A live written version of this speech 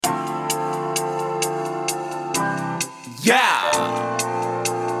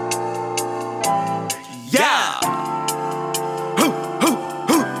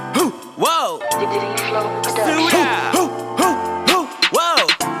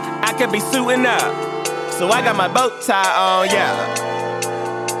could be suiting up, so I got my bow tie on, yeah.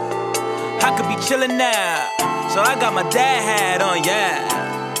 I could be chillin' now, so I got my dad hat on, yeah.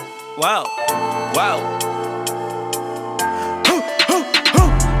 Whoa, whoa.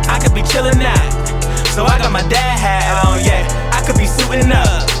 I could be chillin' now, so I got my dad hat on, yeah. I could be suiting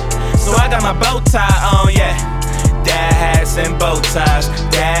up, so I got my bow tie on, yeah. Dad hats and bow ties,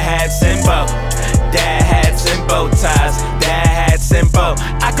 dad hats and bow. Dad hats and bow ties, dad hats and bow.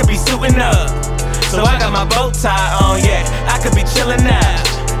 I could be suiting up, so I got my bow tie on, yeah. I could be chillin' now,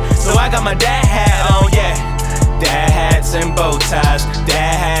 so I got my dad hat on, yeah. Dad hats and bow ties,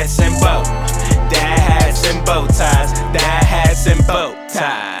 dad hats and bow. Dad hats and bow ties, dad hats and bow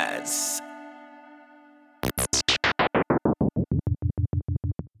ties.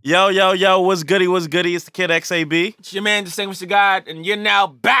 Yo, what's goody, what's goody? It's the Kid XAB. It's your man, Distinguished God, and you're now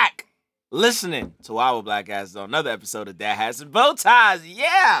back listening to our Black Asses on another episode of Dad Hats and Bow Ties,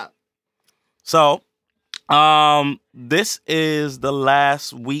 yeah! So, this is the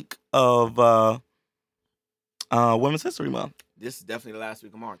last week of Women's History Month. This is definitely the last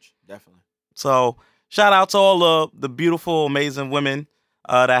week of March, definitely. So, shout out to all the beautiful, amazing women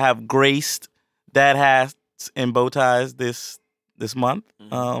that have graced Dad Hats and Bow Ties this month.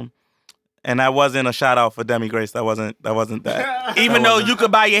 Mm-hmm. And that wasn't a shout out for Demi Grace. That wasn't that. Even though you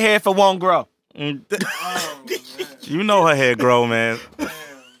could buy your hair for one grow. You know her hair grow, man.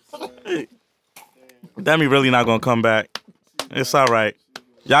 Demi really not gonna come back. It's all right.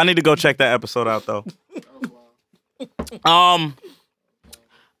 Y'all need to go check that episode out though. All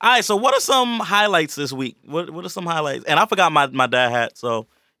right. So what are some highlights this week? What are some highlights? And I forgot my dad hat, so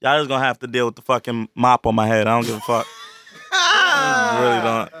y'all just gonna have to deal with the fucking mop on my head. I don't give a fuck. I really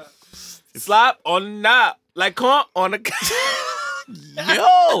don't. Slap on the knob, like corn on the.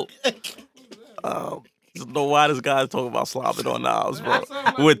 Yo. I don't know why this guy's talking about slopping on knobs, bro.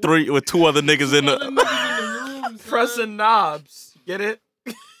 With two other niggas in the room pressing knobs. Get it?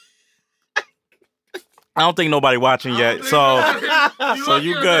 I don't think nobody watching yet, so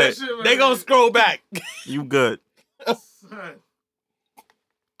you good. They gonna scroll back. You good.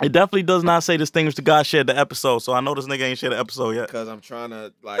 It definitely does not say Distinguished to God shared the episode, so I know this nigga ain't shared the episode yet. Because I'm trying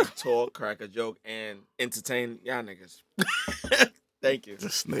to talk, crack a joke, and entertain y'all niggas. Thank you.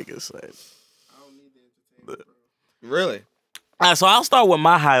 This nigga said. I don't need the entertainment, bro. Really? All right, so I'll start with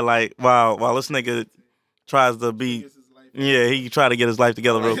my highlight while this nigga tries to be. Yeah, he tried to get his life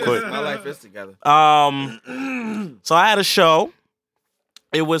together real quick. My life is together. So I had a show.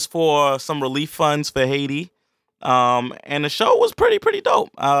 It was for some relief funds for Haiti. And the show was pretty dope.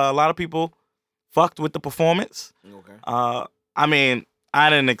 A lot of people fucked with the performance. Okay. I mean,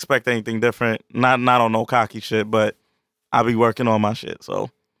 I didn't expect anything different. Not on no cocky shit, but I be working on my shit. So,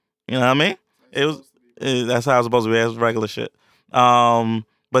 you know what I mean? That's how it's supposed to be. It's regular shit.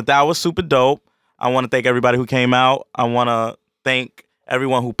 But that was super dope. I want to thank everybody who came out. I want to thank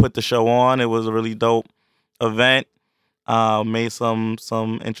everyone who put the show on. It was a really dope event. Made some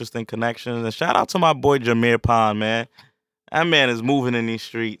interesting connections. And shout out to my boy Jameer Pond, man. That man is moving in these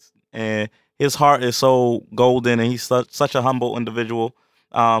streets. And his heart is so golden, and he's such a humble individual.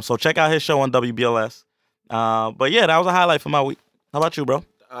 So check out his show on WBLS. But yeah, that was a highlight for my week. How about you, bro?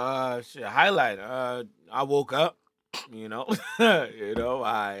 Highlight. I woke up,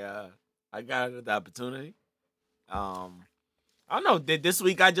 I got the opportunity. I don't know. This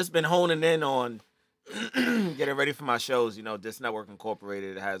week I just been honing in on getting ready for my shows. This Network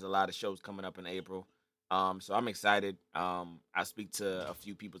Incorporated has a lot of shows coming up in April. So I'm excited. I speak to a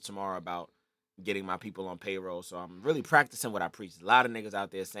few people tomorrow about getting my people on payroll. So I'm really practicing what I preach. A lot of niggas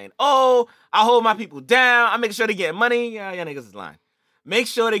out there saying, "Oh, I hold my people down. I make sure they getting money." Yeah, niggas is lying. Make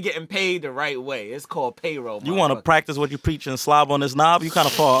sure they're getting paid the right way. It's called payroll. You want to practice what you preach and slob on this knob? You kind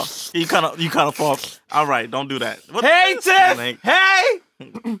of fall. You kind of fall. All right, don't do that. Hey, Tiff. Hey.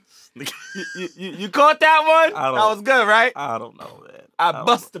 You caught that one? That was good, right? I don't know, man. I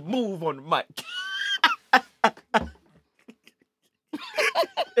bust a move on the mic.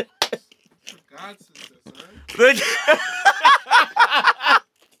 God sister, son.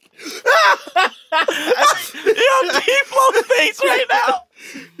 Yo, T-Flow face right now.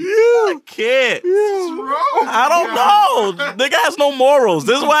 You kid. I don't know. Nigga has no morals.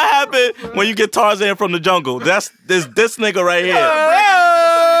 This is what happened when you get Tarzan from the jungle. That's this nigga right here.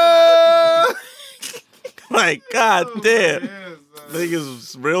 Like, god damn.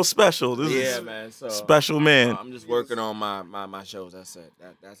 Nigga's real special. This is man. So, special man. I'm just working on my shows. That's it.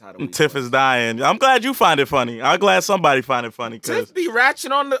 That's how the week Tiff goes. is dying. I'm glad you find it funny. I'm glad somebody find it funny. Tiff be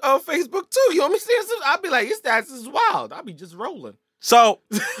ratching on the Facebook too. You want me seeing some? I'll be like, his stats is wild. I'll be just rolling. So,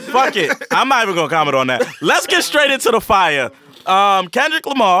 fuck it. I'm not even gonna comment on that. Let's get straight into the fire. Kendrick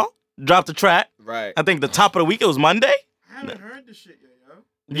Lamar dropped a track. Right. I think the top of the week, it was Monday. I haven't heard this shit yet, yo.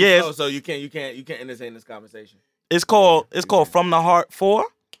 Yeah, Oh, so you can't entertain this conversation. it's called From the Heart 4.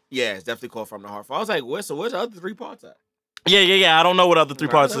 Yeah, it's definitely called From the Heart. I was like, where's the other 3 parts at? Yeah. I don't know what other 3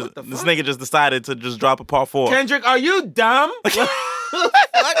 parts is. What the This fuck? nigga just decided to just drop a part 4. Kendrick, are you dumb?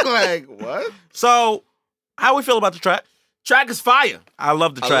 like, what? So, how we feel about the track? Track is fire. I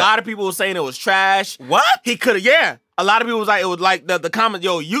love the A track. lot of people were saying it was trash. What? He could have, yeah. A lot of people was like, it was like the comment,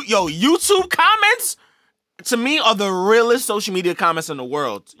 YouTube comments to me are the realest social media comments in the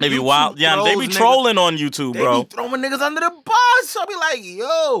world. They be YouTube wild. Yeah, they be throws trolling on YouTube, They bro. be throwing niggas under the bus. So I be like,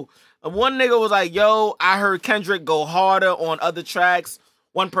 yo. And one nigga was like, yo, I heard Kendrick go harder on other tracks.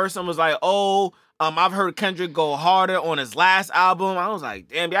 One person was like, I've heard Kendrick go harder on his last album. I was like,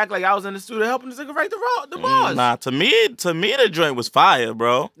 damn, you act like I was in the studio helping this nigga write the bars. Nah, to me, the joint was fire,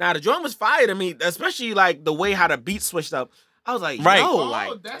 bro. Now, the joint was fire to me, especially like the way how the beat switched up. I was like, Right. yo, Oh,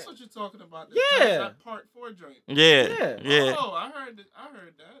 like, that's what you're talking about. Yeah. That part 4 joint. Yeah. Oh, I heard that.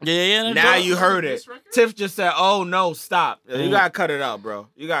 Yeah. that now joint- you heard it. This record? Tiff just said, oh, no, stop. You Mm. gotta cut it out, bro.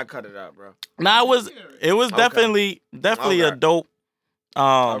 Nah, it was Okay. definitely a Okay. dope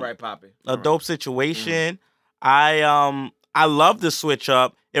All right, Poppy. a dope situation. I love the switch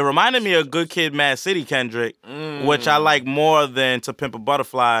up. It reminded me of Good Kid, Mad City Kendrick, which I like more than To Pimp a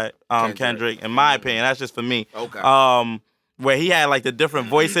Butterfly Kendrick, in my opinion. That's just for me. Okay. Where he had like the different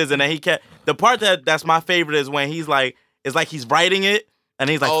voices, and then he kept the part that's my favorite is when he's like, it's like he's writing it, and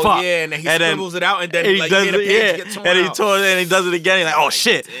he's like, fuck. Yeah, and then he And then- scribbles it out, and then And he like, does you hear the it, page yeah. get torn And he out. tore it, and he does it again. He's like, oh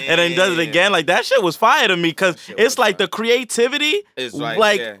shit, and then he does it again. Like that shit was fire to me because shit it's was like fire. the creativity. It's like,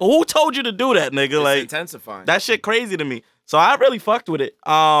 like, yeah. who told you to do that, nigga? It's like intensifying. that shit crazy to me. So I really fucked with it.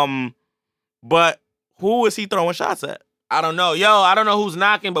 But who is he throwing shots at? I don't know. Yo, I don't know who's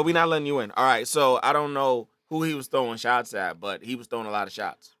knocking, but we not letting you in. All right, so I don't know who he was throwing shots at, but he was throwing a lot of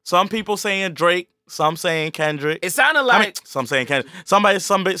shots. Some people saying Drake, some saying Kendrick. It sounded I mean, like some saying Kendrick. Some are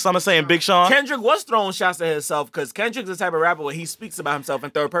saying Big Sean. Kendrick was throwing shots at himself because Kendrick's the type of rapper where he speaks about himself in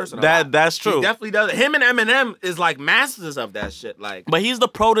third person. a lot. That's true. He definitely does it. Him and Eminem is like masters of that shit. Like, But he's the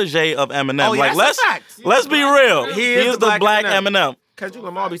protege of Eminem. Oh, yeah, like that's a fact. let's be real. He He is is the the black black Eminem. Eminem. Kendrick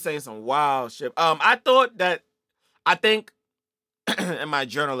Lamar be saying some wild shit. I think in my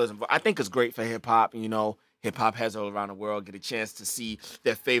journalism, I think it's great for hip hop. You know, hip hop heads all around the world get a chance to see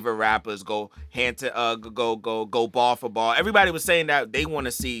their favorite rappers go go ball for ball. Everybody was saying that they want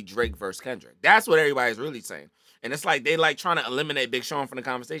to see Drake versus Kendrick. That's what everybody's really saying. And it's like they like trying to eliminate Big Sean from the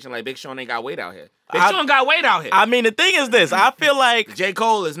conversation. Like Big Sean ain't got weight out here. Big Sean got weight out here. I mean, the thing is this. I feel like J.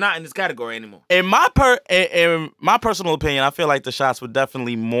 Cole is not in this category anymore. in my personal opinion, I feel like the shots were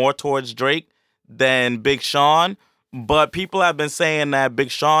definitely more towards Drake than Big Sean. But people have been saying that Big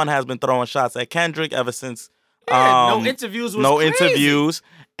Sean has been throwing shots at Kendrick ever since. No interviews was crazy. interviews,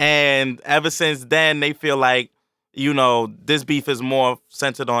 and ever since then they feel like, you know, this beef is more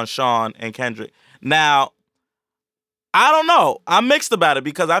centered on Sean and Kendrick. Now, I don't know. I'm mixed about it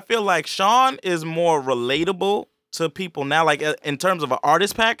because I feel like Sean is more relatable to people now, like in terms of an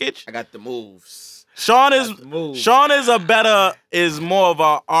artist package. I got the moves. Sean Got the moves. is more of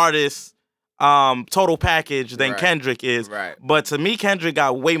an artist total package than Right. Kendrick is. Right. But to me, Kendrick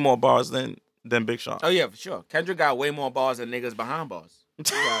got way more bars than Big Sean. Oh yeah, for sure. Kendrick got way more bars than niggas behind bars. He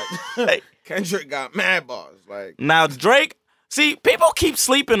got- Hey. Kendrick got mad bars. Like Now Drake, see, people keep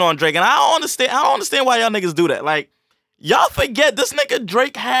sleeping on Drake, and I don't understand why y'all niggas do that. Like, y'all forget this nigga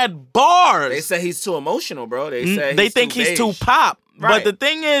Drake had bars. they say he's too emotional, bro. They say They think he's too beige. pop. Right. But the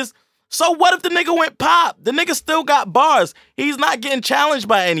thing is, so what if the nigga went pop? The nigga still got bars. He's not getting challenged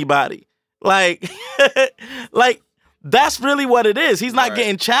by anybody. Like, like that's really what it is. He's not Right.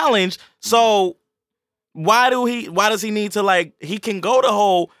 getting challenged. So why does he need to, like, he can go the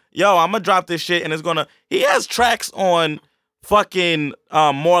whole, yo, I'm gonna drop this shit and it's gonna, he has tracks on fucking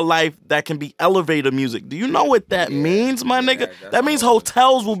More Life that can be elevator music. Do you know what that means, my nigga? that's That means all.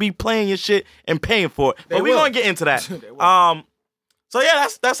 hotels will be playing your shit and paying for it. They But we're will. gonna get into that. They will. So yeah,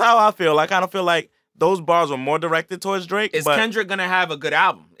 that's how I feel. I kind of feel like those bars were more directed towards Drake. Is but Kendrick gonna have a good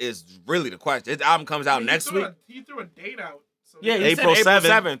album? Is really the question. His album comes out next week. He threw a date out. So Yeah, he April said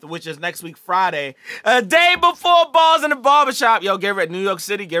April 7th. 7th, which is next week Friday. A day before Balls in the Barbershop. Yo, get ready. New York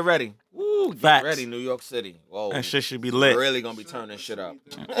City, get ready. Woo, get Facts. ready, New York City. Whoa. that shit should be lit. We're really gonna be turning shit up.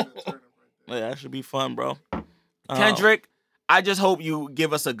 Yeah, that should be fun, bro. Kendrick, I just hope you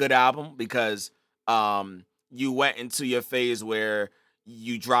give us a good album because you went into your phase where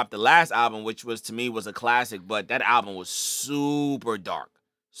you dropped the last album, which was to me was a classic, but that album was super dark.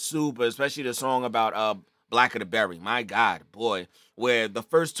 Super, especially the song about Black of the Berry. My God, boy. Where the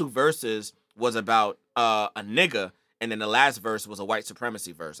first two verses was about a nigga And then the last verse was a white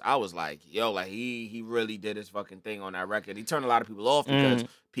supremacy verse. I was like, yo, like he really did his fucking thing on that record. He turned a lot of people off because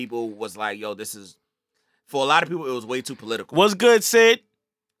people was like, yo, this is, for a lot of people, it was way too political. What's good, Sid?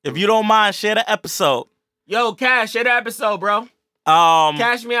 If you don't mind, share the episode. Yo, Cash, share the episode, bro.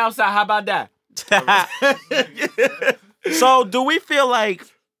 Cash me outside. How about that? So do we feel like,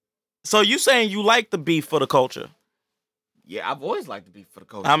 so you saying you like the beef for the culture? Yeah, I've always liked the beef for the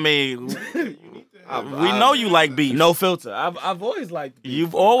culture. I mean, we know you like beef. No filter. I've always liked beef.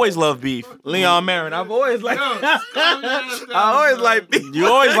 You've always loved beef. Leon Marin. I've always liked. I always like beef. You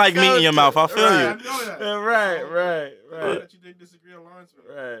always like meat in your mouth. I feel I you. know that. Right. I know that you didn't disagree on lines with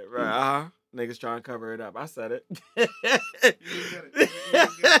it. Right. Niggas trying to cover it up. I said it. You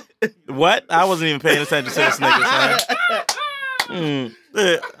didn't get it. What? I wasn't even paying attention to this nigga, son.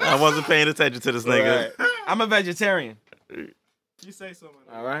 I wasn't paying attention to this nigga. Right. I'm a vegetarian. You say so,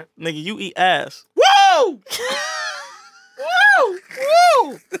 man. All right. Nigga, you eat ass. Whoa!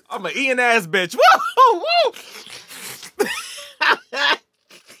 Woo! I'm an eating ass bitch. Woo!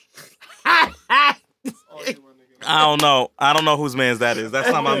 Oh, you, my nigga. I don't know whose man's that is. That's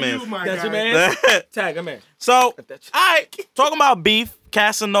not my You, man's. my That's your guy. man? Tag him in. So, all right, talking about beef,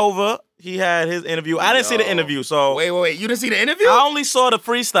 Casanova, he had his interview. I didn't see the interview, so Wait. You didn't see the interview? I only saw the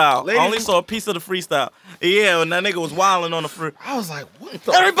freestyle. Ladies I only and- saw a piece of the freestyle. Yeah, when that nigga was wilding on the free. I was like, what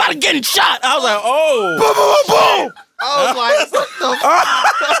the Everybody getting shot. I was like, oh. boom! I was like, what the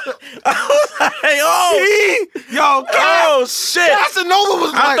I was like, oh. Yo, Oh, shit. Casanova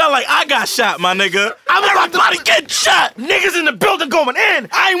was I like, felt like I got shot, my nigga. Everybody getting shot. niggas in the building going in.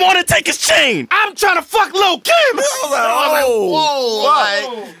 I ain't want to take his chain. I'm trying to fuck Lil Kim. I was like, oh.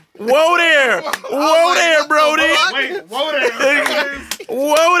 Oh, Whoa there. Whoa there, Brody. wait, whoa there.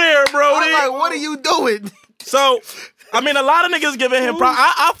 Whoa there, Brody. I'm like, what are you doing? So, I mean, a lot of niggas giving him props.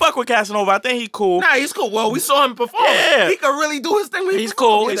 I fuck with Casanova. I think he cool. Nah, he's cool. Well, we saw him perform. Yeah. He can really do his thing. when he He's performs.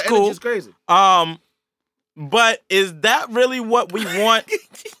 cool, Yeah, he's the cool. energy's crazy. But is that really what we want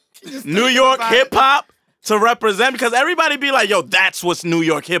New York hip hop to represent? Because everybody be like, yo, that's what's New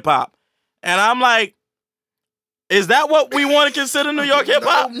York hip hop. And I'm like, is that what we want to consider New York hip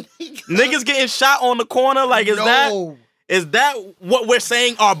hop? Niggas getting shot on the corner? Like, is that what we're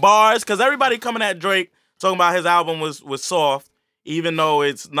saying are bars? Because everybody coming at Drake talking about his album was soft, even though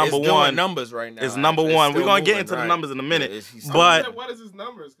it's number It's doing one. numbers right now. It's number one. We're still gonna get moving, into the right. numbers in a minute. Yeah, he's still But What is his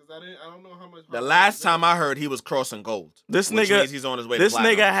numbers? Because I don't know how much. The last time I heard, he was crossing gold. this which nigga, means he's on his way to this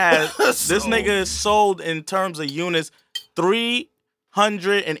platinum. nigga has this So- nigga is sold in terms of units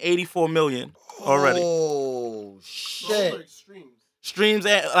 384 million already. Oh Those are extremes. Streams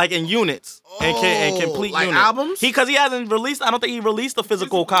like in units and complete like units. albums? Because he hasn't released. I don't think he released a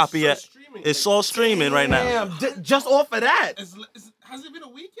physical copy yet. Streaming. It's all streaming right now. Damn, just off of that. Has it been a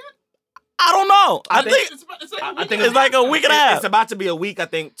week yet? I don't know. I think- think It's like a I week think and it's like a week and a half. It's about to be a week, I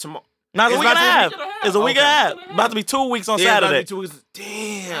think, tomorrow. no, it's a it's week and a about half. to be a week and a half. It's a week and a half. Okay. About to be 2 weeks on Yeah, it's about to Saturday. be 2 weeks.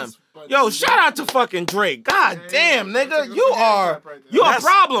 Damn. That's- Yo, shout out to fucking Drake. God damn, nigga. You are you a That's-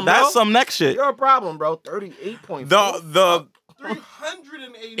 problem, bro. That's some next shit. You're a problem, bro. 38.4. The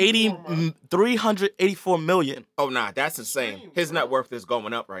 384. 384 million. Oh, nah, that's insane. His net worth is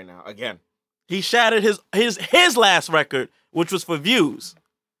going up right now. Again. He shattered his last record, which was for views.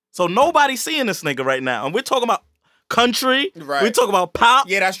 So nobody's seeing this nigga right now. And we're talking about country. Right. We're talking about pop.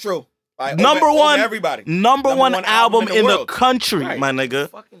 Yeah, that's true. Like, Number over one, everybody. Number one album in the world. country, Right. my nigga.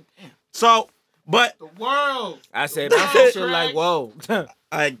 Fucking damn. So, but The world. I said shit like whoa.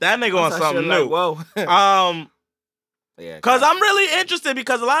 like that nigga on something new. Whoa. Yeah. Cause I'm really interested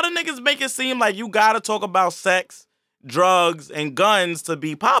because a lot of niggas make it seem like you gotta talk about sex, drugs, and guns to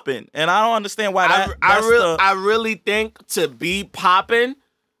be popping, and I don't understand why that. I really think to be popping,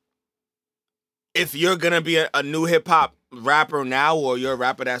 if you're gonna be a new hip hop rapper now, or you're a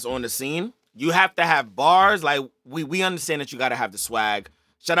rapper that's on the scene, you have to have bars. Like we understand that you gotta have the swag.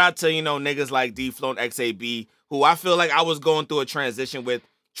 Shout out to niggas like D-Flow and XAB, who I feel like I was going through a transition with,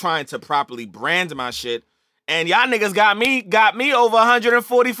 trying to properly brand my shit. And y'all niggas got me over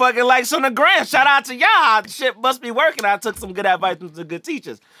 140 fucking likes on the gram. Shout out to y'all. Shit must be working. I took some good advice from some good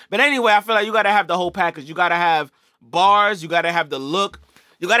teachers. But anyway, I feel like you gotta have the whole package. You gotta have bars. You gotta have the look.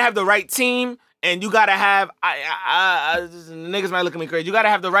 You gotta have the right team. And you gotta have, niggas might look at me crazy. You gotta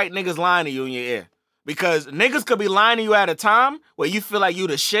have the right niggas lying to you in your ear. Because niggas could be lying to you at a time where you feel like you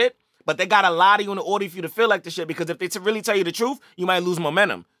the shit, but they gotta lie to you in order for you to feel like the shit. Because if they really tell you the truth, you might lose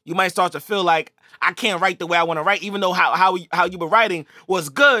momentum. You might start to feel like, I can't write the way I want to write, even though how you were writing was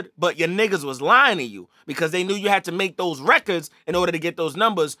good, but your niggas was lying to you because they knew you had to make those records in order to get those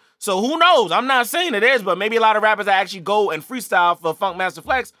numbers. So who knows? I'm not saying it is, but maybe a lot of rappers that actually go and freestyle for Funk Master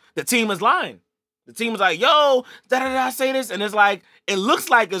Flex, the team is lying. The team was like, yo, da-da-da, say this. And it's like, it looks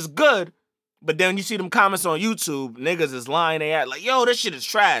like it's good, but then you see them comments on YouTube, niggas is lying. They act like, yo, this shit is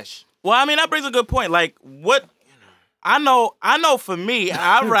trash. Well, I mean, that brings a good point. Like, what? I know for me,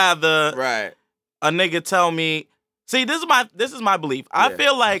 I'd rather Right. a nigga tell me. See, this is my belief. I Yeah.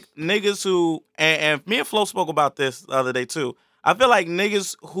 feel like niggas who and me and Flo spoke about this the other day too. I feel like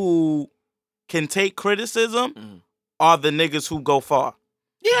niggas who can take criticism are the niggas who go far.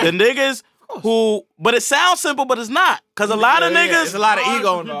 Yeah. The niggas who, but it sounds simple, but it's not. Cause a lot of Yeah, niggas, there's a lot of A lot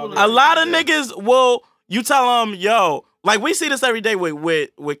ego of people involved. that- a lot of niggas will. You tell them, yo, like we see this every day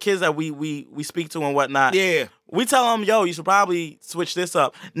with kids that we speak to and whatnot. Yeah. We tell them, yo, you should probably switch this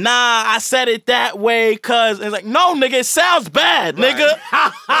up. Nah, I said it that way, cause and it's like, no, nigga, it sounds bad, nigga.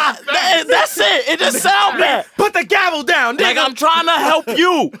 That's it. It just sounds bad. Put the gavel down, nigga. Like I'm trying to help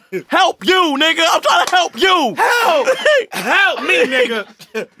you, nigga. I'm trying to help you. Help me,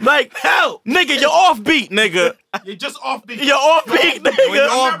 nigga. Like help, nigga. You're offbeat, nigga. You're just offbeat. You're offbeat, When you're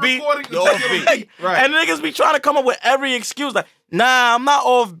nigga. offbeat, you're offbeat. Right. And niggas be trying to come up with every excuse like, nah, I'm not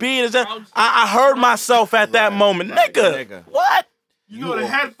offbeat. It's just I heard myself at that moment, nigga. What? You know, the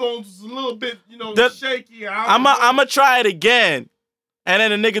headphones was a little bit, shaky. I'm gonna try it again, and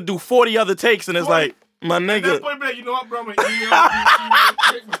then the nigga do 40 other takes, and it's like, my At that nigga, point, be like, you know what, bro? I'm gonna email you.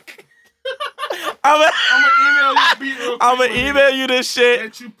 I'm I'm gonna email you beat real quick. gonna my email nigga. you this shit,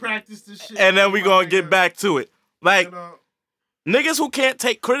 Let you practice this shit. and then we my gonna nigga. get back to it. Like You know, niggas who can't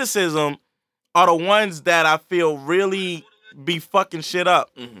take criticism are the ones that I feel really be fucking shit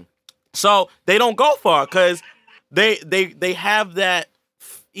up. So they don't go far because they have that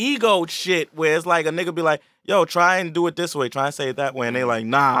ego shit where it's like a nigga be like, yo, try and do it this way, try and say it that way, and they like,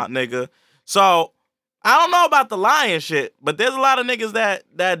 nah, nigga. So I don't know about the lying shit, but there's a lot of niggas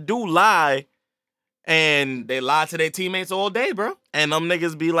that do lie, and They lie to their teammates all day, bro. them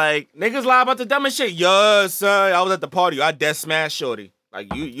niggas be like, Niggas lie about the dumbest shit. Yo, son, I was at the party. I dead smashed shorty.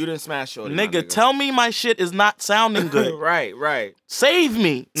 Like, you didn't smash shorty. my nigga, tell me my shit is not sounding good. Right. Save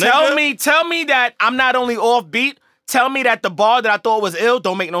me. Tell nigga. me that I'm not only offbeat. Tell me that the bar that I thought was ill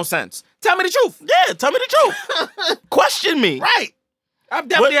don't make no sense. Tell me the truth. Yeah, tell me the truth. Question me. Right. I've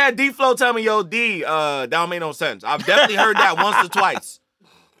definitely had D-Flow tell me, yo, D, that don't make no sense. I've definitely heard that once or twice.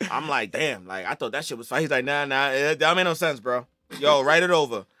 I'm like, damn, like, I thought that shit was fine. He's like, nah, that don't make no sense, bro. Yo, write it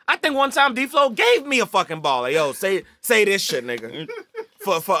over. I think one time D-Flow gave me a fucking ball. Like, yo, say this shit, nigga.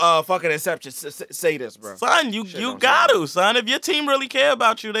 For fucking Inception, say this, bro. Son, you don't got to, son. If your team really care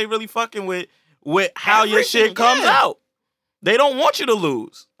about you, they really fucking with how your Everything, shit comes yeah. out. They don't want you to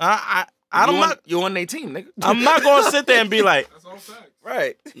lose. You on their team, nigga. I'm not gonna sit there and be like, that's all facts.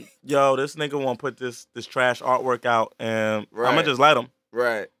 Right. yo, this nigga won't put this trash artwork out, and I'm Right. gonna just let him.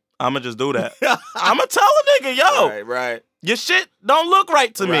 Right. I'm gonna just do that. I'm gonna tell a nigga, yo, Right. your shit don't look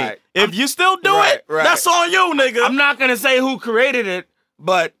right to me. Right. If you still do Right, it, right. that's on you, nigga. I'm not gonna say who created it,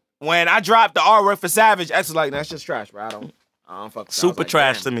 but when I dropped the artwork for Savage, X was like, that's just trash, bro. I don't fuck with that. I was Super like,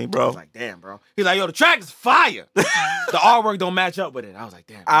 trash damn. to me, I bro. was like, damn, bro. He's like, yo, the track is fire. The artwork don't match up with it. I was like,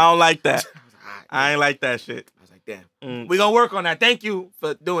 damn. I don't like that. I was like, all right. I ain't like that shit. I was like, damn. Mm. We gonna work on that. Thank you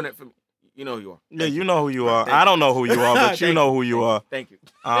for doing it for me. You know who you are. Yeah, you know who you are. Thank I don't know who you are, but you Thank know who you are. Thank you.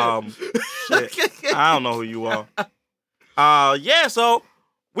 Shit. I don't know who you are. Yeah, so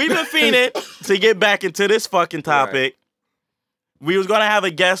we've been fiending to get back into this fucking topic. We was gonna have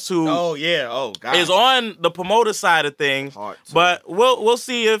a guest who Oh yeah. Oh god. is on the promoter side of things, Hard to- but we'll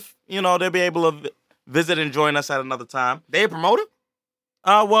see if they'll be able to visit and join us at another time. They a promoter?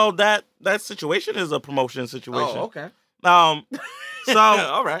 Well, that situation is a promotion situation. Oh, okay. So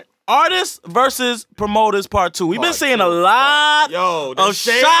All right. artists versus promoters part 2. We've been Part seeing two. a lot Yo, the of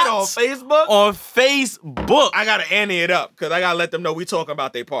shade on shots Facebook. on Facebook. I gotta ante it up because I gotta let them know we talking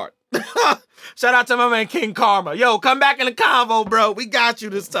about their part. Shout out to my man King Karma. Yo, come back in the convo, bro. We got you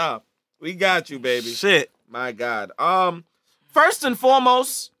this time. We got you, baby. Shit. My God. First and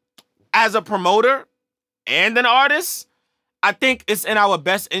foremost, as a promoter and an artist, I think it's in our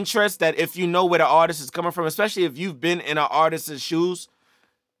best interest that if you know where the artist is coming from, especially if you've been in an artist's shoes,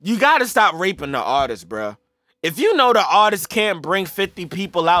 you gotta stop raping the artist, bro. If you know the artist can't bring 50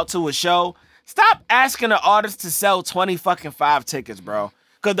 people out to a show, stop asking the artist to sell 5 tickets, bro.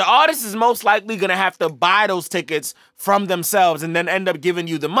 Because the artist is most likely gonna have to buy those tickets from themselves and then end up giving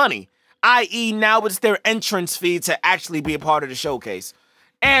you the money. I.e., now it's their entrance fee to actually be a part of the showcase.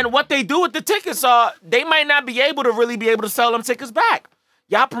 And what they do with the tickets are, they might not be able to really be able to sell them tickets back.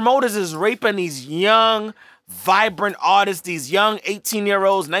 Y'all promoters is raping these young, vibrant artists, these young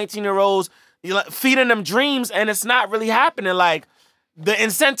 18-year-olds, 19-year-olds, feeding them dreams, and it's not really happening. Like, the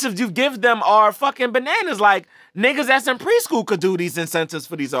incentives you give them are fucking bananas. Like, niggas that's in preschool could do these incentives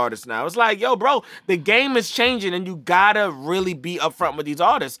for these artists now. It's like, yo, bro, the game is changing and you gotta really be upfront with these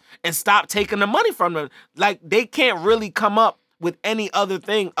artists and stop taking the money from them. Like, they can't really come up with any other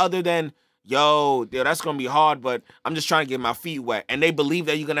thing other than, yo, that's gonna be hard, but I'm just trying to get my feet wet. And they believe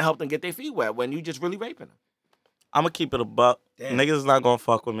that you're gonna help them get their feet wet when you just really raping them. I'm gonna keep it a buck. Damn. Niggas is not gonna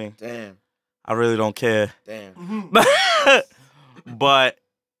fuck with me. Damn. I really don't care. Damn. But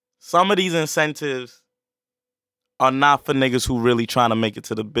some of these incentives are not for niggas who really trying to make it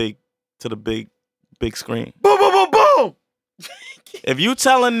to the big screen. Boom, boom, boom, boom. If you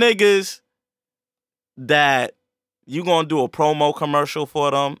telling niggas that you gonna do a promo commercial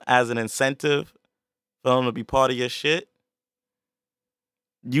for them as an incentive for them to be part of your shit,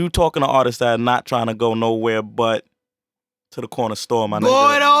 you talking to artists that are not trying to go nowhere but to the corner store, my Boy,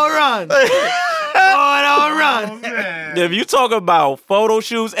 nigga. don't run. Boy, don't run. Oh, man. If you talk about photo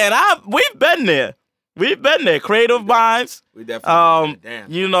shoots, and we've been there. We've been there. Creative minds. We definitely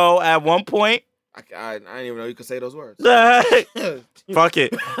damn. You know, at one point. I didn't even know you could say those words. Fuck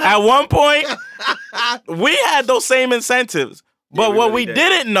it. At one point, we had those same incentives. But Yeah, we what really we did.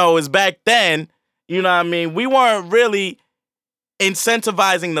 didn't know is back then, you know what I mean, we weren't really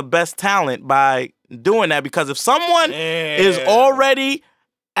incentivizing the best talent by doing that. Because if someone is already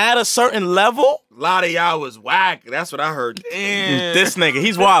at a certain level, A lot of y'all was whack. That's what I heard. Damn. this nigga,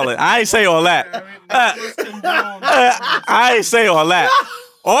 he's wildin'. I ain't say all that. I mean, let's condone. I ain't say all that.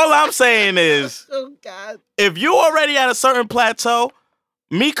 All I'm saying is, Oh, God. if you already at a certain plateau,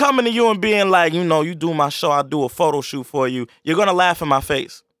 me coming to you and being like, you know, you do my show, I'll do a photo shoot for you, you're gonna laugh in my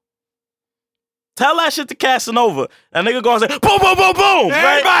face. Tell that shit to Casanova. That nigga gonna say, boom, boom, boom, boom.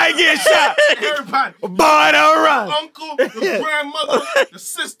 Everybody get shot. Everybody. Boy, don't run. Uncle, your grandmother, your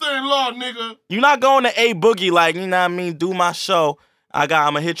sister-in-law, nigga. You're not going to A Boogie like, you know what I mean, do my show. I'm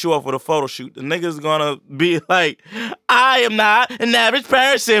gonna hit you up with a photo shoot. The nigga's gonna be like, I am not an average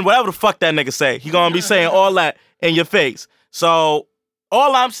person. Whatever the fuck that nigga say. He gonna be saying all that in your face. So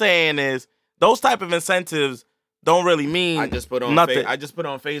all I'm saying is those type of incentives don't really mean I just put on nothing. I just put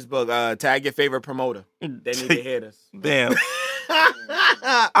on Facebook, tag your favorte promoter. They need to hear this. Damn.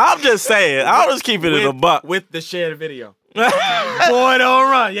 I'm just saying. I'll just keep it in a buck. With the shared video. Boy, don't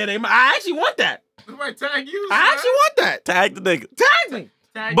run. Yeah, I actually want that. Right, tag you. I actually want that. Tag the nigga. Tag me.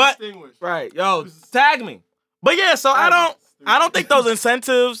 Tag but- distinguished. Right. Yo, tag me. But yeah, so I don't think those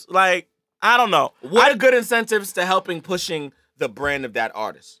incentives, like, I don't know. What are good incentives to helping pushing the brand of that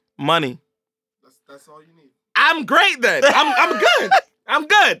artist? Money. That's all you need. I'm great then. I'm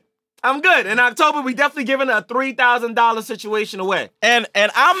good. I'm good. In October, we definitely giving a $3,000 situation away. And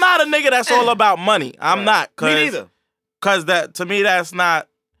I'm not a nigga that's all about money. I'm Right. not. Me neither. Cause that, to me, that's not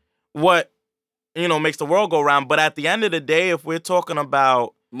what, you know, makes the world go round. But at the end of the day, if we're talking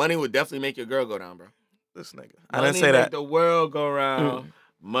about Money would definitely make your girl go down, bro. this nigga, I didn't say Money make that. the world go round.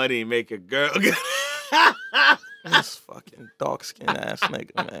 Money make a girl go This fucking dark skinned ass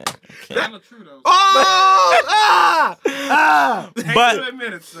nigga, man. I can't. Kind of true, though. Oh! I hate but- to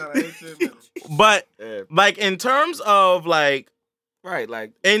admit it, son. I hate to admit it. But Yeah, like in terms of like right,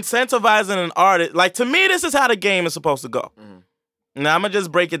 like, incentivizing an artist, like to me, this is how the game is supposed to go. Mhm. Now I'm gonna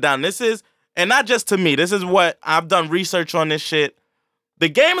just break it down. This is, and not just to me, this is what I've done research on this shit. The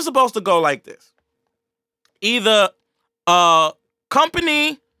game is supposed to go like this. Either a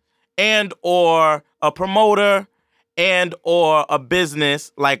company and or a promoter and or a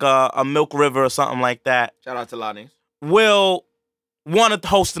business like a Milk River or something like that shout out to Lonnie. will want to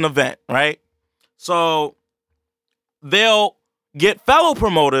host an event, right? So they'll get fellow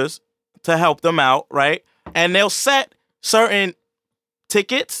promoters to help them out, right? And they'll set certain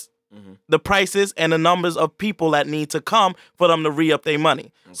tickets, Mhm. the prices, and the numbers of people that need to come for them to re-up their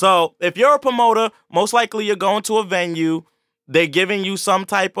money. So if you're a promoter, most likely you're going to a venue. They're giving you some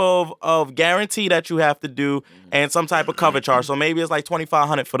type of guarantee that you have to do and some type of cover charge. So maybe it's like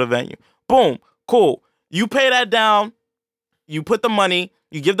 $2,500 for the venue. Boom, cool. You pay that down. You put the money.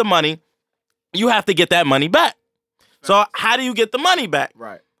 You give the money. You have to get that money back. So how do you get the money back?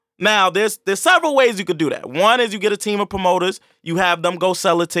 Right. Now, there's several ways you could do that. One is you get a team of promoters. You have them go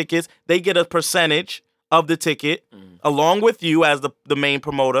sell the tickets. They get a percentage of the ticket along with you as the main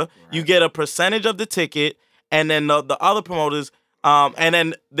promoter. You get a percentage of the ticket, and then the other promoters, and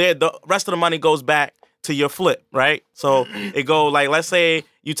then the rest of the money goes back to your flip, right? So it go like, let's say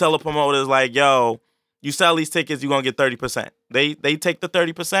you tell the promoters like, yo, you sell these tickets, you're gonna get 30%. They take the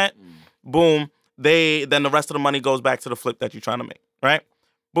 30%, boom. Then the rest of the money goes back to the flip that you're trying to make, right?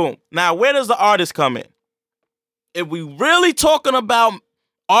 Boom. Now, where does the artist come in? If we really talking about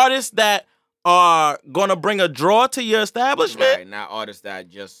artists that are gonna bring a draw to your establishment. Right, not artists that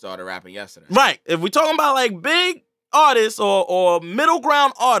just started rapping yesterday. Right. If we're talking about like big artists or middle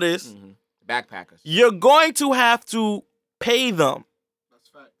ground artists, Backpackers. you're going to have to pay them. That's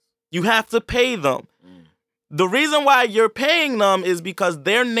facts. You have to pay them. The reason why you're paying them is because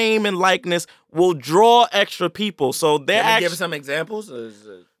their name and likeness will draw extra people. So they're Can you give actually. some examples? Or is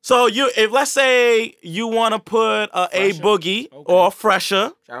it- So if let's say you want to put a Fresher. Boogie Okay. or a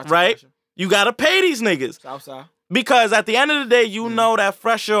Fresher, Shout out to right? Fresher. You gotta pay these niggas. Southside. Because at the end of the day, you know that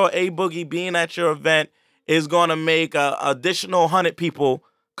Fresher or A Boogie being at your event is gonna make a additional 100 people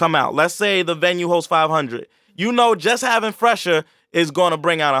come out. Let's say the venue hosts 500. You know, just having Fresher is gonna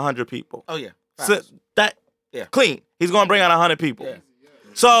bring out 100 people. Oh, yeah. So Facts. that Yeah. clean. He's gonna bring out 100 people. Yeah.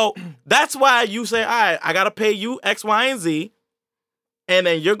 So that's why you say, all right, I gotta pay you X, Y, and Z, and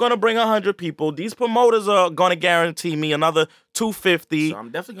then you're gonna bring 100 people. These promoters are gonna guarantee me another 250. So I'm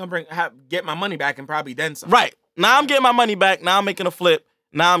definitely going to get my money back and probably then some. Right. Now I'm getting my money back. Now I'm making a flip.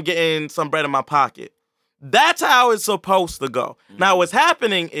 Now I'm getting some bread in my pocket. That's how it's supposed to go. Now what's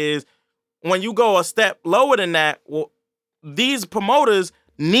happening is when you go a step lower than that, well, these promoters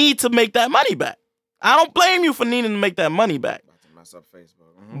need to make that money back. I don't blame you for needing to make that money back. About to mess up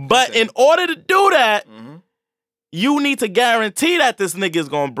Facebook. But in order to do that, Mm-hmm. you need to guarantee that this nigga is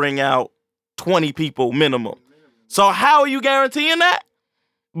going to bring out 20 people minimum. So how are you guaranteeing that?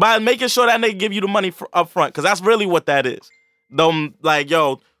 By making sure that nigga give you the money up front, because that's really what that is. Them like,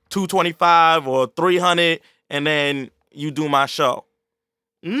 yo, 225 or 300, and then you do my show.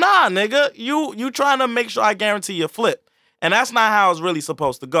 Nah, nigga, you trying to make sure I guarantee your flip. And that's not how it's really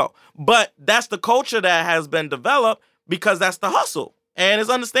supposed to go. But that's the culture that has been developed because that's the hustle. And it's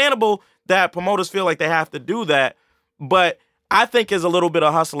understandable that promoters feel like they have to do that. But I think it's a little bit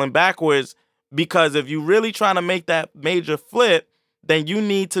of hustling backwards, because if you're really trying to make that major flip, then you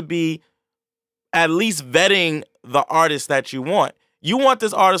need to be at least vetting the artist that you want. You want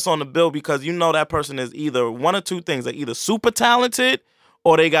this artist on the bill because you know that person is either one or two things. They're either super talented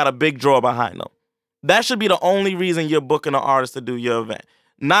or they got a big draw behind them. That should be the only reason you're booking an artist to do your event.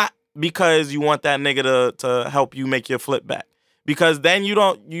 Not because you want that nigga to help you make your flip back. Because then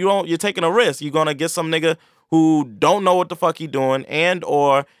you're taking a risk. You're gonna get some nigga who don't know what the fuck he doing, and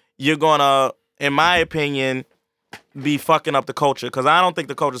or you're gonna, in my opinion, be fucking up the culture. Because I don't think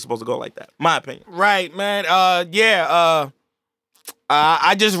the culture's supposed to go like that. My opinion. Right, man. I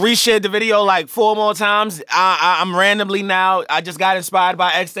just reshared the video like 4 more times. I'm randomly now. I just got inspired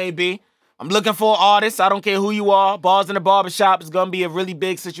by XAB. I'm looking for artists. I don't care who you are. Bars in the Barbershop is gonna be a really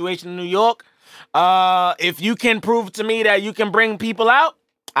big situation in New York. If you can prove to me that you can bring people out,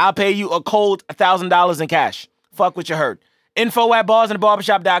 I'll pay you a cold $1,000 in cash. Fuck what you heard.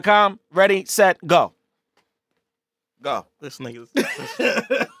 info@barsinthebarbershop.com. Ready, set, go. Go. This nigga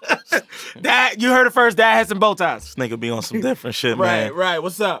Dad, you heard it first. Dad has some bow ties. This nigga be on some different shit, Right, man. right.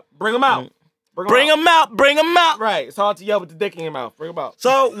 What's up? Bring them out. Bring him out. Bring him out. Right. It's hard to yell with the dick in your mouth. Bring them out.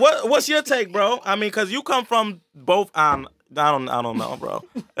 So what's your take, bro? I mean, because you come from both. I don't know, bro.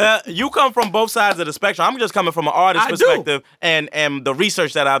 You come from both sides of the spectrum. I'm just coming from an artist I do. perspective and the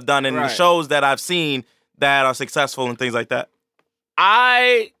research that I've done and the Right. shows that I've seen that are successful and things like that.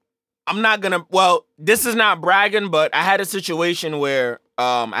 I'm not gonna. Well, this is not bragging, but I had a situation where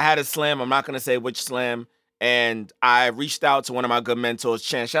I had a slam. I'm not gonna say which slam, and I reached out to one of my good mentors,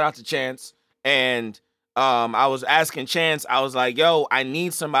 Chance. Shout out to Chance. And I was asking Chance. I was like, "Yo, I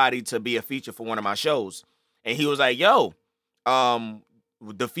need somebody to be a feature for one of my shows." And he was like, "Yo,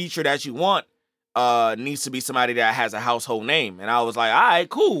 the feature that you want needs to be somebody that has a household name." And I was like, "All right,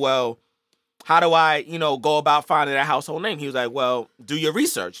 cool. Well, how do I, go about finding a household name?" He was like, "Well, do your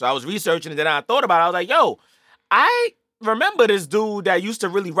research." So I was researching, and then I thought about it. I was like, "Yo, I remember this dude that used to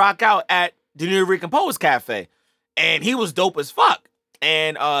really rock out at the New Rican Poets Cafe, and he was dope as fuck.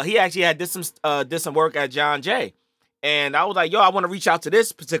 And he actually did some work at John Jay. And I was like, yo, I want to reach out to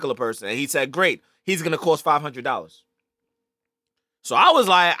this particular person. And he said, great, he's gonna cost $500. So I was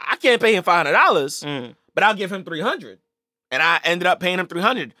like, I can't pay him $500, but I'll give him $300. And I ended up paying him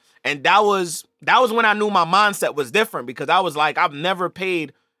 $300. And that was when I knew my mindset was different, because I was like, I've never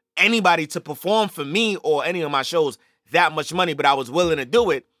paid anybody to perform for me or any of my shows that much money, but I was willing to do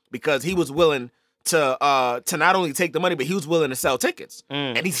it because he was willing to not only take the money, but he was willing to sell tickets.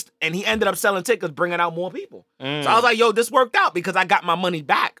 And he ended up selling tickets, bringing out more people. So I was like, yo, this worked out because I got my money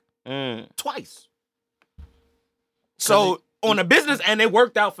back twice. So on the business end, it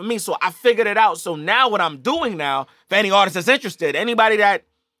worked out for me. So I figured it out. So now what I'm doing now, for any artist that's interested, anybody that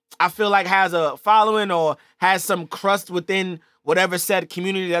I feel like has a following or has some crust within whatever said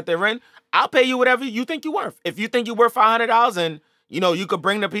community that they're in, I'll pay you whatever you think you're worth. If you think you're worth $500 and You could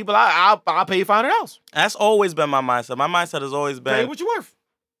bring the people out. I'll pay you $500. That's always been my mindset. My mindset has always Pay been, what you're worth.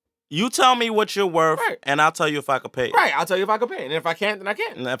 you tell me what you're worth, Right. and I'll tell you if I could pay it. Right. I'll tell you if I can pay it. And if I can't, then I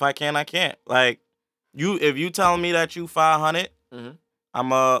can't. And if I can, I can't. Like, if you telling me that you 500, Mhm.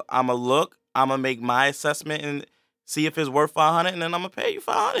 I'ma look, I'ma make my assessment and see if it's worth 500, and then I'm gonna pay you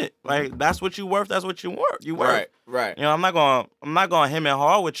 500. Like, that's what you worth. That's what you worth. You worth. Right. You know, I'm not gonna hem and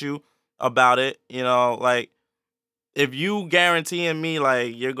haw with you about it. You know, like, if you guaranteeing me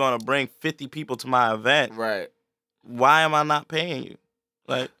like you're gonna bring 50 people to my event, Right. why am I not paying you?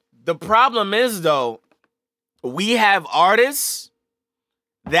 Like, The problem is, though, we have artists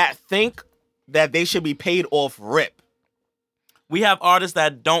that think that they should be paid off rip. we have artists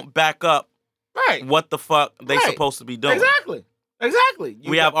that don't back up Right. what the fuck they Right. supposed to be doing. Exactly.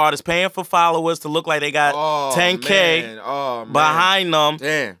 We have artists paying for followers to look like they got 10K man. Oh, man. behind them,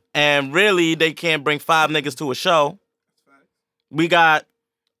 Damn. and really they can't bring 5 niggas to a show. We got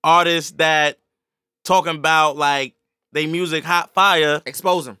artists that talking about like they music hot fire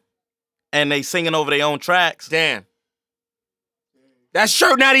Expose them. and they singing over their own tracks. Damn. That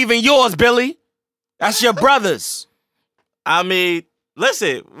shirt not even yours, Billy. That's your brother's. I mean,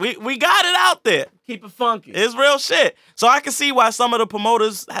 listen, we got it out there. Keep it funky. It's real shit. So I can see why some of the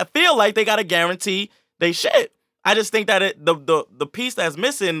promoters feel like they gotta guarantee they shit. I just think that the piece that's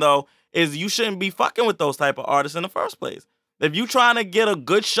missing though is you shouldn't be fucking with those type of artists in the first place. If you trying to get a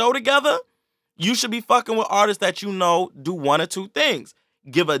good show together, you should be fucking with artists that you know do one or two things.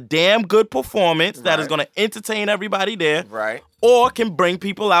 Give a damn good performance that is Right. gonna entertain everybody there, Right. or can bring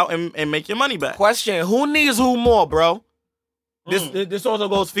people out and make your money back. Question: who needs who more, bro? This also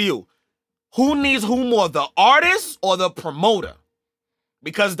goes for you. Who needs who more, the artist or the promoter?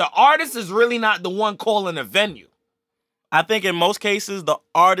 Because the artist is really not the one calling a venue. I think in most cases, the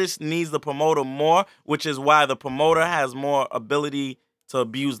artist needs the promoter more, which is why the promoter has more ability to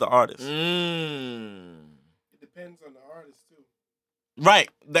abuse the artist. It depends on the artist too. Right.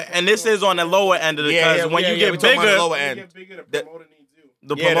 And this is on the lower end of the, because when you we're get talking about the bigger, lower When you end. get bigger, the The- promoter needs you.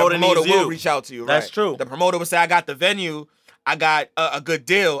 the Yeah, promoter needs will you. reach out to you. That's right. true. The promoter would say, "I got the venue. I got a good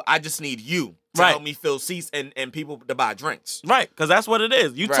deal. I just need you to Right. help me fill seats and people to buy drinks." Right, because that's what it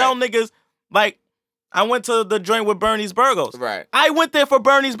is. You Right. tell niggas, like, I went to the joint with Bernie's Burgos. Right. I went there for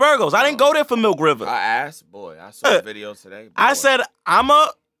Bernie's Burgos. I didn't go there for Milk River. I asked, boy. I saw the video today. Boy. I said, I'ma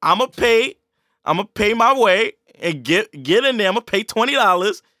pay my way and get in there. I'ma pay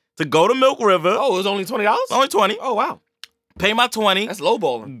 $20 to go to Milk River. "Oh, it was only $20. Only 20. Oh, wow. Pay my 20. That's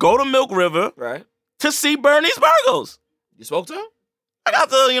lowballing." Go to Milk River Right. to see Bernie's Burgos. You spoke to him? I got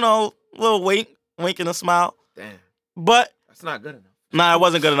the, little wink and a smile. Damn. But, That's not good enough. nah, it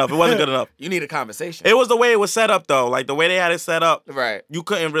wasn't good enough. It wasn't good enough. You need a conversation. It was the way it was set up, though. Like, the way they had it set up, Right. you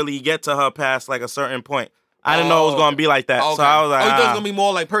couldn't really get to her past, like, a certain point. I didn't know it was Oh. going to be like that. Okay. So I was like, you thought it was ah. gonna be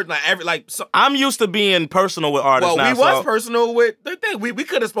more like so, I'm used to being personal with artists well, now. we was so personal with the thing. We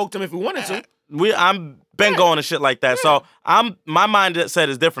could have spoke to him if we wanted to. I'm been going to shit like that. So my mindset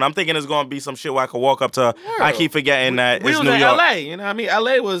is different. I'm thinking it's going to be some shit where I could walk up to her. I Word. keep forgetting that We it's was New in York. LA, you know what I mean?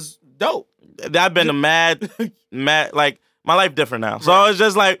 LA was dope. I've been a mad, like, my life different now. So it's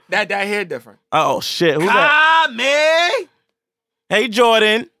just like, That hair different. oh shit, who's that? Man. Hey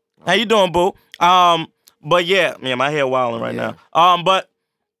Jordan, how you doing, boo? But yeah, my hair wilding right Yeah. now. But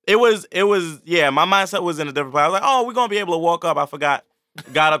it was, my mindset was in a different place. I was like, oh, we're gonna be able to walk up. I forgot.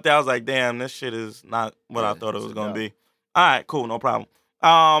 Got up there, I was like, damn, this shit is not what I thought it was gonna be. All right, cool, no problem.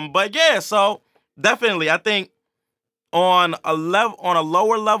 But yeah, so definitely, I think on a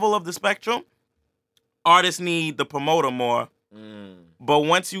lower level of the spectrum, artists need the promoter more. But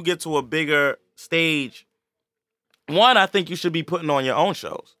once you get to a bigger stage, I think you should be putting on your own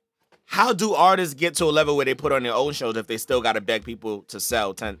shows. How do artists get to a level where they put on their own shows if they still got to beg people to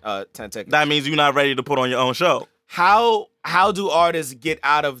sell 10 tickets? That means you're not ready to put on your own show. How do artists get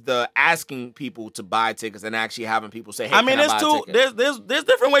out of the asking people to buy tickets and actually having people say, "Hey, I mean, can I buy a ticket?" there's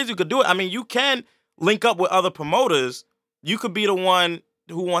different ways you could do it. I mean, you can link up with other promoters. You could be the one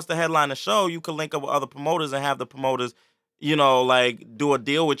who wants to headline the show. You could link up with other promoters and have the promoters, like do a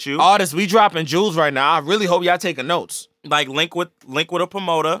deal with you. Artists, we dropping jewels right now. I really hope y'all taking notes. Like link with a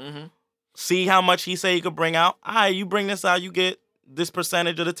promoter. See how much he say he could bring out. All right, you bring this out, you get this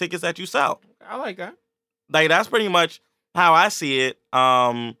percentage of the tickets that you sell. I like that. Like that's pretty much how I see it.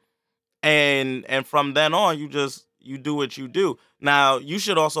 And from then on, you do what you do. Now you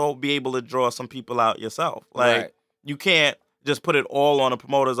should also be able to draw some people out yourself. Like Right. you can't just put it all on the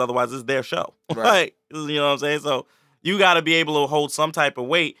promoters, otherwise it's their show. Right. Like, you know what I'm saying? So you got to be able to hold some type of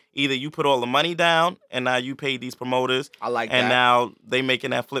weight. Either you put all the money down and now you pay these promoters. I like that. And now they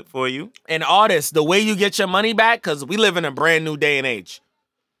making that flip for you. And artists, the way you get your money back, because we live in a brand new day and age.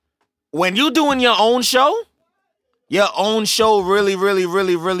 When you doing your own show really, really,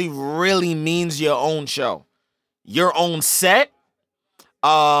 really, really, really means your own show. Your own set.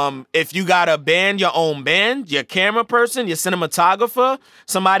 If you got a band, your own band, your camera person, your cinematographer,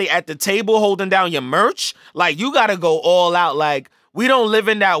 somebody at the table holding down your merch, like you gotta go all out. Like we don't live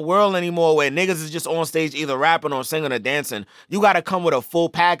in that world anymore where niggas is just on stage either rapping or singing or dancing. You gotta come with a full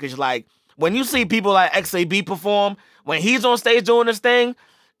package. Like when you see people like XAB perform, when he's on stage doing this thing,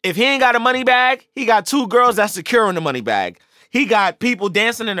 if he ain't got a money bag, he got 2 girls that's securing the money bag. He got people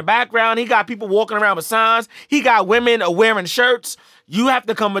dancing in the background. He got people walking around with signs. He got women wearing shirts. You have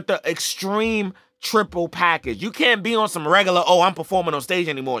to come with the extreme triple package. You can't be on some regular, I'm performing on stage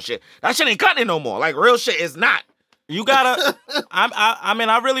anymore shit. That shit ain't cutting it no more. Like, real shit is not. You gotta, I mean,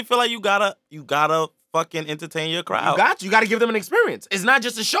 I really feel like you gotta fucking entertain your crowd. You gotta give them an experience. It's not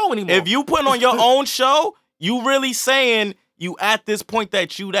just a show anymore. If you putting on your own show, you really saying you at this point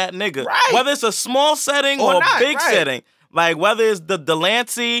that you that nigga. Right. Whether it's a small setting or not, a big right. setting. Like, whether it's the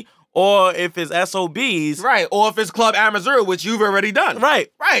Delancey or if it's SOBs. Right, or if it's Club Amazura, which you've already done.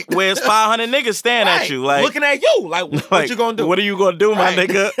 Right. Right. Where it's 500 niggas staring at you. Like, looking at you. Like, what you gonna do? What are you gonna do, my Right.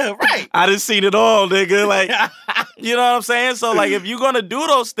 nigga? Right. I done seen it all, nigga. Like, you know what I'm saying? So, like, if you're gonna do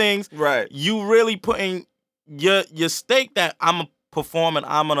those things, Right. you really putting your stake that I'm gonna perform and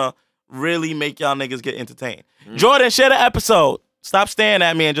I'm gonna really make y'all niggas get entertained. Jordan, share the episode. Stop staring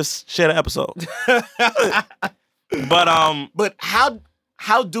at me and just share the episode. But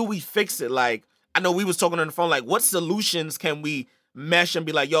how do we fix it? Like, I know we was talking on the phone, like, what solutions can we mesh and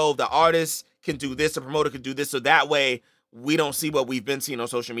be like, yo, the artist can do this, the promoter can do this, so that way we don't see what we've been seeing on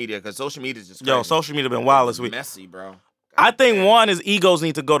social media, because social media is just crazy. Yo, social media been wild this week. Messy, bro. I think one is egos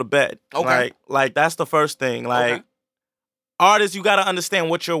need to go to bed. Okay. Like that's the first thing. Like, Okay. artists, you gotta understand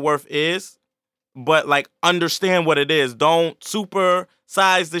what your worth is, but like understand what it is. Don't super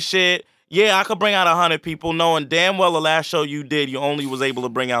size the shit. Yeah, I could bring out 100 people knowing damn well the last show you did, you only was able to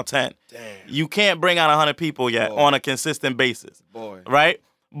bring out 10. Damn. You can't bring out 100 people yet Boy. on a consistent basis. Boy. Right?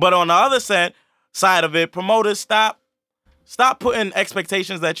 But on the other side of it, promoters, stop putting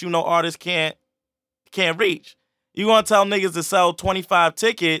expectations that you know artists can't reach. You gonna tell niggas to sell 25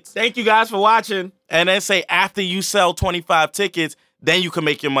 tickets Thank you guys for watching. and then say after you sell 25 tickets, then you can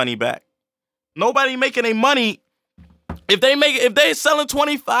make your money back. Nobody making their money. If they selling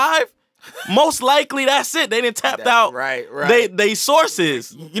 25, most likely that's it. They didn't tapped out Right. they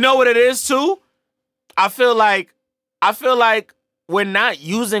sources. You know what it is too? I feel like we're not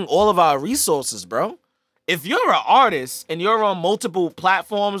using all of our resources, bro. If you're an artist and you're on multiple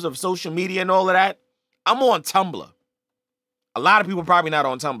platforms of social media and all of that, I'm on Tumblr. A lot of people probably not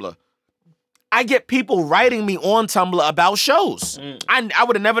on Tumblr. I get people writing me on Tumblr about shows. I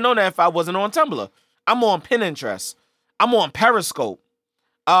would have never known that if I wasn't on Tumblr. I'm on Pinterest. I'm on Periscope.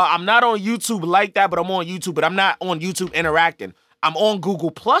 I'm not on YouTube like that, but I'm on YouTube. But I'm not on YouTube interacting. I'm on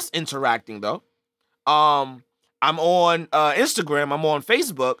Google Plus interacting though. I'm on Instagram. I'm on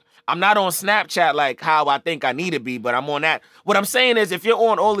Facebook. I'm not on Snapchat like how I think I need to be, but I'm on that. What I'm saying is, if you're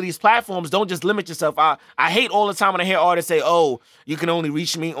on all of these platforms, don't just limit yourself. I hate all the time when I hear artists say, "Oh, you can only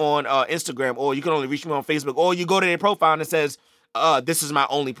reach me on Instagram, or you can only reach me on Facebook," or you go to their profile and it says, "This is my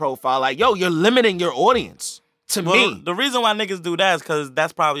only profile." Like, yo, you're limiting your audience. To me, The reason why niggas do that is because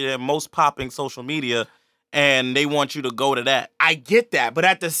that's probably their most popping social media, and they want you to go to that. I get that, but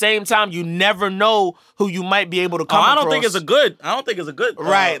at the same time, you never know who you might be able to come I across. don't think it's a good.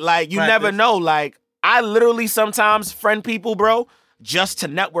 Right, like you never practice. know. Like I literally sometimes friend people, bro, just to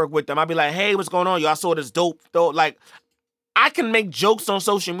network with them. I'd be like, "Hey, what's going on? Yo, I saw this dope." Like, I can make jokes on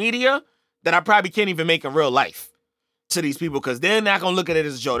social media that I probably can't even make in real life to these people, because they're not gonna look at it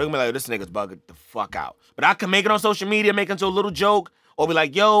as a joke. They're gonna be like, "This nigga's bugging the fuck out." But I can make it on social media, make it into a little joke, or be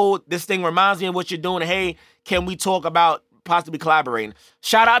like, "Yo, this thing reminds me of what you're doing. Hey, can we talk about possibly collaborating?"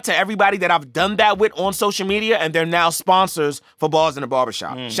 Shout out to everybody that I've done that with on social media, and they're now sponsors for Bars in the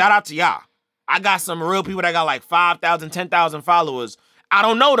Barbershop. Shout out to y'all. I got some real people that got like 5,000, 10,000 followers. I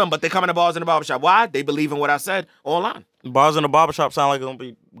don't know them, but they come into Bars in the Barbershop. Why? They believe in what I said online. Bars in the barbershop sound like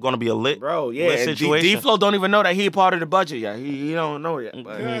gonna be a lit, Bro, yeah. lit And situation. D-Flow don't even know that he a part of the budget yet. He don't know yet.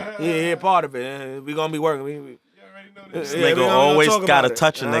 But he a part of it. We gonna be working. You already know This this. Yeah, we nigga gonna always talk gotta about it.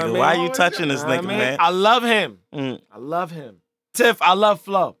 touch a Know what I nigga. mean? Why you touching this nigga, man? I love him. Mm. I love him. Tiff, I love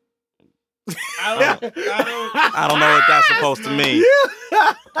Flo. I don't I don't know what that's supposed to mean.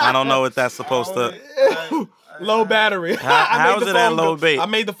 I don't know what that's supposed to. Low battery. How is it at low bait? I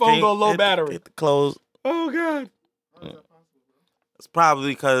made the phone go low battery. Hit the close. Oh, God. It's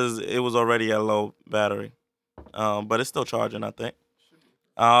probably because it was already at low battery. But it's still charging, I think.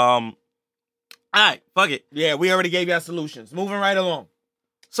 All right, fuck it. Yeah, we already gave y'all solutions. Moving right along.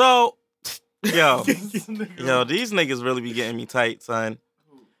 So, yo, these niggas really be getting me tight, son.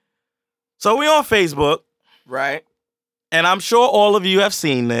 So we on Facebook, Right. and I'm sure all of you have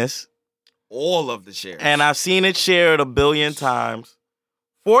seen this, All of the shares. and I've seen it shared a billion times.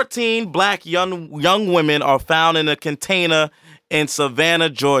 14 black young women are found in a container in Savannah,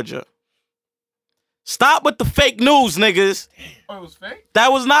 Georgia. Stop with the fake news, niggas. Oh, it was fake?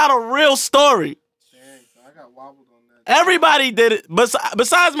 That was not a real story. Dang, I got wobbled on that. Everybody did it.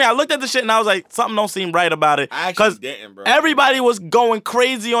 Besides me, I looked at the shit and I was like, something don't seem right about it. I actually didn't, bro. Everybody was going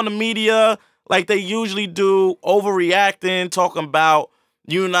crazy on the media like they usually do, overreacting, talking about,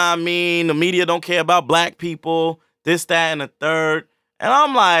 you know what I mean, the media don't care about black people, this, that, and the third. And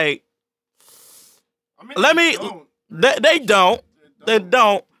I'm like, I mean, they don't. They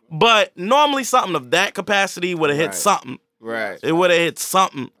don't. But normally something of that capacity would have hit Right. something. Right. It would have hit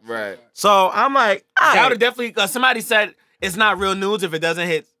something. Right. So I'm like, all That right. would have definitely. Somebody said it's not real news if it doesn't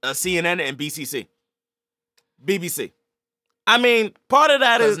hit CNN and BBC. I mean, part of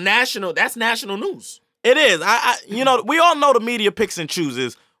that Because is national. That's national news. it is. We all know the media picks and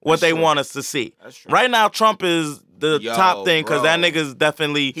chooses what That's they true. want us to see. That's true. Right now, Trump is the Yo, top thing because that bro. nigga's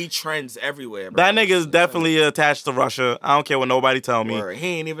definitely He trends everywhere, bro. that nigga's definitely attached to Russia. I don't care what nobody tell me. Word. He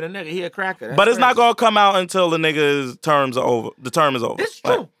ain't even a nigga. He a cracker. That's But it's not crazy. gonna come out until the nigga's terms are over. The term is over. It's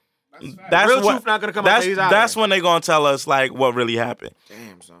Like, true. that's Real what, truth not gonna come out till he's out That's there. when they gonna tell us like what really happened.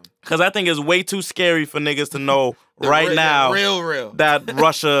 Damn, son. Because I think it's way too scary for niggas to know right now Real. that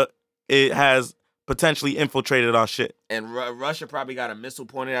Russia has potentially infiltrated our shit. And Russia probably got a missile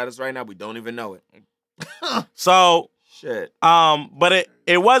pointed at us right now. We don't even know it. So, Shit. but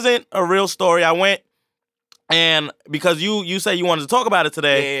it wasn't a real story. I went and because you said you wanted to talk about it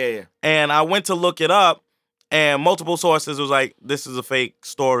today, Yeah. and I went to look it up, and multiple sources was like, this is a fake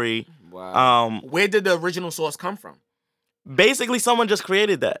story. Wow. Where did the original source come from? Basically, someone just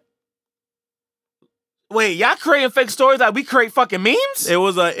created that. Wait, y'all creating fake stories like we create fucking memes? This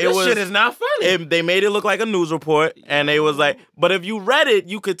shit is not funny. They made it look like a news report, and they was like, but if you read it,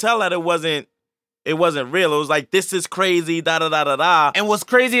 you could tell that it wasn't real. It was like, this is crazy, da da da da da. And what's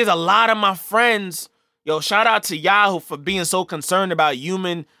crazy is a lot of my friends, shout out to Yahoo for being so concerned about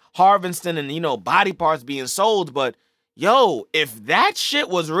human harvesting and, body parts being sold. But, if that shit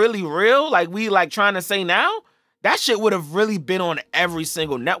was really real, like we trying to say now, that shit would have really been on every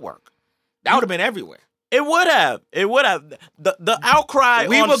single network. That would have been everywhere. It would have. The outcry.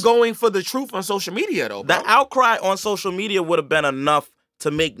 We were going for the truth on social media, though, bro. The outcry on social media would have been enough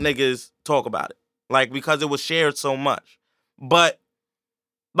to make niggas talk about it. Because it was shared so much. But,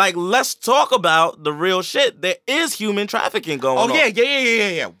 let's talk about the real shit. There is human trafficking going on. Oh,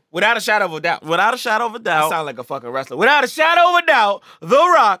 yeah. Without a shadow of a doubt. Without a shadow of a That doubt. sound like a fucking wrestler. Without a shadow of a doubt, The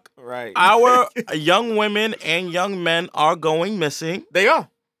Rock. Right. Our young women and young men are going missing. They are.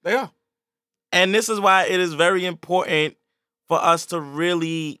 And this is why it is very important for us to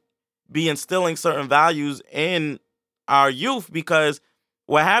really be instilling certain values in our youth, because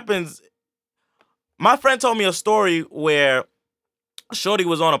what happens, my friend told me a story where a shorty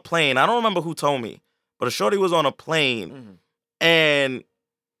was on a plane. I don't remember who told me, but a shorty was on a plane and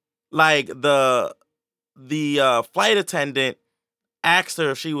the flight attendant asked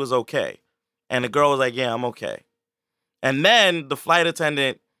her if she was okay. And the girl was like, yeah, I'm okay. And then the flight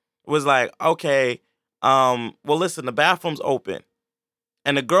attendant was like, okay, well, listen, the bathroom's open.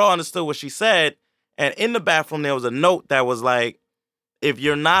 And the girl understood what she said. And in the bathroom, there was a note that was like, if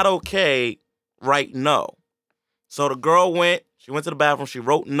you're not okay, write no. So the girl she went to the bathroom, she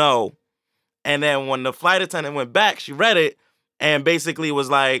wrote no. And then when the flight attendant went back, she read it and basically was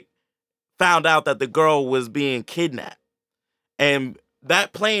like, found out that the girl was being kidnapped. And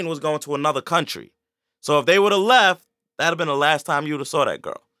that plane was going to another country. So if they would have left, that'd have been the last time you would have saw that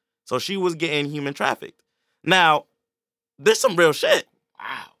girl. So she was getting human trafficked. Now, there's some real shit.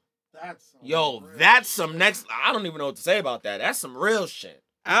 Wow. That's some next. I don't even know what to say about that. That's some real shit.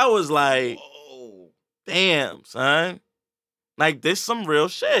 I was like, Whoa. damn, son. This some real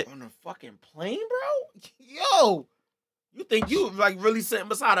shit. On a fucking plane, bro? You think you really sitting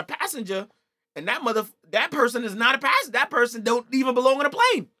beside a passenger and that person is not a passenger. That person don't even belong on a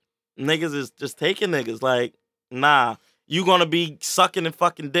plane. Niggas is just taking niggas. Nah, you gonna be sucking and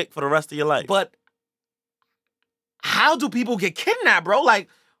fucking dick for the rest of your life. But how do people get kidnapped, bro?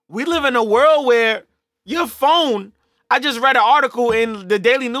 We live in a world where your phone, I just read an article in the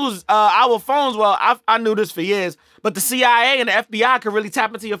Daily News. Our phones, well, I knew this for years, but the CIA and the FBI could really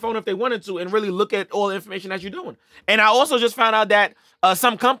tap into your phone if they wanted to and really look at all the information that you're doing. And I also just found out that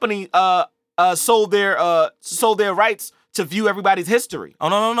some company sold their rights to view everybody's history. Oh,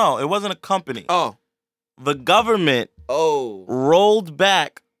 no. It wasn't a company. Oh. The government rolled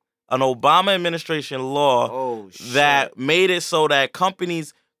back an Obama administration law that made it so that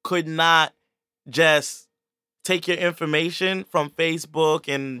companies could not just take your information from Facebook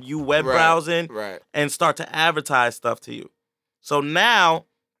and you web browsing and start to advertise stuff to you. So now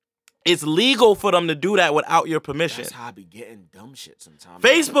it's legal for them to do that without your permission. That's how I be getting dumb shit sometimes.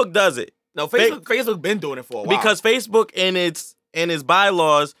 Facebook does it. No, Facebook been doing it for a while. Because Facebook in its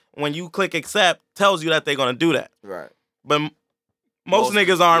bylaws, when you click accept, tells you that they're gonna do that. Right. But most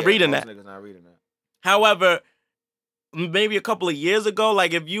niggas aren't reading that. Most niggas not reading that. However, maybe a couple of years ago,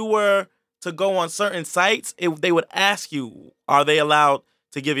 like if you were to go on certain sites, they would ask you, are they allowed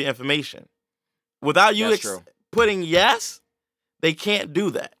to give you information? Without you putting yes, they can't do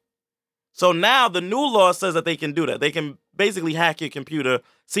that. So now the new law says that they can do that. They can basically hack your computer,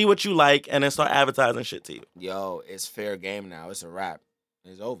 see what you like, and then start advertising shit to you. Yo, it's fair game now. It's a wrap.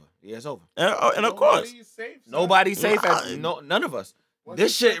 It's over. Yeah, it's over. And of course. Nobody's safe. None of us.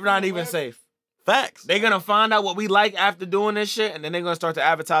 This shit not even safe. Facts. They're going to find out what we like after doing this shit, and then they're going to start to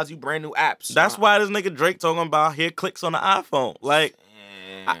advertise you brand new apps. That's why this nigga Drake talking about here clicks on the iPhone. Like,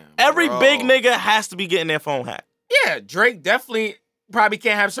 every big nigga has to be getting their phone hacked. Yeah, Drake definitely probably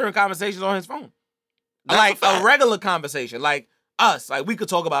can't have certain conversations on his phone. Like a regular conversation. Like us. Like, we could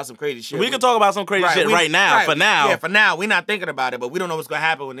talk about some crazy shit. We could talk about some crazy shit right now, for now. Yeah, for now. We're not thinking about it, but we don't know what's going to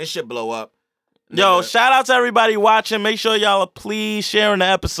happen when this shit blow up. Yo, shout out to everybody watching. Make sure y'all are please sharing the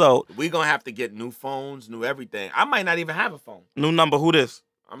episode. We gonna have to get new phones, new everything. I might not even have a phone. New number, who this?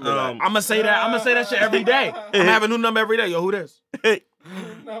 I'm gonna say that. I'm gonna say that shit every day. I'm gonna have a new number every day. Yo, who this?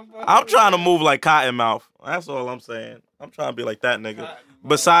 I'm trying to move like Cottonmouth. That's all I'm saying. I'm trying to be like that nigga.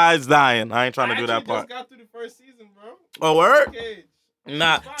 Besides dying, I ain't trying to do that part. I got through the first season, bro. Oh, word?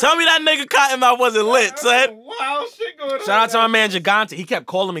 Nah. Tell me that nigga Cottonmouth wasn't lit, son. Wild shit going on. Shout out to my man Gigante. He kept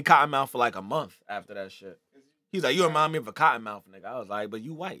calling me Cottonmouth for like a month after that shit. He's like, you remind me of a Cottonmouth nigga. I was like, but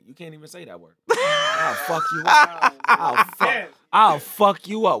you white. You can't even say that word. I'll fuck you up. I'll fuck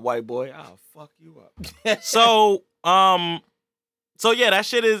you up, white boy. I'll fuck you up. So yeah, that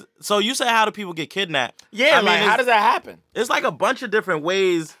shit is. So you said, how do people get kidnapped? Yeah, I mean, how does that happen? It's like a bunch of different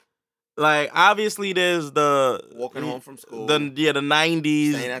ways. Like, obviously, there's the walking home from school. The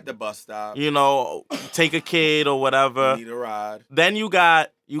 90s. Staying at the bus stop. You know, take a kid or whatever. You need a ride. Then you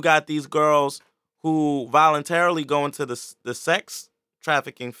got these girls who voluntarily go into the sex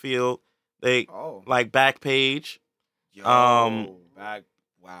trafficking field. They like Backpage. Yo, wow.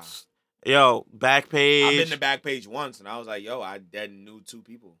 Yo, Backpage. I've been to Backpage once, and I was like, yo, I dead knew 2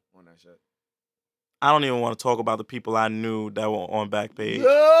 people on that shit. I don't even want to talk about the people I knew that were on Backpage. Yo!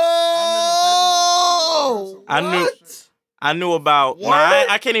 I knew about. Nah,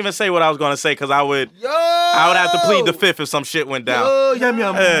 I can't even say what I was gonna say because I would have to plead the fifth if some shit went down. Yum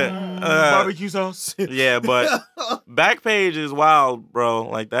yum. Barbecue sauce. Yeah, but Backpage is wild, bro.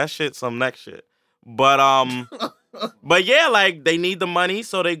 Like that shit, some next shit. But but yeah, like they need the money,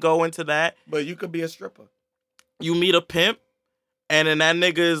 so they go into that. But you could be a stripper. You meet a pimp, and then that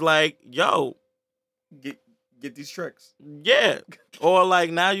nigga is like, yo. Get these tricks. Yeah. Or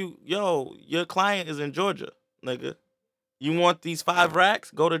like now your client is in Georgia, nigga. You want these 5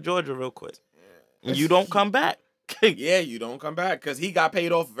 racks? Go to Georgia real quick. And you don't come back. Yeah, you don't come back because he got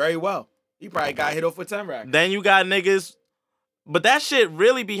paid off very well. He probably got hit off with 10 racks. Then you got niggas, but that shit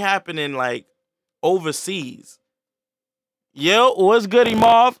really be happening like overseas. Yo, what's goody,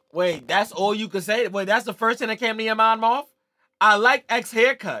 Marv? Wait, that's all you could say? Wait, that's the first thing that came to your mind, Marv? I like X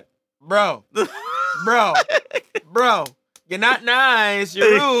haircut. Bro. Bro, you're not nice.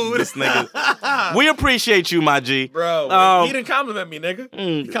 You're rude. This nigga. We appreciate you, my G. Bro, he didn't compliment me, nigga.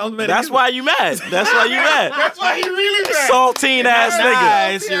 He complimented That's you. why you mad. That's why you mad. That's why he really mad. Saltine ass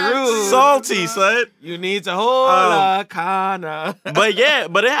nigga. Nice, you're rude. Salty, son. You need to hold a corner. But yeah,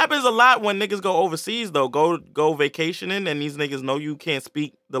 but it happens a lot when niggas go overseas, though. Go vacationing, and these niggas know you can't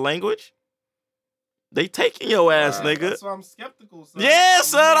speak the language. They taking your ass, nigga. That's why I'm skeptical, son. Yeah,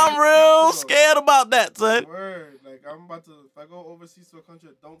 son, I'm real scared about that, son. Word. Like, I'm about to, if I go overseas to a country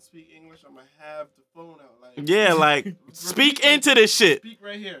that don't speak English, I'm going to have the phone out. Like, yeah, like, speak into this shit. Speak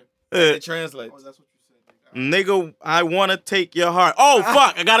right here. It translates. Oh, that's what you said. Nigga, I want to take your heart. Oh,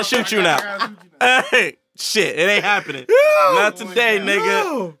 fuck, I got to shoot you now. Hey. Shit, it ain't happening. No. Not today, God. nigga.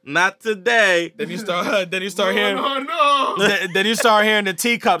 No. Not today. Then you start hearing. No. Then you start hearing the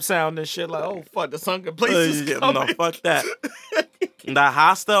teacup sound and shit. Like, oh fuck, the sunken place is Yeah, coming. no, fuck that. The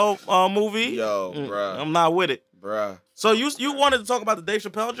Hostel movie. Yo, bruh. I'm not with it. Bruh. So you wanted to talk about the Dave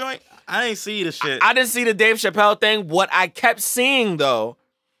Chappelle joint? I ain't see the shit. I didn't see the Dave Chappelle thing. What I kept seeing though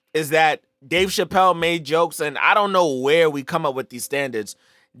is that Dave Chappelle made jokes, and I don't know where we come up with these standards.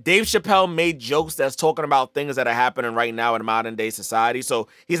 Dave Chappelle made jokes that's talking about things that are happening right now in modern day society. So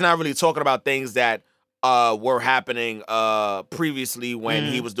he's not really talking about things that were happening previously when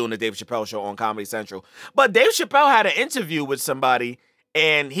he was doing the Dave Chappelle show on Comedy Central. But Dave Chappelle had an interview with somebody,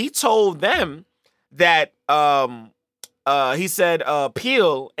 and he told them that he said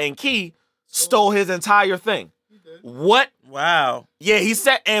Peel and Key stole his entire thing. He did. What? Wow. Yeah, he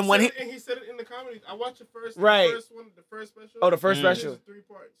said, and when And he said it in the comedy. I watched the first special. Oh, the first Mm. special. It's 3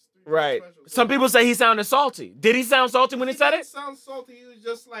 parts. Right. Special. Some people say he sounded salty. Did he sound salty when he said didn't it? sound salty. He was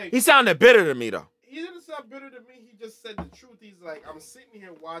just like He sounded bitter to me though. he didn't sound bitter to me. He just said the truth. He's like, I'm sitting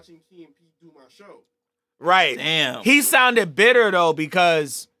here watching Key and Pete do my show. Right. Damn. He sounded bitter though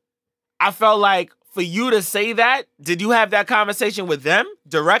because I felt like for you to say that, did you have that conversation with them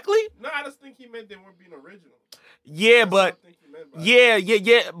directly? No, I just think he meant they weren't being original. Yeah, That's but what I think he meant by it.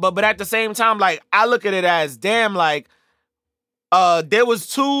 yeah. But at the same time, like I look at it as damn, like there was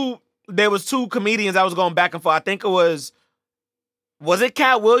two comedians I was going back and forth. I think it was it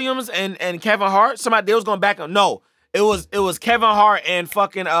Cat Williams and Kevin Hart? Somebody they was going back and no, it was Kevin Hart and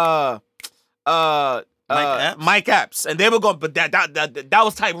fucking Mike Epps, and they were going, but that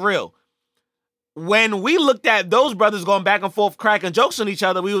was type real. When we looked at those brothers going back and forth cracking jokes on each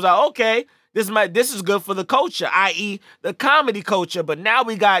other, we was like, okay, this is good for the culture, i.e. the comedy culture. But now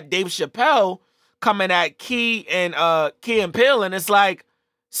we got Dave Chappelle coming at Key and Peele, and it's like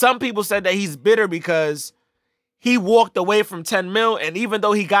some people said that he's bitter because he walked away from 10 mil, and even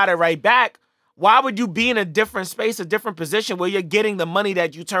though he got it right back, why would you be in a different space, a different position where you're getting the money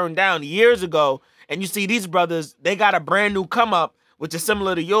that you turned down years ago, and you see these brothers, they got a brand new come up, which is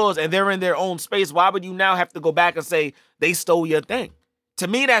similar to yours, and they're in their own space. Why would you now have to go back and say they stole your thing? To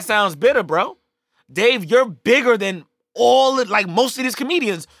me, that sounds bitter, bro. Dave, you're bigger than most of these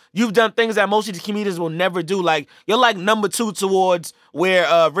comedians. You've done things that most of these comedians will never do. Like, you're like number 2 towards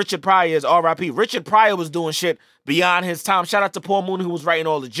where Richard Pryor is, R.I.P. Richard Pryor was doing shit beyond his time. Shout out to Paul Mooney, who was writing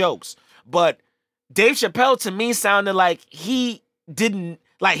all the jokes. But Dave Chappelle, to me, sounded like he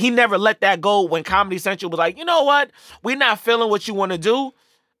never let that go when Comedy Central was like, you know what? We're not feeling what you want to do.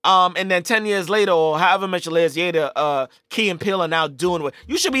 And then 10 years later, or however much years later, Key and Peele are now doing what.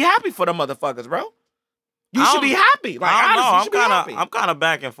 You should be happy for them motherfuckers, bro. You should be happy. Like, I don't know. honestly, you should be happy. I'm kind of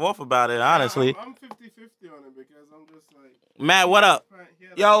back and forth about it, honestly. I'm 50-50 on it because I'm just like Matt, what up?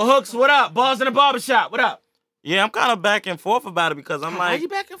 Yo, Hooks, what up? Balls in the barbershop, what up? Yeah, I'm kind of back and forth about it because I'm Why like, you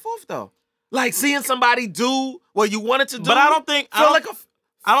back and forth, though? Like, seeing somebody do what you wanted to do. but I don't think I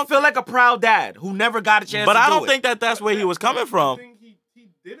don't feel like a proud dad who never got a chance to do it. I don't think that's where he was coming from. I think he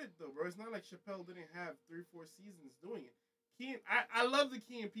did it though, bro. It's not like Chappelle didn't have 3-4 seasons doing it. I love the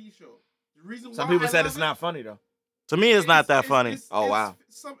Key and P show. The reason Some why people I said love it's it- not funny, though. To me, it's not that funny. Oh, wow.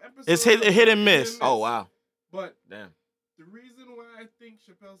 Some episodes It's hit and miss. Oh, wow. But Damn. the reason why I think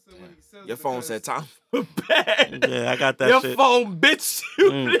Chappelle said what he said. Your phone because said time for bed. Yeah, I got that Your shit. phone, bitch.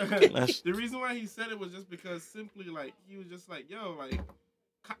 You. That's- The reason why he said it was just because simply like he was just like, yo, like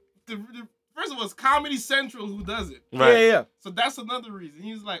first of all, it's Comedy Central who does it. Right. Yeah. So that's another reason.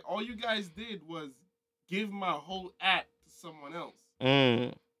 He's like, all you guys did was give my whole act to someone else.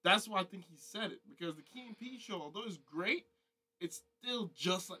 Mm. That's why I think he said it. Because the Key and Peele show, although it's great, it's still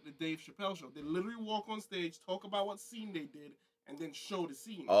just like the Dave Chappelle show. They literally walk on stage, talk about what scene they did, and then show the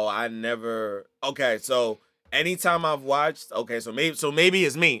scene. Oh, I never. Okay, so anytime I've watched, so maybe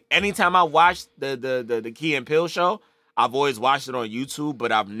it's me. Anytime I watched the Key and Peele show, I've always watched it on YouTube,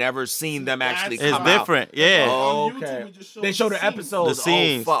 but I've never seen them actually It's come It's different. Yeah. On Okay. YouTube, it just shows They show the scenes. episodes. The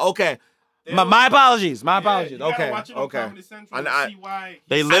scenes. Oh, okay. They My don't- apologies. My Yeah, apologies. you gotta Okay. watch it on Okay. Comedy Central And to see why.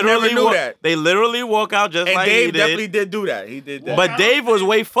 They never literally knew that. They literally walk out just And like Dave he definitely did. did do that. He did that. But Dave was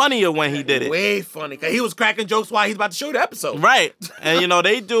way funnier when he did it. way funny. 'Cause he was cracking jokes while he's about to show the episode. Right. And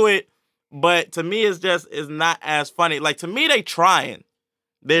they do it, but to me it's not as funny. Like to me they trying.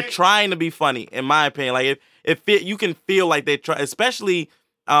 They're trying to be funny, in my opinion. Like if you can feel like they try, especially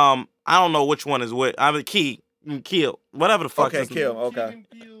I don't know which one is what. I mean Keel. Whatever the fuck. Okay, his- Keel. Okay.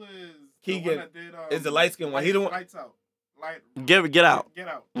 Keegan Peele is Keegan the one that did, is the light-skinned one. He the one- Lights Out. Like, Get out. Get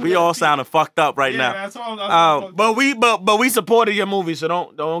out. We all sounding fucked up right now. That's all. But we supported your movie, so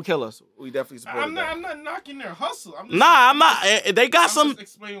don't kill us. We definitely supported I'm not knocking their hustle. I'm not. They got some. Just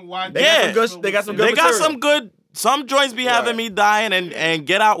explaining why. They got some good They got material. some good. Some joints be having me dying, and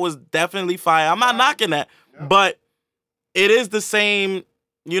Get Out was definitely fire. I'm not knocking that, but it is the same.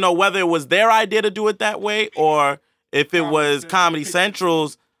 You know, whether it was their idea to do it that way, or if it was Comedy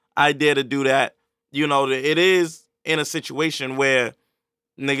Central's idea to do that. You know, it is in a situation where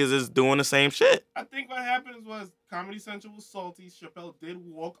niggas is doing the same shit. I think what happened was Comedy Central was salty. Chappelle did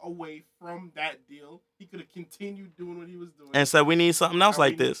walk away from that deal. He could have continued doing what he was doing. And said, we need something else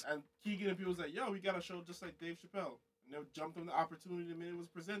like this. And Keegan and people was like, yo, we got a show just like Dave Chappelle. And they jumped on the opportunity the minute it was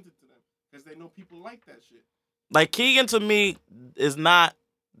presented to them. Because they know people like that shit. Like, Keegan to me is not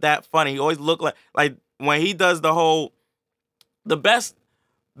that funny. He always look like when he does the whole, the best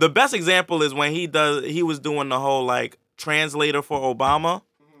example is when he was doing the whole like translator for Obama.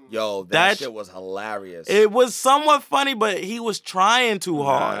 Yo, that shit was hilarious. It was somewhat funny, but he was trying too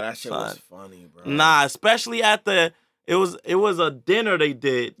hard. That shit was funny, bro. Nah, especially at it was a dinner they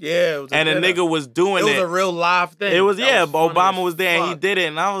did. Yeah, it was and a nigga was doing it. It was a real live thing. It was, that but Obama was there and he did it.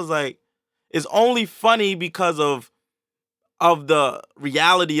 And I was like, it's only funny because of the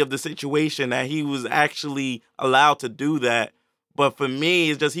reality of the situation that he was actually allowed to do that. But for me,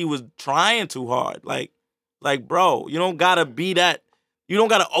 it's just he was trying too hard. Like, bro, you don't gotta be that. You don't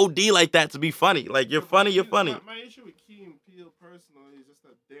gotta OD like that to be funny. Like, you're funny, you're funny. My issue with Key and Peele personally is just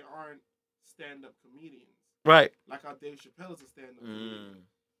that they aren't stand-up comedians. Right. Like how Dave Chappelle is a stand-up comedian.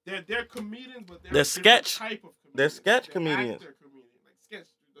 They're comedians, but they're They're a sketch. different type of comedian. They're sketch comedians. Actor comedian. Like sketch,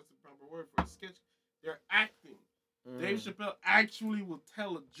 that's the proper word for it. Sketch. They're acting. Dave Chappelle actually will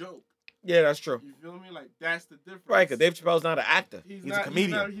tell a joke. Yeah, that's true. You feel me? Like, that's the difference. Right, because Dave Chappelle's not an actor. He's a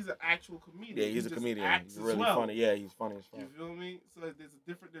comedian. He's an actual comedian. Yeah, he's a comedian. He's really well. funny. Yeah, he's funny as fuck. You feel me? So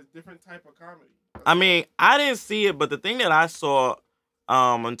there's different type of comedy. I mean, I didn't see it, but the thing that I saw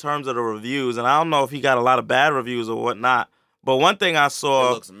in terms of the reviews, and I don't know if he got a lot of bad reviews or whatnot, but one thing I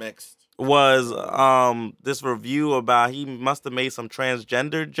saw It looks mixed. was this review about he must have made some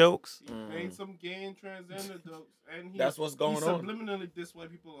transgender jokes. He made some gay and transgender jokes. And That's what's going he on. subliminally dissed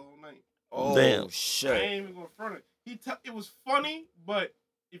white people the whole night. Oh, damn. shit. I ain't even gonna front it. It was funny, but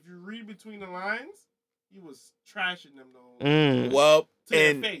if you read between the lines, he was trashing them the whole night. Well, To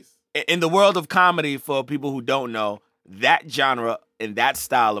their face. in the world of comedy, for people who don't know, that genre and that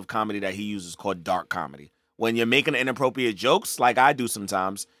style of comedy that he uses is called dark comedy. When you're making inappropriate jokes, like I do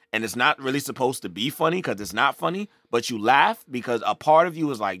sometimes, and it's not really supposed to be funny because it's not funny, but you laugh because a part of you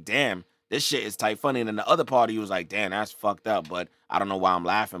is like, damn, this shit is tight funny, and then the other part of you is like, damn, that's fucked up, but I don't know why I'm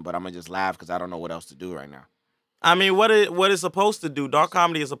laughing, but I'm gonna just laugh because I don't know what else to do right now. I mean, what it's supposed to do, dark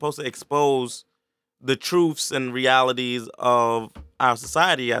comedy is supposed to expose the truths and realities of our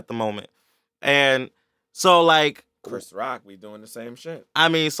society at the moment. And so, like, Chris Rock, we doing the same shit. I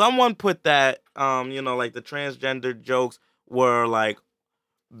mean, someone put that, like the transgender jokes were like,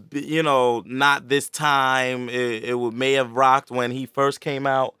 not this time. It may have rocked when he first came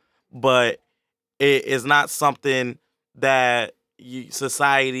out, but it is not something that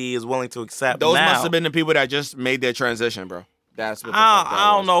society is willing to accept. Those now. must have been the people that just made their transition, bro. That's what the fuck that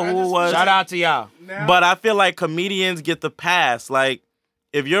I don't know who it was. Shout out to y'all. Now, But I feel like comedians get the pass. Like,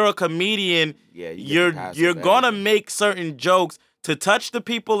 if you're a comedian, Yeah, you're gonna make certain jokes to touch the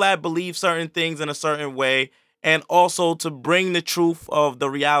people that believe certain things in a certain way, and also to bring the truth of the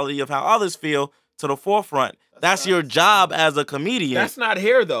reality of how others feel to the forefront. That's your job as a comedian. That's not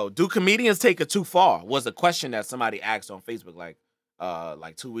here though. Do comedians take it too far? Was a question that somebody asked on Facebook like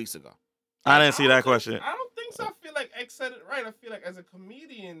 2 weeks ago. I didn't see that question. I don't think so. I feel like X said it right. I feel like as a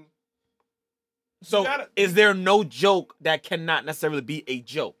comedian, So is there no joke that cannot necessarily be a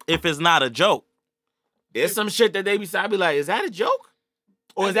joke? If it's not a joke. There's some shit that they be like, is that a joke?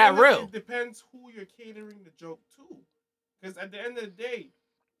 Or is at that the end of real? It depends who you're catering the joke to. Because at the end of the day,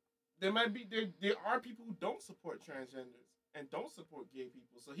 there are people who don't support transgenders and don't support gay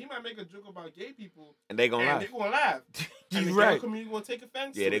people. So he might make a joke about gay people And they gonna and laugh. they're gonna laugh. And the You're right. gay community will take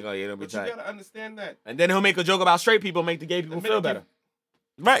offense. Yeah, to they're it. gonna be But tight. you gotta understand that. And then he'll make a joke about straight people, make the gay people feel better.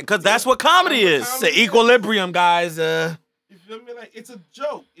 Right, because that's what comedy is. It's the equilibrium, guys. You feel me? Like, it's a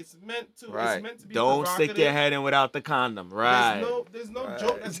joke. It's meant to. Right. It's meant to be. Don't stick your provocative. head in without the condom. Right. There's no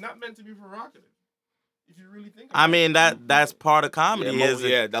joke that's not meant to be provocative. If you really think about I it. mean, that's part of comedy.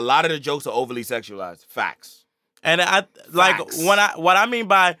 A lot of the jokes are overly sexualized. Facts. And I like Facts. what I mean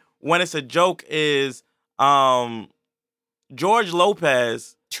by when it's a joke is George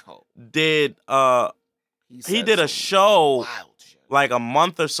Lopez did he did a show Wild shit. like a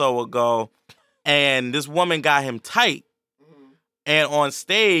month or so ago, and this woman got him tight and on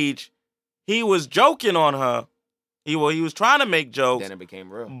stage, he was joking on her. He was trying to make jokes, Then it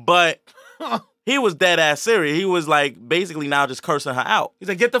became real. but he was dead ass serious. He was like basically now just cursing her out. He's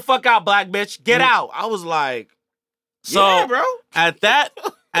like, get the fuck out, black bitch. Get out. I was like, So yeah, bro.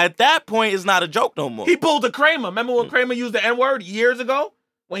 at that point, it's not a joke no more. He pulled a Kramer. Remember when Kramer used the N-word years ago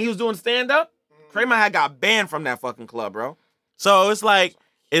when he was doing stand-up? Kramer had got banned from that fucking club, bro. So it's like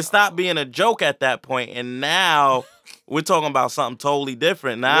it stopped being a joke at that point, and now we're talking about something totally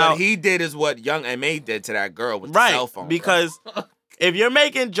different. Now What he did is what Young M.A. did to that girl with the right, cell phone. because if you're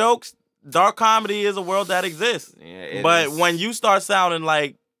making jokes, dark comedy is a world that exists. Yeah, it But is. when you start sounding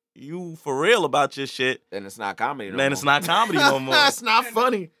like you for real about your shit, Then it's not comedy no then more. it's not comedy no more. It's not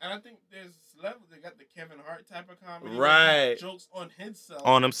funny. And I think there's levels. They got the Kevin Hart type of comedy. Right. Where he jokes on himself.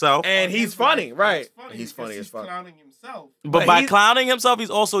 On himself. And on he's his funny, life. right. He's He's funny funny as because fuck. He's clowning himself. But by he's- clowning himself, he's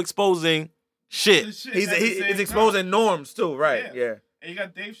also exposing shit. The shit He's at the he's same exposing time. norms too, right? Yeah. Yeah. And you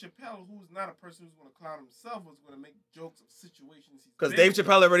got Dave Chappelle, who's not a person who's going to clown himself, who's going to make jokes of situations. Because He's Dave been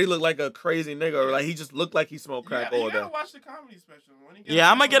Chappelle already looked like a crazy nigga, or like he just looked like he smoked in. crack You all gotta day. watch the comedy special. When you get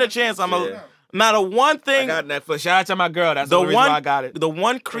Yeah, I'ma get a watch chance. it. I'ma- Yeah. Now the one I thing, got Netflix. Shout out to my girl. That's the The only reason one- why I got it. the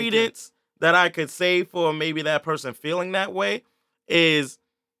one credence that I could say for maybe that person feeling that way is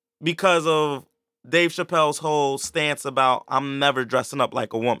because of Dave Chappelle's whole stance about I'm never dressing up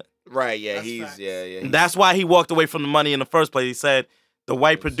like a woman. Right? Yeah, That's he's facts. yeah. That's why he walked away from the money in the first place. He said the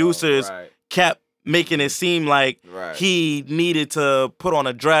white producers Right. kept making it seem like Right. he needed to put on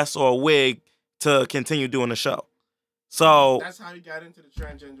a dress or a wig to continue doing the show. So, That's how he got into the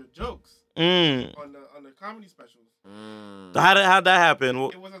transgender jokes mm, on the comedy specials. Mm. how'd that happen?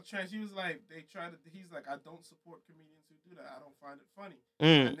 It was a trans. He was like, they tried to. He's like, I don't support comedians who do that. I don't find it funny.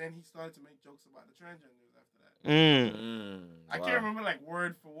 Mm, And then he started to make jokes about the transgenders after that. mm, I can't remember like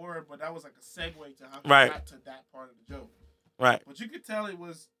word for word, but that was like a segue to how he Right. got to that part of the joke. right. But you could tell it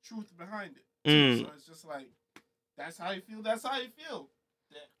was truth behind it. too. Mm. So it's just like, that's how you feel. That's how you feel.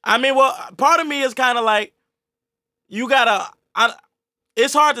 I mean, well, part of me is kind of like, you gotta.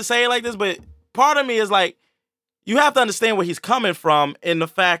 It's hard to say it like this, but part of me is like, you have to understand where he's coming from in the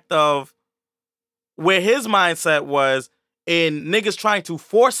fact of where his mindset was in niggas trying to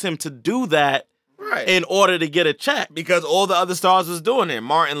force him to do that Right. in order to get a check. Because all the other stars was doing it.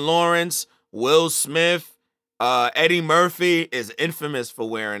 Martin Lawrence, Will Smith, Eddie Murphy is infamous for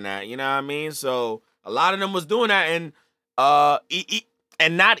wearing that. You know what I mean? So a lot of them was doing that, and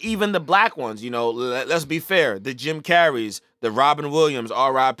and not even the black ones. You know, let's be fair. The Jim Carreys, the Robin Williams,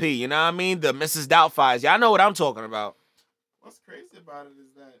 R.I.P. You know what I mean? The Mrs. Doubtfires. Y'all know what I'm talking about. What's crazy about it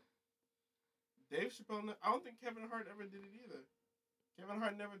is that Dave Chappelle, I don't think Kevin Hart ever did it either. Kevin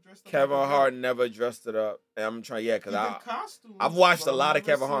Hart never dressed up. Kevin like a Hart woman. never dressed it up. And I'm trying, yeah, He because did costumes, I've watched but a lot I've of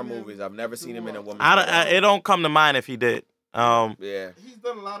never Kevin Hart seen him movies. I've never seen him in a do, woman's It don't come to mind if he did. Yeah. He's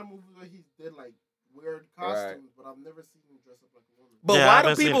done a lot of movies where he did like weird costumes, but I've never seen him dress up like a woman. But Yeah, I why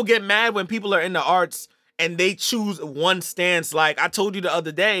haven't do seen people it. get mad when people are in the arts and they choose one stance? Like I told you the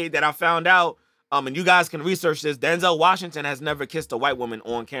other day that I found out, and you guys can research this. Denzel Washington has never kissed a white woman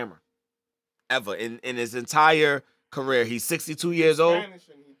on camera, ever in his entire career. He's 62 years old. Spanish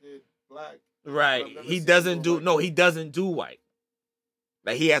and he did black. Right. I've never He seen doesn't him do white. no. He doesn't do white.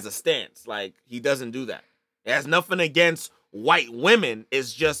 Like he has a stance. Like he doesn't do that. It has nothing against white women.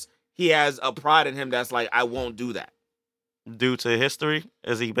 It's just he has a pride in him that's like I won't do that. Due to history,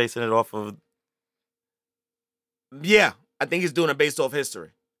 is he basing it off of? Yeah, I think he's doing it based off history,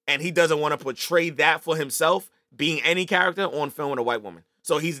 and he doesn't want to portray that for himself, being any character on film with a white woman.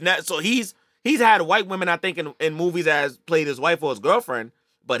 So he's not. So he's had white women, I think, in movies as played his wife or his girlfriend,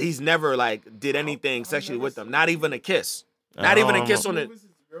 but he's never like did anything I've sexually never with them. seen Not it. even a kiss. Not even a kiss on it. Movies,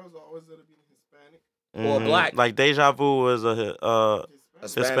 his girls are always gonna be Hispanic. Or black. Like Deja Vu was a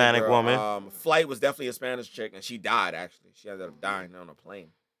Hispanic girl. woman. Flight was definitely a Spanish chick, and she died. Actually, she ended up dying on a plane.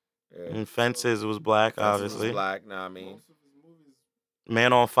 Yeah. and Fences was black, Fences was obviously. black. Nah, I mean, Most of his movies.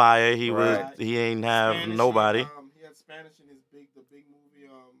 Man on Fire, he Right. was he ain't have Spanish, nobody. He had Spanish in his the big movie.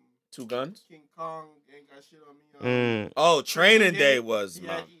 Two Guns. King Kong ain't got shit on me. Oh, Training Yeah, Day was yeah,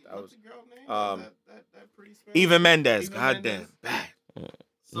 my. That what's was the girl name? that pretty Spanish. Eva Mendes. Eva Goddamn, Mendes. bad.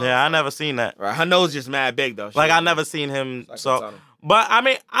 So- Yeah, I never seen that. Right, her nose just mad big though. Like She- I never seen him. it's like a So, tunnel. but I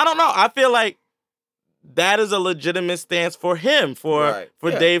mean, I don't know. I feel like that is a legitimate stance for him, for Right.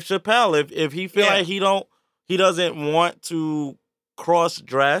 Yeah. Dave Chappelle. If he feel Yeah. like he doesn't want to cross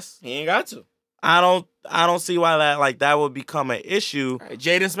dress, He ain't got to. I don't see why that would become an issue. Right,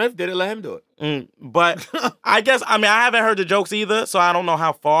 Jaden Smith did it. Let him do it. But I guess I haven't heard the jokes either, so I don't know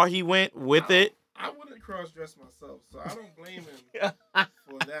how far he went with it. I wouldn't cross dress myself, so I don't blame him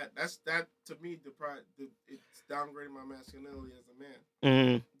for that. That's that to me. It's it's downgrading my masculinity as a man.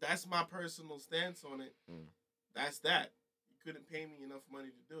 Mm-hmm. That's my personal stance on it. That's that. You couldn't pay me enough money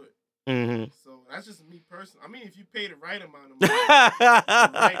to do it. Mm-hmm. So that's just me personally. I mean, if you pay the right amount of money,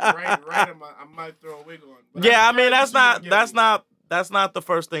 right amount, I might throw a wig on. But yeah, I mean that's not the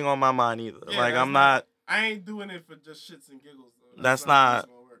first thing on my mind either. Yeah, like that's I'm not. I ain't doing it for just shits and giggles though. That's not. How it's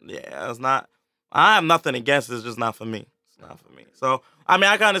gonna work. Yeah, it's not. I have nothing against it. It's just not for me. It's not for me. So I mean,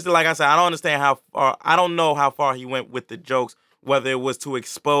 I can understand. Like I said, I don't understand how far. I don't know how far he went with the jokes. Whether it was to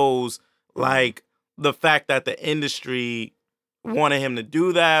expose like the fact that the industry wanted him to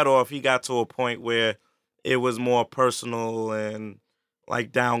do that, or if he got to a point where it was more personal and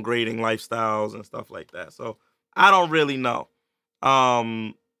like downgrading lifestyles and stuff like that. So I don't really know.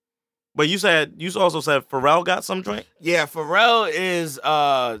 But you also said Pharrell got some joint? Yeah, Pharrell is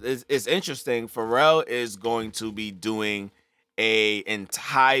interesting. Pharrell is going to be doing a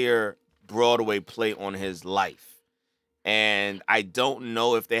entire Broadway play on his life. And I don't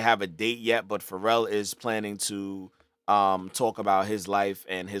know if they have a date yet, but Pharrell is planning to talk about his life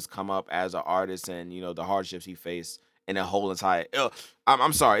and his come up as an artist and, you know, the hardships he faced in a whole entire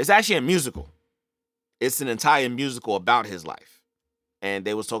I'm sorry, it's actually a musical. It's an entire musical about his life. And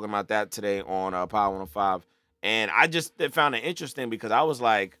they was talking about that today on Power 105. And I just found it interesting because I was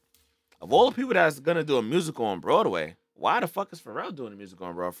like, of all the people that's going to do a musical on Broadway, why the fuck is Pharrell doing a musical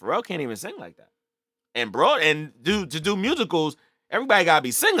on Broadway? Pharrell can't even sing like that. And to do musicals, everybody got to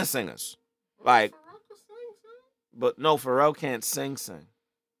be singers. Like, but no, Pharrell can't sing.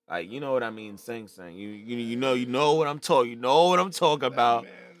 Like, you know what I mean, sing. You know what I'm talking. You know what I'm talking about.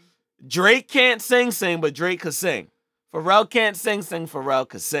 Drake can't sing, but Drake could sing. Pharrell can't sing, Pharrell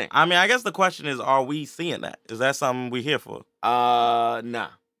could sing. I mean, I guess the question is, are we seeing that? Is that something we're here for? Nah.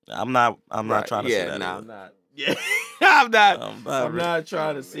 I'm not trying to see that. Nah, either. I'm not. Yeah, I'm not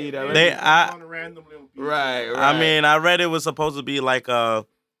trying to see that. Right. I mean, I read it was supposed to be like a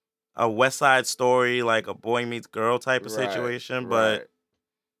West Side Story, like a boy meets girl type of situation, but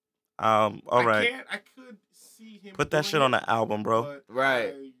all right. I could see him put that shit on the album, bro.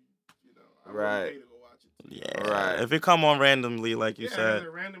 Right. Right. Yeah. Right. If it come on randomly, like you said,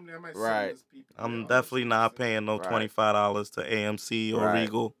 randomly, I might right. I'm definitely not paying no $25 to AMC or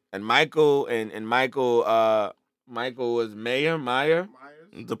Regal. And Michael was Meyer.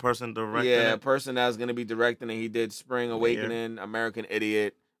 The person directing Yeah, it. person that's gonna be directing it. He did Spring Awakening, American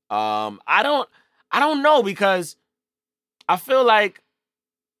Idiot. I don't know because I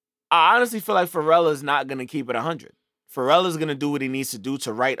honestly feel like Pharrell is not gonna keep it 100. Pharrell is gonna do what he needs to do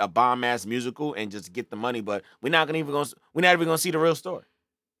to write a bomb ass musical and just get the money, but we're not even gonna see the real story.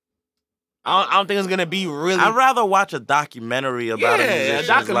 I don't think it's gonna be really. I'd rather watch a documentary about a musician's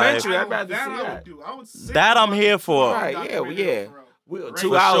documentary. life. I'd rather see that. That I'm here for. Right? Yeah. 2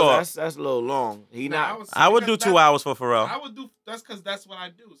 For hours. sure. That's a little long. I would do 2 hours for Pharrell. I would do. That's because that's what I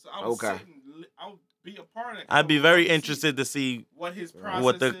do. So I would sit and I would be a part of it. I'd be very interested to see what his process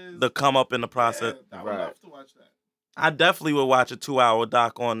what the come up in the process. Yeah, I would love to watch that. I definitely would watch a 2-hour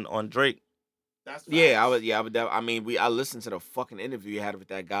doc on Drake. That's I would. I mean, I listened to the fucking interview you had with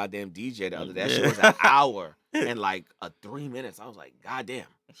that goddamn DJ the other day. That shit was an hour and like 3 minutes. I was like, goddamn,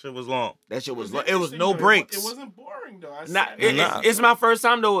 that shit was long. That shit was long. It was no breaks. It wasn't boring though. It's my first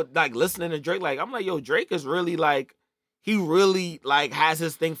time though, like listening to Drake. Like I'm like, yo, Drake is really like, he really like has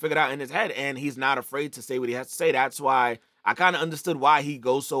his thing figured out in his head, and he's not afraid to say what he has to say. That's why I kind of understood why he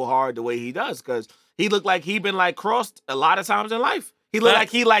goes so hard the way he does, because he looked like he been like crossed a lot of times in life. He looked like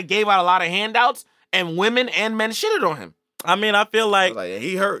he like gave out a lot of handouts, and women and men shitted on him. I mean, I feel like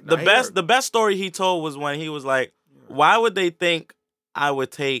he hurt. The best story he told was when he was like, why would they think I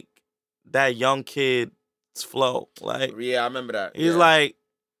would take that young kid's flow? Like, yeah, I remember that. He's like,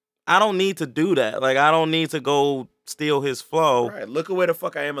 I don't need to do that. Like, I don't need to go steal his flow. Right. Look at where the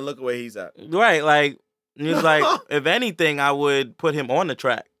fuck I am and look at where he's at. Right. Like, he's like, if anything, I would put him on the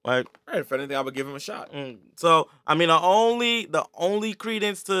track. Like, right. If anything, I would give him a shot. So, I mean, the only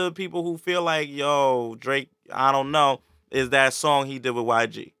credence to people who feel like, yo, Drake, I don't know, is that song he did with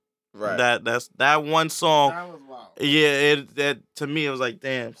YG. Right. That's that one song. That was wild. Yeah, that to me it was like,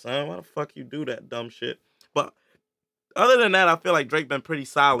 damn, son, why the fuck you do that dumb shit? But other than that, I feel like Drake been pretty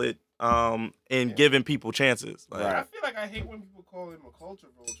solid in giving people chances. Like, I feel like I hate when people call him a culture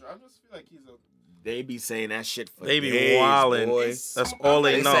vulture. I just feel like he's a. They be saying that shit for they be days, wilding. Boys. That's all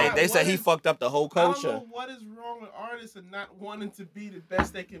they know. They say he fucked up the whole culture. I don't know what is wrong with artists and not wanting to be the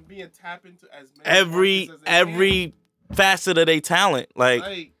best they can be and tap into as many every facet of their talent.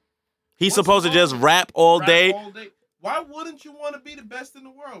 Like he's supposed to just rap all day. Why wouldn't you want to be the best in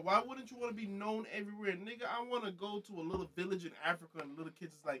the world? Why wouldn't you want to be known everywhere? Nigga, I want to go to a little village in Africa and little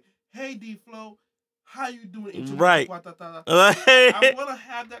kids is like, hey, D-Flow, How you doing? Right. I There's want to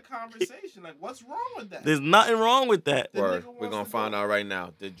have that conversation. Like, what's wrong with that? nothing wrong with that. The Word. nigga We're wants gonna to find go. out right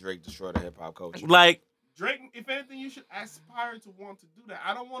now. Did Drake destroy the hip hop culture? Like, Drake, if anything, you should aspire to want to do that.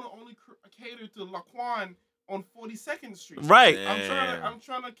 I don't want to only cater to Laquan on 42nd Street. right. Damn. I'm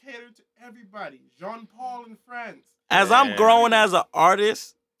trying to cater to everybody. Jean Paul in France. As I'm growing as an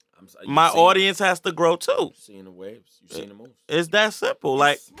artist, You my seen audience has to grow too. You seen the waves. You seen the moves. It's that simple.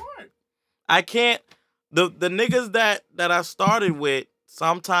 Like, It's smart. I can't. The niggas that I started with,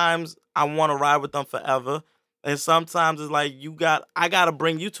 sometimes I want to ride with them forever, and sometimes it's like I gotta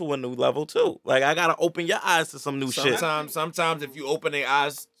bring you to a new level too. Like, I gotta open your eyes to some new shit. Sometimes if you open their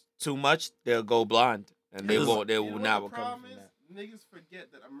eyes too much, they'll go blind and they Yes. won't. They You will know not what the come problem from is? that. Niggas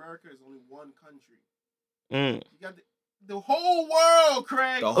forget that America is only one country. Mm. You got the whole world,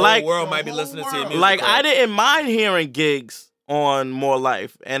 Craig. The whole Like- world The might be whole listening to your world. music. Like, I Craig. didn't mind hearing gigs on More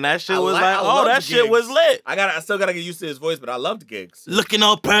Life, and that shit was I oh, love that the shit was gigs. lit. I still gotta get used to his voice, but I loved gigs. Looking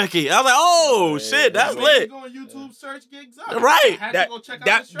all perky. I was like, oh Yeah, shit, that's yeah. lit. You go on YouTube, search gigs up. Right. I had That to go check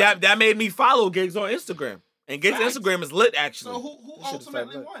out the tracks. that made me follow gigs on Instagram, and gigs Facts. Instagram is lit actually. So who That shit is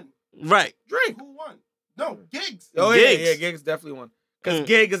ultimately lit. won? Right. Drake. Who won? No, gigs. Oh Gigs. yeah, gigs definitely won. Because Mm.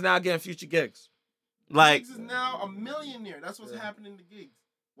 Gig is now getting future gigs. Like, Gigs is now a millionaire. That's what's Yeah. happening to Gigs.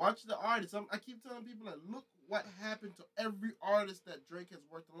 Watch the artists. I keep telling people that look what happened to every artist that Drake has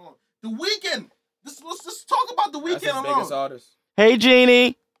worked along. The Weeknd. Let's just talk about the That's his Weeknd biggest alone. artist. hey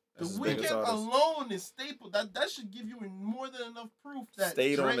Jeannie. The That's his biggest Weeknd artist. alone is staple. That should give you more than enough proof that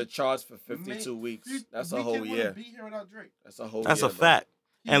Stayed on Drake the charts for 52 made- weeks. Weeknd That's a whole wouldn't year. Be here without Drake. That's a whole That's year. a bro. fact.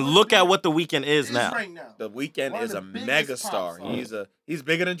 He And wouldn't look be at here. what the Weekend is now. right now. The Weeknd One of is the a biggest mega pop star. stars. He's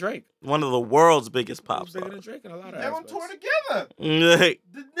bigger than Drake. One of the world's biggest pop He's bigger stars. than Drake in a lot of They're on aspects. tour together. Like,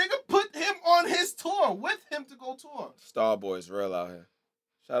 The nigga put him on his tour with him to go tour. Starboy's real out here.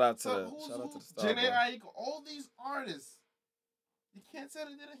 Shout out to So the who's Starboy. Janae Aiko, all these artists. You can't say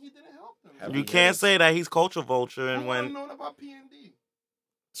that he didn't help them. Have you you can't heard- say that he's culture vulture, and Who would have when known about PND?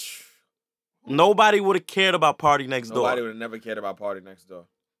 nobody would have cared about Party Next Nobody Door. would have never cared about Party Next Door.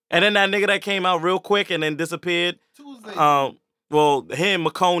 And then that nigga that came out real quick and then disappeared. Tuesday. Well, him,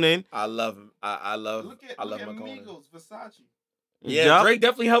 McConan. I love him. I love look at McConan. Migos, Versace. Yeah, Yup. Drake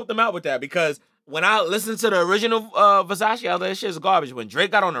definitely helped them out with that because when I listened to the original Versace, I was like, this shit's garbage. When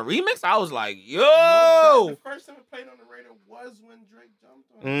Drake got on the remix, I was like, yo. The first time it played on the radio was when Drake jumped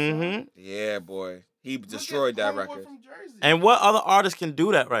on. Mm-hmm. Yeah, boy. He Look destroyed at that Homeboy record. From Jersey. And what other artists can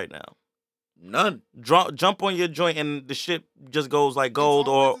do that right now? None. Jump on your joint and the shit just goes like It's gold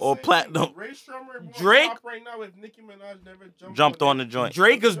always the or same platinum. thing. Ray Strummer won't Drake- pop right now if Nicki Minaj never Jumped on the joint.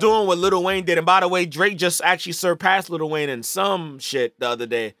 Drake is doing what Lil Wayne did. And by the way, Drake just actually surpassed Lil Wayne in some shit the other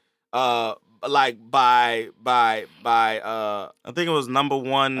day. Like by I think it was number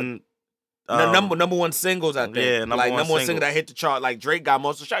one. the number one singles, I think. Yeah, number like one number one single singles. that hit the chart. Like Drake got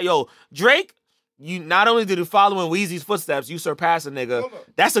most of the shot. Yo, Drake, you not only did you follow in Weezy's footsteps, you surpass a nigga. Hold up.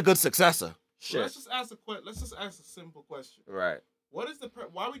 That's a good successor. So let's just ask a simple question. Right. What is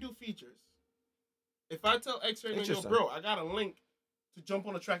why we do features? If I tell X-Ray, yo, Interesting. bro, I got a link to jump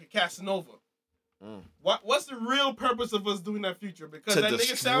on a track of Casanova. Mm. What's the real purpose of us doing that feature? Because To that nigga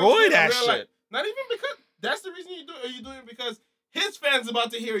sounds destroy good in that real life. shit. Not even because that's the reason you do it. Are you doing it because his fans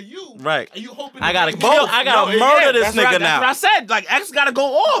about to hear you? Right. Are you hoping? I to gotta gain kill- some- I gotta murder this that's what nigga That's now. what I said. Like X gotta go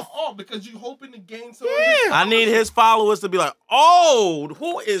off. Oh, because you hoping to gain some. Yeah. I need his followers to be like, oh,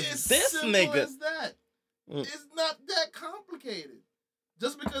 who is It's this simple nigga? as that. Mm. It's not that complicated.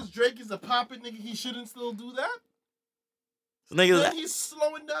 Just because Drake is a poppin' nigga, he shouldn't still do that. This niggas, Then he's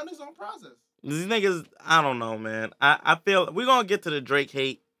slowing down his own process. these niggas, I don't know, man. I feel we're gonna get to the Drake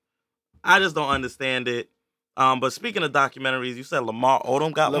hate. I just don't understand it. But speaking of documentaries, you said Lamar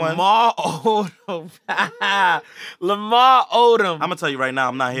Odom got one. Lamar Odom. Lamar Odom I'm gonna tell you right now,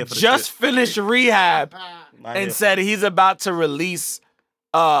 I'm not here for the just shit. finished rehab I'm not here and for said he's about to release.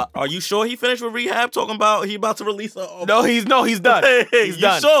 Are you sure he finished with rehab? Talking about he about to release a No, he's done. He's you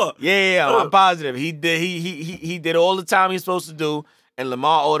done. sure? Yeah, Oh. I'm positive. He did. He did all the time he's supposed to do, and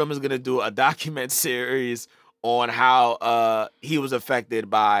Lamar Odom is gonna do a document series on how he was affected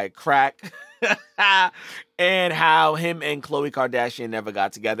by crack and how him and Khloe Kardashian never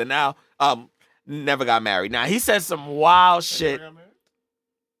got together. Now, never got married. Now he said some wild shit.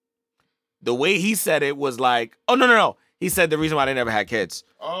 The way he said it was like, oh no. He said the reason why they never had kids.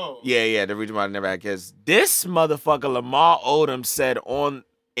 Oh. Yeah, the reason why they never had kids. This motherfucker Lamar Odom said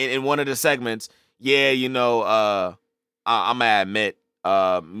in one of the segments, yeah, you know, I'm gonna admit,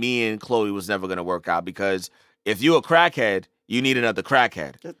 me and Khloe was never gonna work out because if you a crackhead, you need another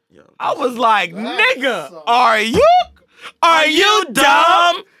crackhead. Yo, I was like, That's nigga, so- are you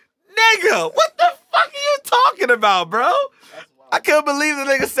dumb? Nigga, what the fuck? fuck are you talking about, bro? That's wild. I couldn't believe the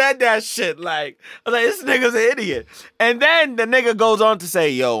nigga said that shit. Like, I was like, this nigga's an idiot. And then the nigga goes on to say,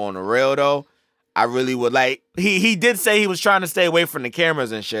 yo, on the real though, I really would like, he did say he was trying to stay away from the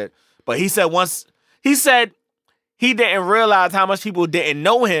cameras and shit. But he said he didn't realize how much people didn't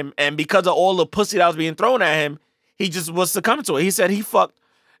know him. And because of all the pussy that was being thrown at him, he just was succumbing to it. He said he fucked.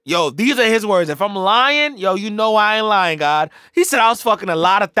 Yo, these are his words. If I'm lying, yo, you know I ain't lying, God. He said I was fucking a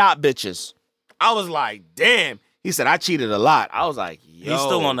lot of thought bitches. I was like, damn. He said I cheated a lot. I was like, yo. He's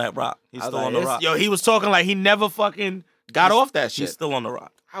still on that rock. He's still on the rock. Yo, he was talking like he never fucking got off that shit. He's still on the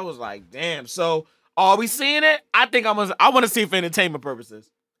rock. I was like, damn. So are we seeing it? I think I want to see it for entertainment purposes.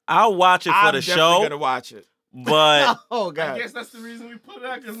 I'll watch it for the show. I'm definitely gonna watch it. But oh I god. guess that's the reason we put it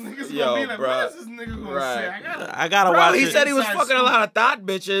out, because niggas Yo, gonna be like, bruh. what is this nigga gonna Right. say? I gotta Bro, watch he it. said he was Inside fucking a scoop. lot of thought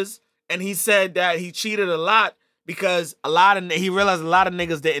bitches, and he said that he cheated a lot because he realized a lot of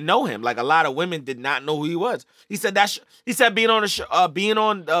niggas didn't know him. Like a lot of women did not know who he was. He said he said being on the show, being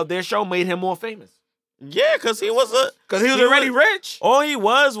on their show made him more famous Yeah, because he was because he was already rich. all he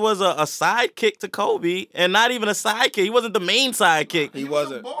was a sidekick to Kobe, and not even a sidekick. He wasn't the main sidekick. He was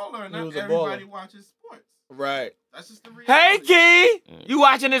wasn't. a baller. He Not was a everybody baller. watches sports. Right. That's just the Hey, reality. Key, you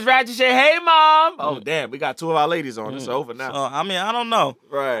watching this ratchet shit? Hey, mom. Oh, damn, we got two of our ladies on. It's over now. So I mean, I don't know.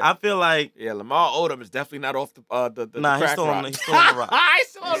 Right. I feel like Yeah, Lamar Odom is definitely not off the nah, crack he's still on rock. he's still on the rock. He's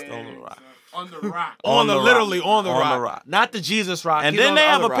still on He's still on the rock. On the rock. on the rock. literally on the On rock. the rock. Not the Jesus rock. And He's then on they the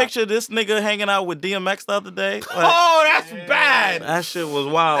have a other rock. picture of this nigga hanging out with DMX the other day. Like, Oh, that's bad. that shit was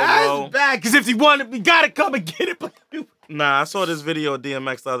wild, That's bro. bad. Because if you want it, we gotta come and get it. Nah, I saw this video of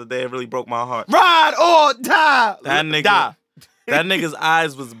DMX the other day. It really broke my heart. Ride or die. That nigga, Die. that nigga's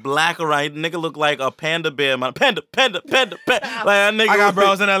eyes was black or right. Nigga looked like a panda bear, man. Panda. Like that nigga. I got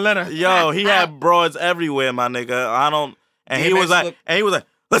bros in Atlanta. Yo, he had broads everywhere, my nigga. I don't. And he DMX was like, look-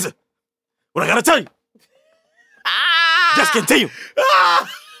 listen, what I gotta tell you, just continue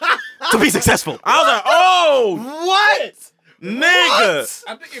to be successful. I was like, oh, What? nigga.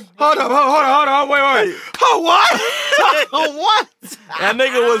 I think it Hold on. Wait. Oh, what? What? That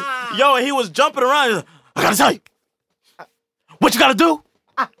nigga was, yo, and he was jumping around. He was like, I gotta tell you, what you gotta do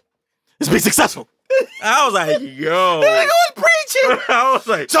is be successful. I was like, yo. Nigga was preaching. I was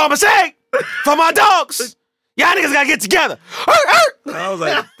like, So I'ma say for my dogs, y'all niggas gotta get together. I was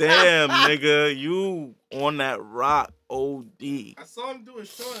like, damn, nigga, you on that rock OD. I saw him do a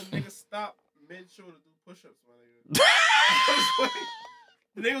show and nigga stopped mid-show to do push-ups. My nigga.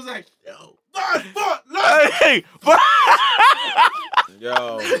 The nigga was like, yo, Hey, but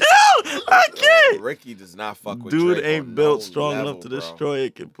Yo, I can't. Ricky does not fuck with Dude Drake ain't on built no strong level, enough to bro. destroy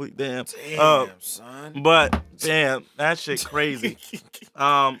it complete. Damn. Damn, son. But damn, that shit crazy.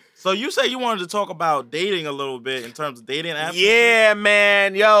 So you say you wanted to talk about dating a little bit in terms of dating apps? Yeah,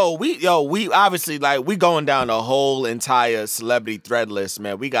 man. We obviously like we going down the whole entire celebrity thread list,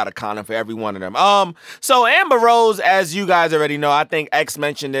 man. We got a condom for every one of them. So Amber Rose, as you guys already know, I think X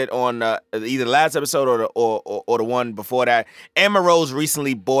mentioned it on either the last episode or the one before that. Amber Rose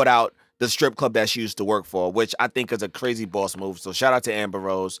recently bought out the strip club that she used to work for, which I think is a crazy boss move. So shout out to Amber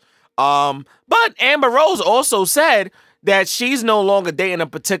Rose. But Amber Rose also said that she's no longer dating a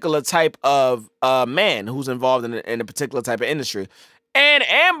particular type of man who's involved in a particular type of industry. And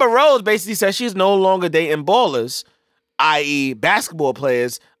Amber Rose basically said she's no longer dating ballers, i.e. basketball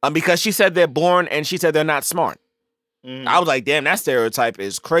players, because she said they're boring and she said they're not smart. I was like, damn, that stereotype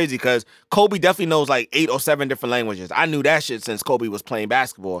is crazy because Kobe definitely knows like 8 or 7 different languages. I knew that shit since Kobe was playing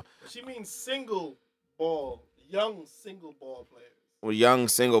basketball. she means young single ball players. With young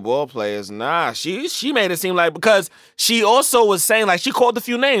single ball players, nah, she made it seem like, because she also was saying like she called a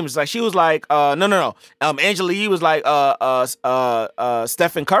few names, like she was like no, Angela Yee was like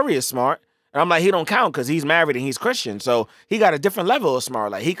Stephen Curry is smart, and I'm like, he don't count because he's married and he's Christian, so he got a different level of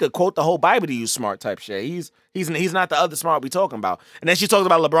smart. Like he could quote the whole Bible to use smart type shit. He's not the other smart we talking about. And then she talked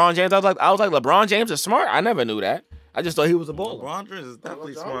about LeBron James. I was like LeBron James is smart. I never knew that. I just thought he was a baller. LeBron James is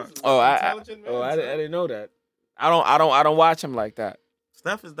definitely smart. I didn't know that. I don't watch him like that.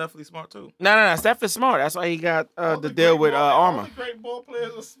 Steph is definitely smart too. No. Steph is smart. That's why he got All the the deal great with all Armour. the great ball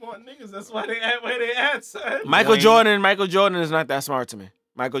players are smart niggas. That's why they at where they at, son. Michael Wayne. Jordan is not that smart to me.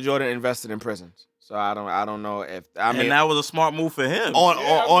 Michael Jordan invested in prisons, so I don't know if I mean and that was a smart move for him. on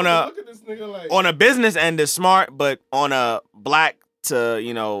Look at this nigga like. a business end is smart, but on a black to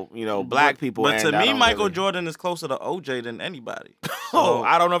black people. But end, to I me, don't Michael really- Jordan is closer to OJ than anybody. Oh, So,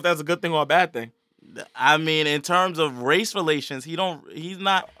 I don't know if that's a good thing or a bad thing. I mean, in terms of race relations, he's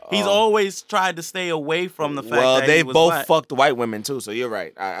always tried to stay away from the fact Well, that they he was both black. fucked white women too, so you're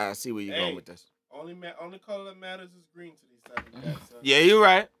right. I see where you're Hey. going with this. Only color that matters is green to these type of cats, son. Yeah, you're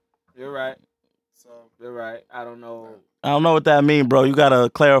right. You're right. So You're right. I don't know. I don't know what that mean, bro. You gotta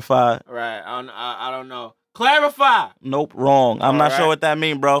clarify. Right. I don't know. Clarify. Nope, wrong. I'm not Alright. sure what that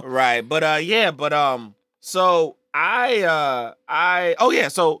mean, bro. Right. But so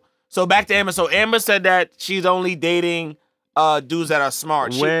so back to Amber. So Amber said that she's only dating dudes that are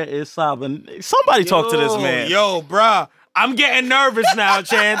smart. Where is Saba? Somebody talk to this man. Yo, bruh. I'm getting nervous now,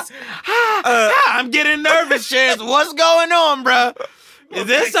 Chance. I'm getting nervous, Chance. What's going on, bruh? Is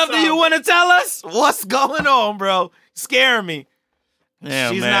there something you want to tell us? What's going on, bro? Scaring me.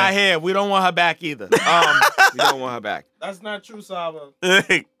 Yeah, She's man. not here. We don't want her back either. We don't want her back. that's not true, Saba.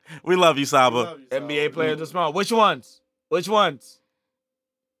 We love you, Saba. Love you, Saba. NBA players are smart. Which ones? Which ones?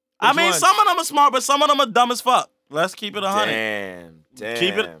 I Which mean, ones? some of them are smart, but some of them are dumb as fuck. Let's keep it 100. Damn.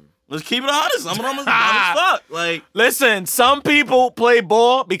 Keep it. Let's keep it 100. Some of them are dumb as fuck. Like, Listen, some people play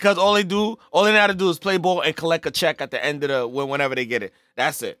ball because all they know how to do is play ball and collect a check at the end of whenever they get it.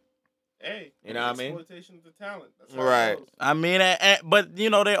 That's it. Hey, You know what I mean? Exploitation of the talent. That's how Right. It goes. I mean, but you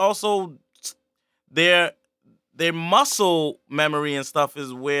know, they also their muscle memory and stuff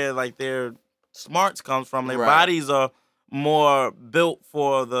is where like their smarts comes from. Their Right. bodies are more built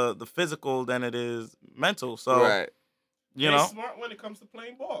for the physical than it is mental. So you They're know, smart when it comes to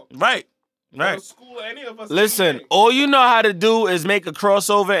playing ball. right. Go Right. to school, any of us. Listen, anything. all you know how to do is make a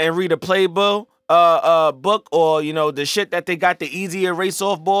crossover and read a playbook, book, or the shit that they got the easy erase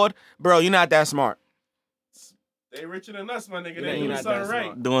off board, bro. You're not that smart. They richer than us, my nigga. Yeah, They you're doing not something that right.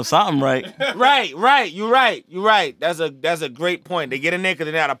 smart. Doing something right. Right. You're right. That's a great point. They get in there because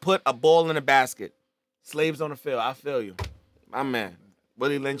they know how to put a ball in a basket. Slaves on the field. I feel you, my man.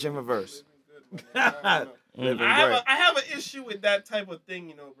 Willie Lynch in reverse. Living great. I have an issue with that type of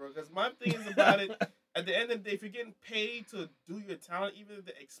thing, bro. Because my thing is about it. At the end of the day, if you're getting paid to do your talent, even if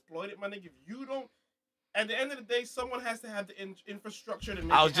they exploit it, my nigga, if you don't. At the end of the day, someone has to have the infrastructure to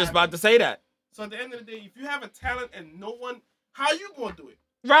make I was it just happen. about to say that. So at the end of the day, if you have a talent and no one, how you gonna do it?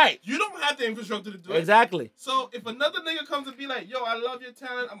 Right. You don't have the infrastructure to do it. Exactly. So if another nigga comes and be like, "Yo, I love your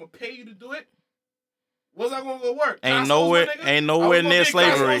talent. I'm gonna pay you to do it," what's that gonna go work? Ain't Cosmos, nowhere- my nigga? ain't I nowhere was gonna near be at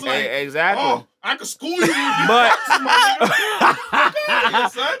slavery. Cosmos like, Exactly. Oh, I could school you. But- Yeah,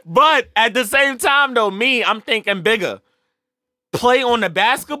 son. But at the same time, though, I'm thinking bigger. Play on the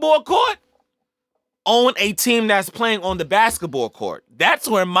basketball court, own a team that's playing on the basketball court. That's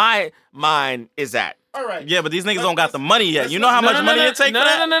where my mind is at. All right. Yeah, but these niggas don't got the money yet. You know how No, much money it take for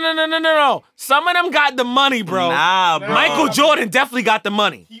that? No. Some of them got the money, bro. Nah, bro. Michael Jordan definitely got the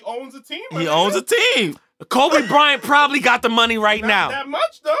money. He owns a team. my He nigga. owns a team. Kobe Bryant probably got the money right Not now. that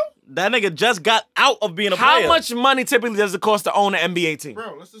much though, That nigga just got out of being a How player. much money typically does it cost to own an NBA team?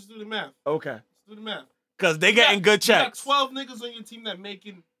 bro. Let's just do the math. Okay. Let's do the math. Because they getting good You got checks. 12 niggas on your team that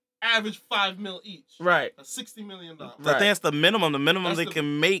making average $5 million each. Right. That's $60 million. I think that's the minimum. The minimum That's they the-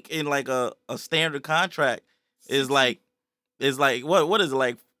 can make in like a standard contract is like what is it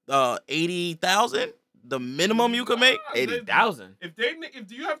like 80,000? The minimum you can make? 80,000.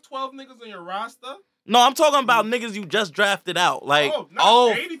 If you have 12 niggas on your roster, No, I'm talking about niggas you just drafted out. Like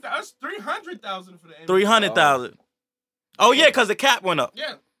oh, 80,000. That's 300,000 for the NBA. 300,000. Oh yeah, because the cap went up.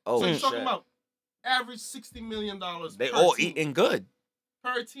 Yeah. Oh, So you're shit. talking about average $60 million They per all team. eating good.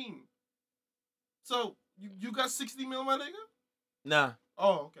 Per team. So you got 60 mil, my nigga? Nah.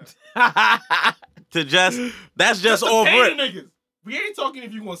 Oh, okay. To just that's just to all pay rip. the niggas. We ain't talking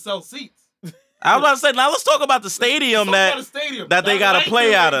if you gonna sell seats. I was about to say now let's talk about the stadium Talk about that the stadium. that they gotta light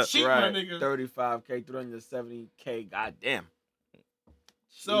play bill out ain't of. cheap, my nigga. 35K, 370K. Goddamn.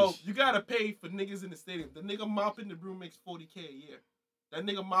 So Sheesh. you gotta pay for niggas in the stadium. The nigga mopping the broom makes 40K a year. That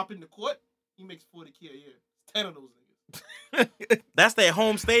nigga mopping the court, he makes 40K a year. It's 10 of those niggas. that's their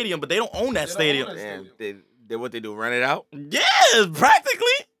home stadium, but they don't own that They don't stadium. own that Damn, stadium. they what they do? Rent it out? Yeah, practically.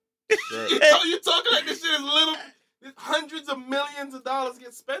 Shit. You talking like this shit is little? There's hundreds of millions of dollars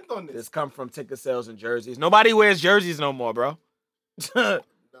get spent on this. This come from ticket sales and jerseys. Nobody wears jerseys no more, bro. Nah,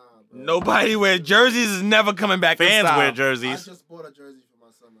 bro. Nobody wears jerseys. Is never coming back. in Fans style. wear I jerseys. just bought a jersey for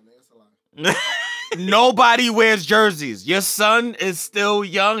my son, man. That's a lie. Nobody wears jerseys. Your son is still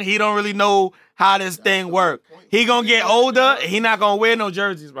young. He don't really know how this thing the work. point. He gonna get older. He not gonna wear no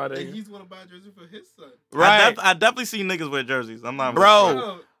jerseys, brother. And he's gonna buy a jersey for his son. Right, I definitely see niggas wear jerseys. I'm not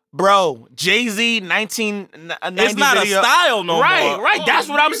Bro. bro. Jay-Z 1990 It's not video. a style no Right, more. right. That's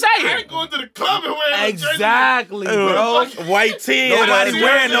what I'm I saying. ain't going to the club and wearing a jersey. Exactly, bro. White tee. Nobody jersey.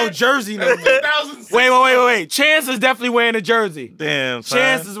 wearing no jersey no more. 2006. Wait. Chance is definitely wearing a jersey. Damn, son.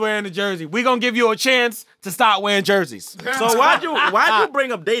 Chance is wearing a jersey. We gonna give you a chance to start wearing jerseys. So why'd you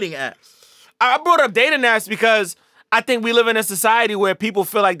bring up dating apps? I brought up dating apps because I think we live in a society where people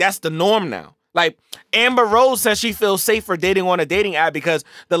feel like that's the norm now. Like, Amber Rose says she feels safer dating on a dating app because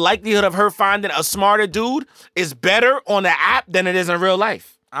the likelihood of her finding a smarter dude is better on the app than it is in real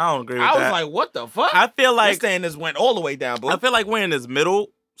life. I don't agree with I that. was like, what the fuck? I feel This like thing just went all the way down, bro. I feel like we're in this middle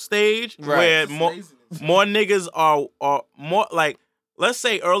stage Right. where It's more laziness. niggas are more like, let's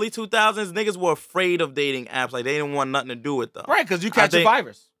say early 2000s, niggas were afraid of dating apps. Like they didn't want nothing to do with them. Right, because you catch a think-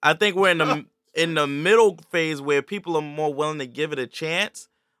 virus. I think we're in the middle phase where people are more willing to give it a chance,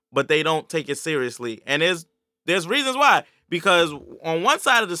 but they don't take it seriously. And there's reasons why. Because on one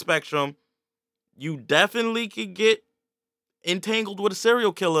side of the spectrum, you definitely could get entangled with a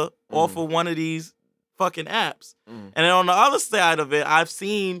serial killer off of one of these fucking apps. And then on the other side of it, I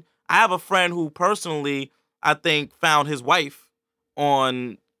have a friend who personally, I think, found his wife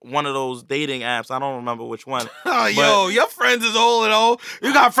on one of those dating apps. I don't remember which one. Oh, yo, your friends is old and old.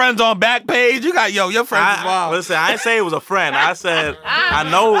 You got friends on Backpage. You got, your friends is wild. Listen, I didn't say it was a friend. I said I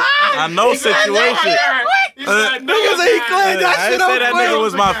know situation. Niggas ain't cleared that I shit didn't say up that quick. nigga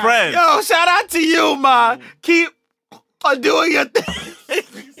was my friend. Yo, shout out to you, ma. Keep doing your thing.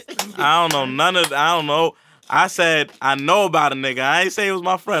 I don't know I don't know. I said I know about a nigga. I ain't say it was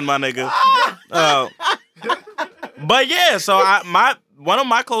my friend, my nigga. But yeah, so one of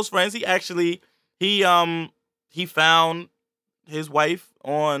my close friends, he found his wife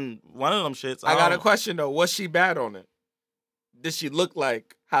on one of them shits. I got a question though. Was she bad on it? Did she look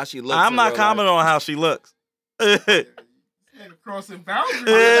like how she looks? I'm in not real commenting on how she looks. Nigga crossing boundaries.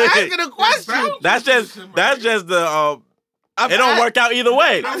 life? Asking a question. That's just the it don't work out either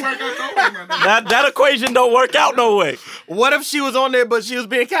way. Don't work out no way, my nigga. That equation don't work out no way. What if she was on there, but she was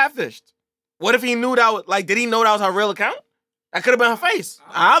being catfished? What if he knew that was, like, did he know that was her real account? That could have been her face.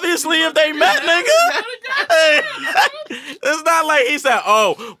 Obviously, if they met, nigga. It's not like he said,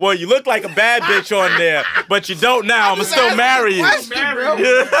 "Oh, well, you look like a bad bitch on there, but you don't now. I'ma still marry you."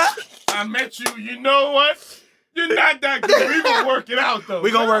 I met you. You know what? You're not that good. We gonna work it out though.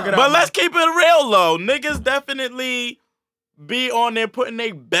 We gonna work it out. But let's keep it real, though. Niggas definitely be on there putting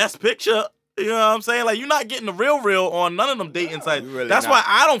their best picture. You know what I'm saying? Like, you're not getting the real on none of them dating sites. really That's not. why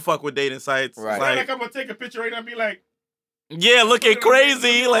I don't fuck with dating sites. Right. It's not Like, like I'm gonna take a picture right now and be like, yeah, looking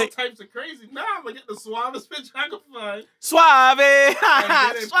crazy. all Like, types of crazy. Nah, I'm gonna get the suavest picture I can find. Suave. And then put it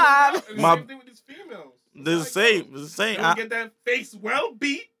out. Suave. And the My- same thing with these females. the same. The same. You get that face well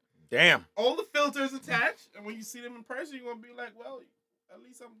beat, Damn. all the filters attached, and when you see them in person, you're gonna be like, well, at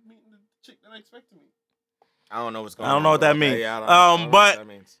least I'm meeting the chick that I expect to meet. I don't know what's going I on. don't know what that bro. means. Yeah, I don't know But- what that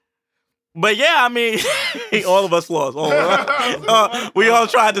means. But yeah, I mean, all of us lost. We all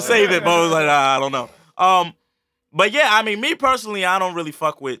tried to save it, but it was like, I don't know. But yeah, I mean, me personally, I don't really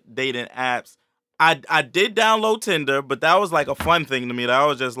fuck with dating apps. I did download Tinder, but that was like a fun thing to me. That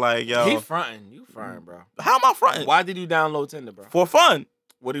was just like, yo, He fronting. You fronting, bro. how am I fronting? Why did you download Tinder, bro? For fun.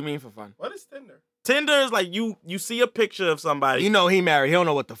 What do you mean for fun? What is Tinder? Tinder is like you see a picture of somebody, You know he married. He don't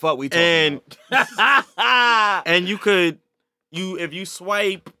know what the fuck we talking and about. and if you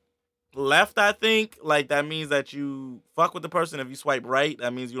swipe left, I think, like that means that you fuck with the person. If you swipe right,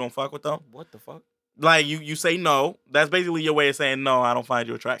 that means you don't fuck with them. What the fuck? Like you say no. That's basically your way of saying no. I don't find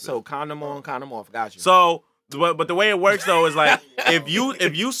you attractive. So condom on, condom off. Got you. So, but the way it works though is like if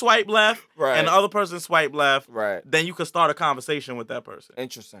you swipe left Right. and the other person swipe left, Right. then you can start a conversation with that person.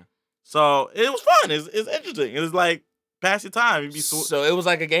 Interesting. So it was fun. It's interesting. It was like pass your time. So it was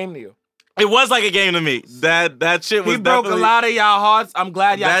like a game to you. It was like a game to me. That shit was He broke a definitely- lot of y'all hearts. I'm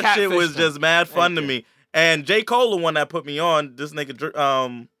glad y'all That shit catfished was him. just mad fun to Thank you. me. And J. Cole, the one that put me on, this nigga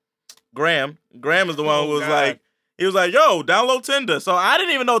Graham is the one who was God. like, he was like, yo, download Tinder. So I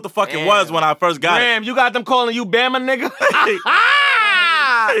didn't even know what the fuck it was Damn. when I first got Damn, you got them calling you Bama nigga?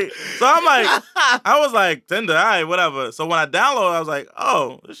 it. So I'm like, I was like, Tinder, all right, whatever. So when I downloaded, I was like,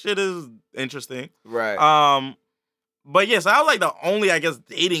 oh, this shit is interesting. Right. But yes, I was like the only, I guess,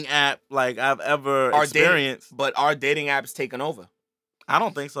 dating app like I've ever experienced. But are dating apps taking over? I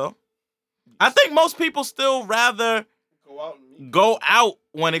don't think so. I think most people still rather Go out and meet. go out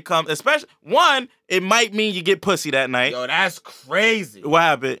when it comes, especially one, it might mean you get pussy that night. Yo, that's crazy. What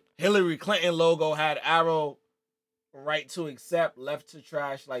happened? Hillary Clinton logo had arrow right to accept, left to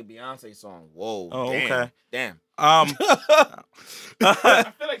trash like Beyonce song. Whoa. Oh, damn, okay. Damn. I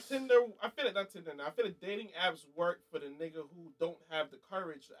feel like Tinder. I feel like not Tinder now. I feel like dating apps work for the nigga who don't have the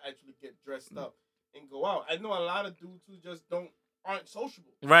courage to actually get dressed up and go out. I know a lot of dudes who just aren't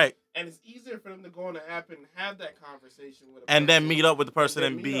sociable, right. and it's easier for them to go on the app and have that conversation with a And then person. meet up with the person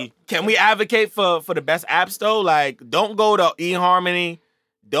then and meet be. up. Can we advocate for the best apps though? Like, don't go to eHarmony.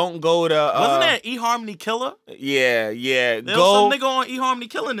 Don't go to. Wasn't there an eHarmony killer? Yeah. There was Go some nigga on eHarmony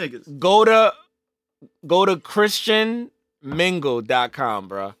killing niggas. go to ChristianMingle.com,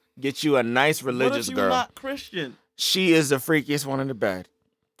 bro. Get you a nice What religious if girl. you're not Christian? She is the freakiest one in the bed.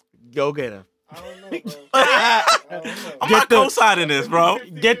 Go get her. I don't know, bro. I'm I don't know. not Get the- co-signing this, bro.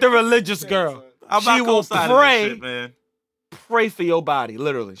 Get the religious girl. I'm She not will co-signing pray. this shit, man. Pray for your body,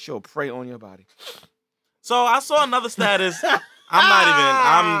 literally. She'll pray on your body. So I saw another status.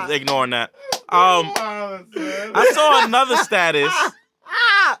 I'm ignoring that. I saw another status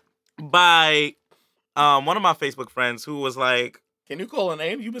by one of my Facebook friends who was like, Can you call a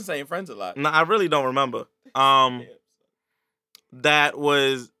name? You've been saying friends a lot. no, I really don't remember. That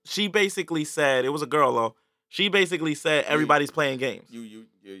was, she basically said, it was a girl though. She basically said everybody's playing games. You.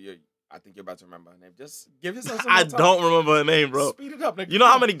 I think you're about to remember her name. Just give yourself some I more time. don't remember her name, bro. Speed it up, nigga. You know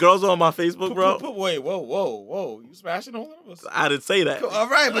how many girls are on my Facebook, bro? Wait, whoa. You smashing all of us? I didn't say that. All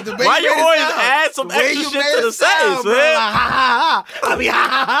right, but the way Why you made it always sound- add some the way extra you shit made to it the sound, sentence, bro, man? like, ha ha ha. I mean,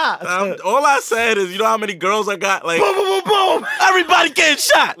 ha ha ha. All I said is, you know how many girls I got? Like, Boom, boom, boom, boom. everybody getting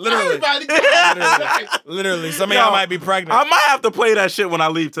shot. Literally. Literally. Some of y'all might be pregnant. I might have to play that shit when I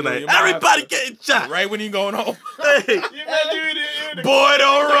leave tonight. you might have Everybody to. getting shot. Right when you going home. Hey. Boy,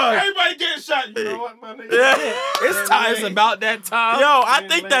 don't run. Everybody getting shot. You know what, my nigga? Yeah. It's time. It's about that time. Yo, I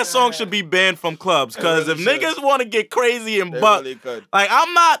think that song should be banned from clubs because really if should. niggas want to get crazy and They buck, really could. like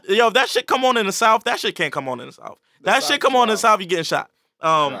I'm not, yo, if that shit come on in the South, that shit can't come on in the South. That South shit come is on in the wild. South, you getting shot.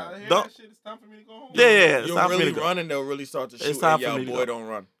 I hear Don't. that shit. It's time for me to go home. Yeah, it's You'll time for me really to go. run and they'll really start to shoot. It's time and for yell, me to boy, go. don't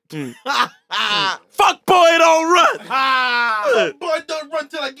run. Fuck boy, don't run. Boy, don't run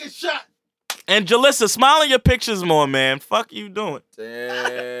till I get shot. And Jalissa, smile in your pictures more, man. Fuck you doing.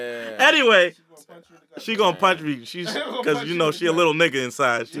 Damn. Anyway, She gonna punch you in the gut. she gonna punch me. She's because you know she a little nigga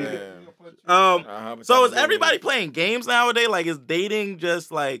inside. She, She Damn. gonna punch you in the gut. But So that's is everybody literally- playing games nowadays? Like, is dating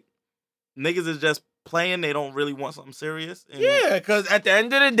just like niggas is just playing? They don't really want something serious. And- Yeah, because at the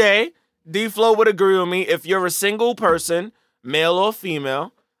end of the day, D-Flow would agree with me. If you're a single person, male or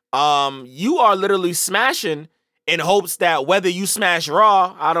female, you are literally smashing in hopes that whether you smash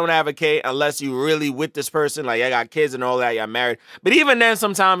raw, I don't advocate unless you really with this person, like I got kids and all that, you're married. But even then,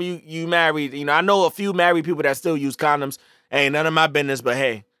 sometimes you married. You know, I know a few married people that still use condoms. Ain't none of my business, but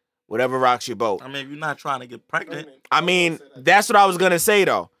hey, whatever rocks your boat. I mean, if you're not trying to get pregnant, I mean, that's what I was gonna say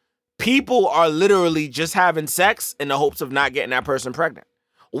though. People are literally just having sex in the hopes of not getting that person pregnant.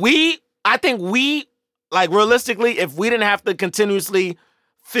 I think we, like realistically, if we didn't have to continuously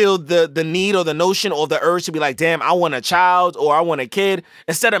feel the need or the notion or the urge to be like, damn, I want a child or I want a kid,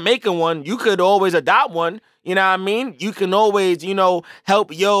 instead of making one, you could always adopt one. You know what I mean? You can always,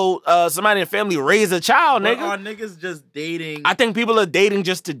 help somebody in the family raise a child, but nigga. are niggas just dating? I think people are dating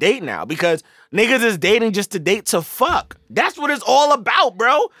just to date now because niggas is dating just to date to fuck. That's what it's all about,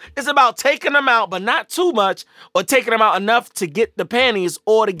 bro. It's about taking them out, but not too much, or taking them out enough to get the panties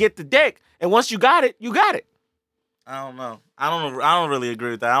or to get the dick. And once you got it, you got it. I don't know. I don't really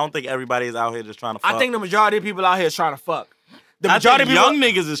agree with that. I don't think everybody is out here just trying to fuck. I think the majority of people out here is trying to fuck. The I majority think of people,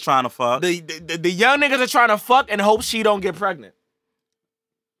 young niggas is trying to fuck. the young niggas are trying to fuck and hope she don't get pregnant.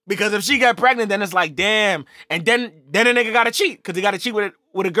 Because if she get pregnant, then it's like, damn. And then a nigga got to cheat because he got to cheat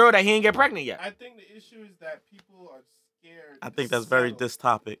with a girl that he ain't get pregnant yet. I think the issue is that people are scared. I to think that's very settle. this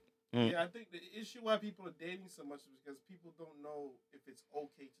topic. Yeah, I think the issue why people are dating so much is because people don't know if it's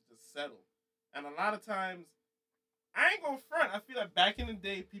okay to just settle. And a lot of times, I ain't gonna front. I feel like back in the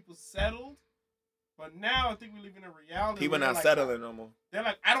day, people settled. But now I think we live in a reality. People where they're not like, settling no more. They're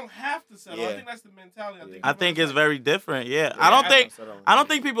like, I don't have to settle. I Yeah. think that's the mentality. I think people it's are very different. Yeah, Yeah, I don't I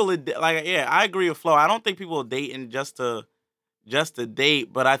think people are like. Yeah, I agree with Flo. I don't think people are dating just to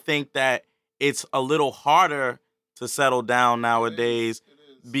date, but I think that it's a little harder to settle down nowadays It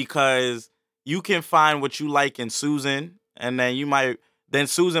is. because you can find what you like in Susan, and then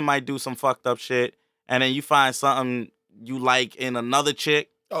Susan might do some fucked up shit, and then you find something you like in another chick.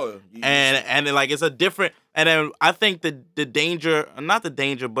 Oh, And then, like, it's a different, and then I think the danger, not the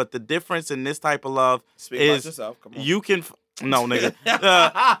danger, but the difference in this type of love speak is about yourself. Come on. you can no nigga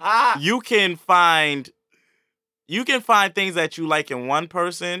you can find things that you like in one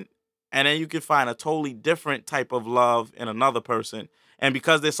person, and then you can find a totally different type of love in another person. And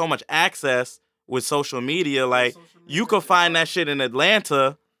because there's so much access with social media, like Social you media, could find yeah. that shit in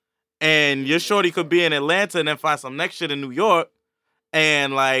Atlanta, and your shorty could be in Atlanta and then find some next shit in New York.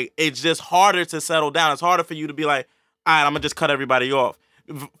 And, like, it's just harder to settle down. It's harder for you to be like, all right, I'm going to just cut everybody off.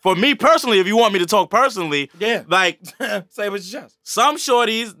 For me personally, if you want me to talk personally, Yeah. like, Say it with your chest. some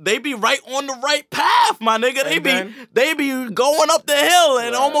shorties, they be right on the right path, my nigga. And They be going up the hill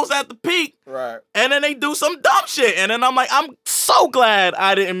and Right. almost at the peak. Right. And then they do some dumb shit. And then I'm like, I'm so glad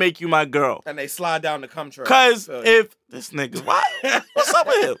I didn't make you my girl. And they slide down the cum trail. Because Feel you. if this nigga, why? What's up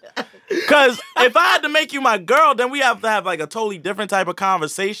with him? Because if I had to make you my girl, then we have to have like a totally different type of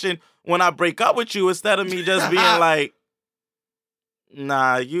conversation when I break up with you instead of me just being like,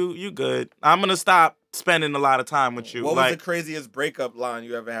 nah, you good. I'm going to stop spending a lot of time with you. What like, was the craziest breakup line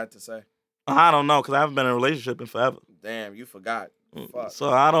you ever had to say? I don't know because I haven't been in a relationship in forever. Damn, you forgot. Fuck. So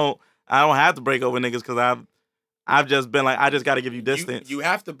I don't have to break up with niggas because I've just been like, I just got to give you distance. You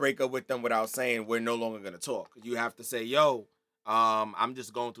have to break up with them without saying we're no longer gonna talk. You have to say, yo, I'm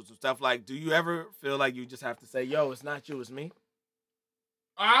just going through some stuff. Like, do you ever feel like you just have to say, yo, it's not you, it's me?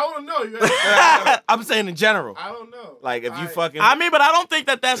 I don't know. You have I'm saying in general. I don't know. Like, if you fucking... I mean, but I don't think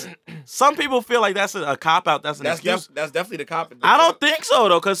that's... Some people feel like that's a cop-out. That's an excuse. That's definitely the cop. I don't think so,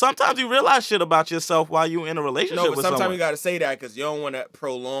 though, because sometimes you realize shit about yourself while you're in a relationship No, but with sometimes someone. you got to say that because you don't want to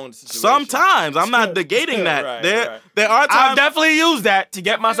prolong the situation. Sometimes. I'm not negating that. Right, there are times... I've definitely used that to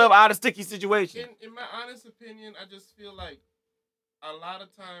get myself out of sticky situations. In my honest opinion, I just feel like a lot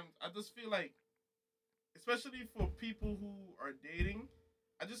of times, especially for people who are dating,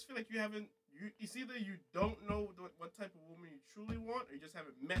 I just feel like it's either you don't know what type of woman you truly want, or you just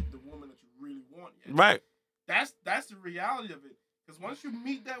haven't met the woman that you really want yet. Right. That's the reality of it. Because once you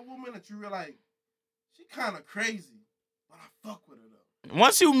meet that woman that you realize, she kind of crazy, but I fuck with her though.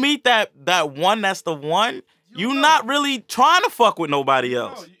 Once you meet that one that's the one, you're know. not really trying to fuck with nobody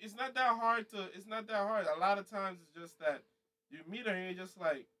else. No, it's not that hard It's not that hard. A lot of times it's just that you meet her and you're just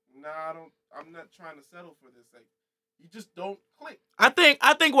like, nah, I'm not trying to settle for this. Like, you just don't click. I think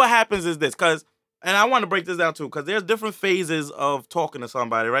what happens is this, and I want to break this down too, because there's different phases of talking to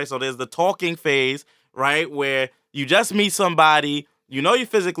somebody, right? So there's the talking phase, right, where you just meet somebody, you know you're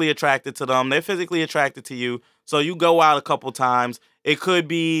physically attracted to them, they're physically attracted to you, so you go out a couple times. It could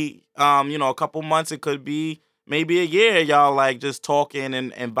be, a couple months, it could be maybe a year, y'all like just talking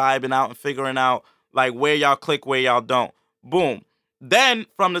and vibing out and figuring out like where y'all click, where y'all don't. Boom. Then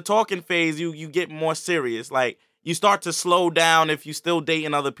from the talking phase, you get more serious, like, you start to slow down if you still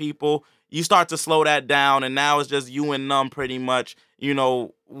dating other people. You start to slow that down, and now it's just you and them pretty much,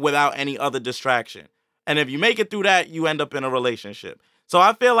 without any other distraction. And if you make it through that, you end up in a relationship. So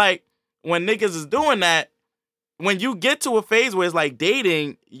I feel like when niggas is doing that, when you get to a phase where it's like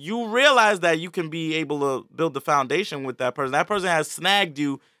dating, you realize that you can be able to build the foundation with that person. That person has snagged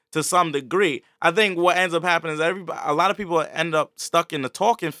you to some degree. I think what ends up happening is a lot of people end up stuck in the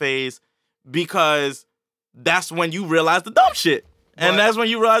talking phase because that's when you realize the dumb shit. And that's when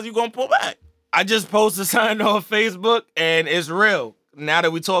you realize you're going to pull back. I just posted something on Facebook, and it's real. Now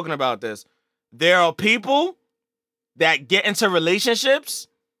that we're talking about this, there are people that get into relationships,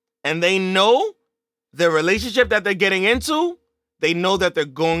 and they know the relationship that they're getting into, they know that they're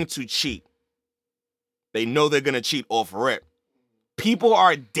going to cheat. They know they're going to cheat off rip. People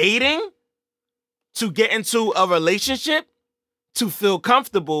are dating to get into a relationship to feel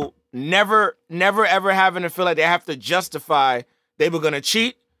comfortable, never ever having to feel like they have to justify they were gonna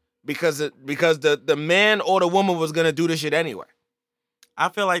cheat because the man or the woman was gonna do this shit anyway. I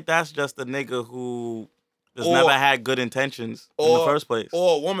feel like that's just a nigga who just never had good intentions in the first place.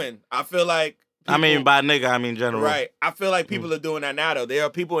 Or a woman. I feel like I mean by nigga, I mean general. Right. I feel like people are doing that now though. There are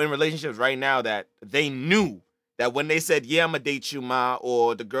people in relationships right now that they knew that when they said, yeah, I'm gonna date you, ma,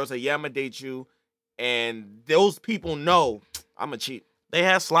 or the girl said, yeah, I'm gonna date you, and those people know I'm gonna cheat. They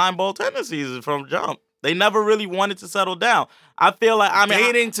had slime ball tendencies from jump. They never really wanted to settle down. I feel like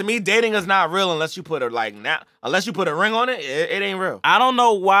dating is not real unless you put a ring on it. It ain't real. I don't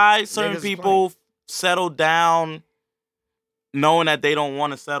know why certain people settle down knowing that they don't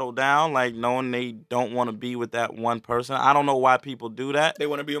want to settle down, like knowing they don't want to be with that one person. I don't know why people do that. They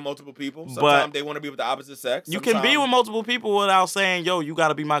want to be with multiple people. Sometimes they want to be with the opposite sex. You can be with multiple people without saying, yo, you got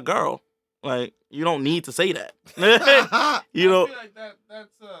to be my girl. Like, you don't need to say that. I feel like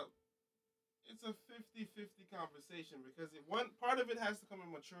it's a 50-50 conversation because one part of it has to come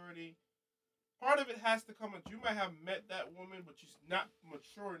in maturity. Part of it has to come in, you might have met that woman, but you're not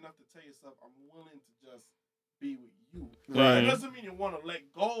mature enough to tell yourself, I'm willing to just be with you. Right. It doesn't mean you want to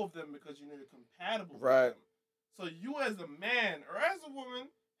let go of them because you know you're compatible with them. So you as a man or as a woman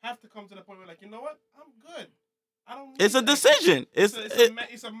have to come to the point where like, you know what? I'm good. I don't need It's a decision. It's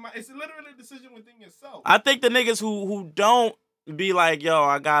literally a decision within yourself. I think the niggas who don't be like, yo,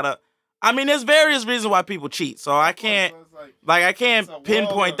 I mean, there's various reasons why people cheat. So I can't I can't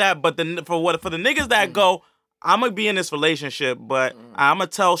pinpoint that. But for the niggas that go, I'm gonna be in this relationship, but I'm gonna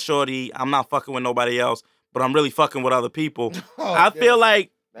tell shorty I'm not fucking with nobody else, but I'm really fucking with other people. I feel like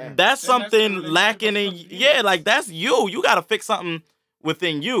that's something lacking in like that's you. You gotta fix something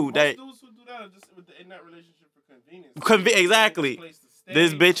within you. Most that dudes who do that are just in that relationship for convenience. Exactly.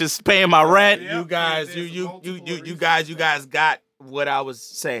 This bitch is paying my rent. You guys got what I was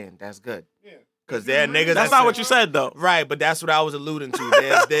saying. That's good. Yeah. Because there are niggas. That's not what you said though. Right, but that's what I was alluding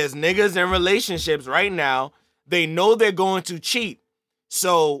to. There's niggas in relationships right now. They know they're going to cheat.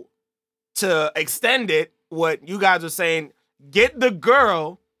 So to extend it, what you guys are saying, get the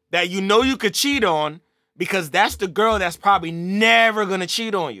girl that you know you could cheat on, because that's the girl that's probably never gonna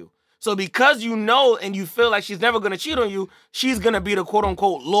cheat on you. So because you know and you feel like she's never gonna cheat on you, she's gonna be the quote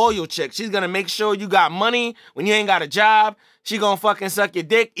unquote loyal chick. She's gonna make sure you got money when you ain't got a job. She gonna fucking suck your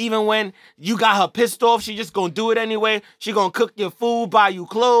dick even when you got her pissed off. She just gonna do it anyway. She gonna cook your food, buy you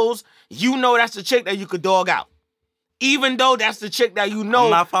clothes. You know that's the chick that you could dog out. Even though that's the chick that you know.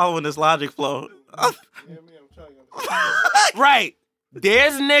 I'm not following this logic flow. Yeah, man, I'm trying to understand. Right.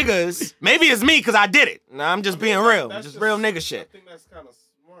 There's niggas. Maybe it's me because I did it. Nah, I'm just being real. That's Just real nigga shit. I think that's kind of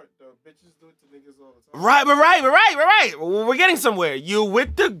smart, though. Bitches do it to niggas all the time. Right. We're getting somewhere. You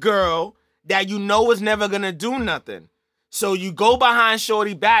with the girl that you know is never gonna do nothing. So you go behind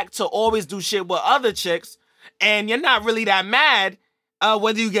shorty back to always do shit with other chicks, and you're not really that mad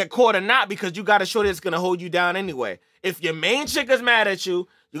whether you get caught or not, because you got a shorty that's gonna hold you down anyway. If your main chick is mad at you,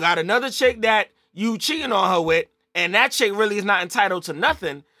 you got another chick that you cheating on her with, and that chick really is not entitled to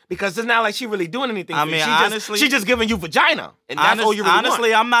nothing, because it's not like she really doing anything. I for you. mean, She just honestly, giving you vagina, and that's all you really honestly,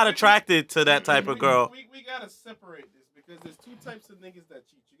 want. I'm not attracted to that type of girl. We gotta separate this, because there's two types of niggas that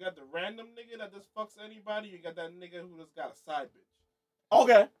cheat. You got the random nigga that just fucks anybody. You got that nigga who just got a side bitch.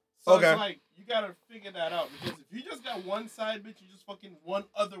 Okay. So Okay. it's like, you gotta figure that out, because if you just got one side bitch, you just fucking one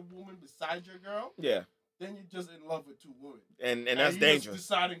other woman beside your girl, Yeah, then you're just in love with two women. and that's you dangerous. Just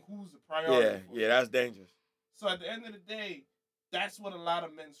deciding who's the priority. for you. that's dangerous. So at the end of the day, that's what a lot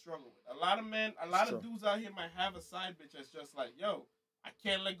of men struggle with. A lot of dudes out here might have a side bitch that's just like, yo, I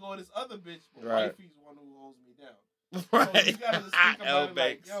can't let go of this other bitch, but Right. wifey's one who holds me down. Right. So you gotta just think L about it like,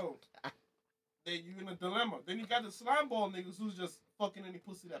 Banks. yo, then you in a dilemma. Then you got the slime ball niggas who's just fucking any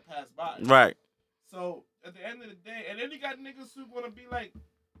pussy that passed by. Right. So at the end of the day, and then you got niggas who wanna be like,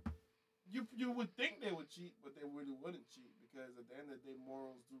 you would think they would cheat, but they really wouldn't cheat, because at the end of the day,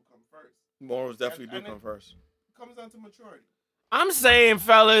 morals do come first. Morals definitely And do come first. It comes down to maturity. I'm saying,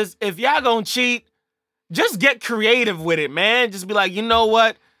 fellas, if y'all gonna cheat, just get creative with it, man. Just be like, you know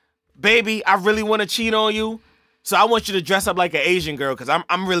what, baby, I really want to cheat on you, so I want you to dress up like an Asian girl, because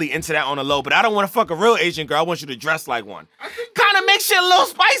I'm really into that on the low, but I don't want to fuck a real Asian girl. I want you to dress like one. I think Kind of make shit a little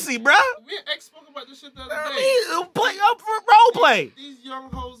spicy, bruh. me and X spoke about this shit the other I day. mean, play up for role play. These young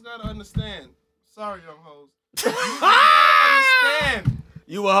hoes gotta understand. Sorry, young hoes. You gotta understand.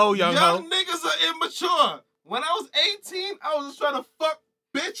 You a hoe, young hoe. Niggas are immature. When I was 18, I was just trying to fuck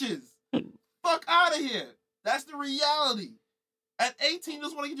bitches. Fuck out of here. That's the reality. At 18, you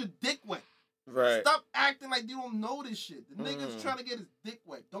just want to get your dick wet. Right. Stop acting like you don't know this shit. The nigga's trying to get his dick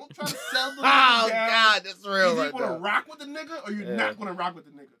wet. Don't try to sell the nigga Oh, down. God, that's real Either right you gonna there. rock with the nigga or you're Yeah. not gonna rock with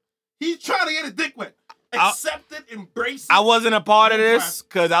the nigga. He's trying to get his dick wet. Accept it, embrace it. I wasn't a part of this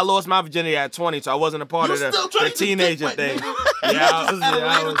because I lost my virginity at 20, so I wasn't a part You of still the trying to get your dick teenager wet, thing. nigga. Yeah, I was, At a yeah,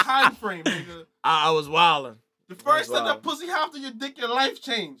 I later was, time frame, nigga. I was wilding. The first That's time that wild. pussy hopped on your dick, your life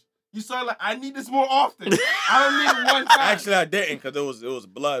changed. You started like, I need this more often. I don't need it one time. Actually, I didn't because it was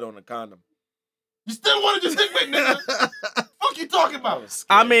blood on the condom. You still wanted your dick wet, nigga. Fuck you talking about?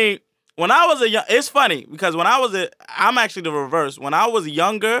 I mean, when I was it's funny because when I was I'm actually the reverse. When I was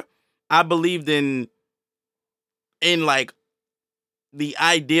younger, I believed in like the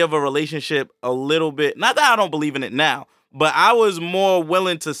idea of a relationship a little bit. Not that I don't believe in it now, but I was more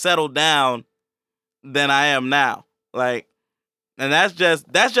willing to settle down than I am now. Like, and that's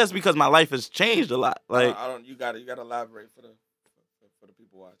just because my life has changed a lot. Like, I don't. You gotta elaborate for the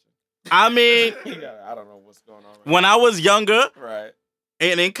people watching. I mean, I don't know what's going on. when I was younger Right.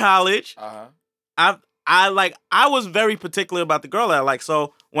 and in college, I was very particular about the girl that I like.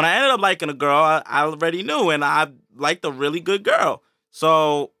 So when I ended up liking a girl, I already knew, and I liked a really good girl.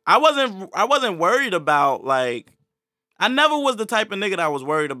 So I wasn't worried about like, I never was the type of nigga that was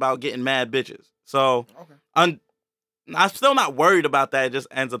worried about getting mad bitches. So I'm still not worried about that. It just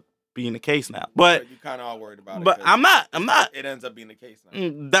ends up being the case now. But you kind of are worried about it. but I'm not. It ends up being the case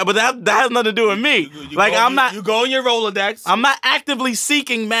now. That has nothing to do with me. You go on your Rolodex. I'm not actively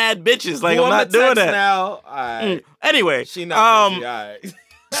seeking mad bitches. Like, Go I'm on not the doing text that. now. All right. Anyway, She not busy. All right.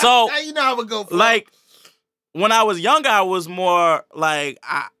 so Now you know how it go. like when I was younger, I was more like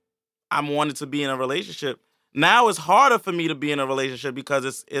I wanted to be in a relationship. Now it's harder for me to be in a relationship because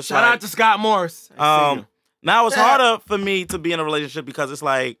it's Shout like, out to Scott Morris. now it's harder for me to be in a relationship because it's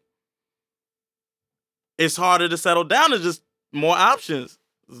like it's harder to settle down. There's just more options.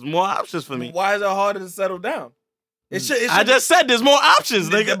 There's more options for me. Why is it harder to settle down? It should I just said there's more options,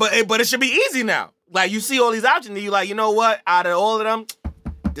 nigga. But it should be easy now. Like, you see all these options, and you like, you know what? Out of all of them,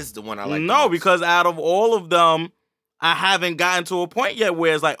 this is the one I like. No, because out of all of them, I haven't gotten to a point yet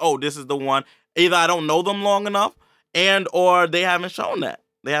where it's like, oh, this is the one. Either I don't know them long enough, or they haven't shown that.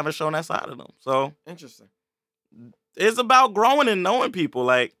 They haven't shown that side of them. So Interesting. it's about growing and knowing people.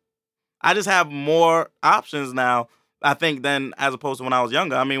 Like, I just have more options now, I think, than as opposed to when I was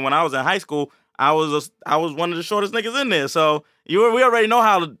younger. I mean, when I was in high school, I was one of the shortest niggas in there. So we already know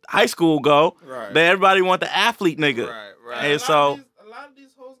how high school go. Right. That everybody want the athlete nigga. Right. And so a lot of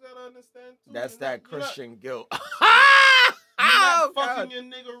these hoes gotta understand too. That's that Christian guilt. You're not Oh, fucking God. your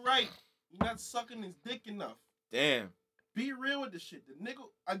nigga right. You're not sucking his dick enough. Damn. Be real with the shit. The nigga,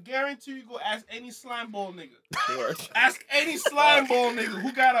 I guarantee you go ask any slime ball nigga. Word. Ask any slime ball nigga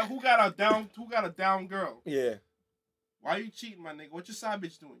who got a down girl. Yeah. Why you cheating, my nigga? What your side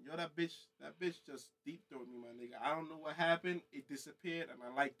bitch doing? Yo, that bitch just deep throated me, my nigga. I don't know what happened. It disappeared, and I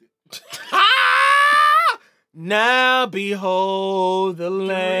liked it. Now behold the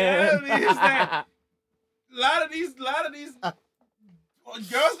Lamb. reality is that a lot of these girls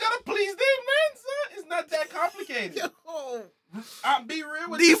gotta please their man, son. It's not that complicated. I'll be real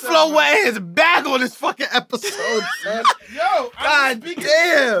with you. D-Flow went his back on this fucking episode, son. Yo, I'm God speaking.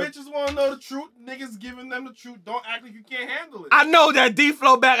 damn. Bitches want to know the truth. Niggas giving them the truth. Don't act like you can't handle it. I know that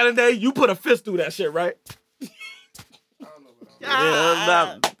D-Flow back in the day, you put a fist through that shit, right? I don't know what I'm yeah,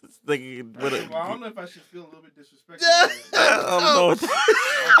 not thinking with it. Well, I don't know if I should feel a little bit disrespectful. I don't know.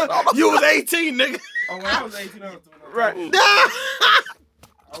 You was 18, nigga. Oh, when I was 18, I was doing that. Right.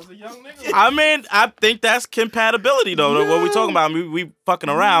 I was a young nigga. I mean, I think that's compatibility, though. What we talking about, we fucking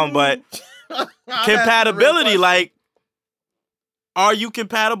around, but compatibility, like, are you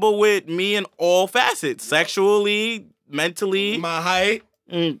compatible with me in all facets? Sexually, mentally, My height,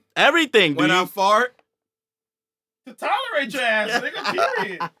 everything. when I fart. To tolerate your ass, nigga,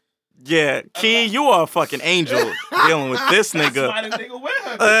 period. Yeah, Key, you are a fucking angel dealing with this That's nigga. why the nigga with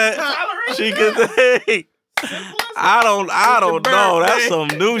her. Tolerate She your ass. could. I don't know. That's some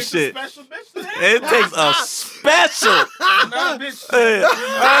new It's a shit. special bitch to that. It takes a special. Not a bitch.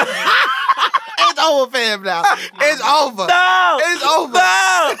 It's over for him now. It's over. No, It's over. No.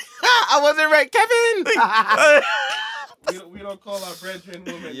 I wasn't right, Kevin. We don't call our brethren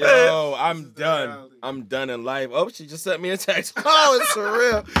women. Yo, This I'm is the done. reality. I'm done in life. Oh, she just sent me a text. Oh, it's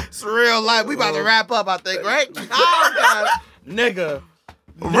surreal. Surreal life. We about to wrap up, I think, right? Oh, God. Nigga.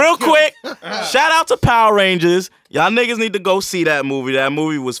 Real quick, shout out to Power Rangers. Y'all niggas need to go see that movie. That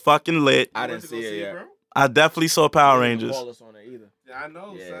movie was fucking lit. I You didn't went to see go it yet. bro? I definitely saw Power Rangers. Call us on it either. Yeah, I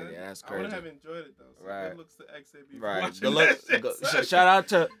know, Yeah, son. yeah, that's I would crazy. have enjoyed it though. So Right. Good looks to XAB. Right. Watching Good luck. that shit, Shout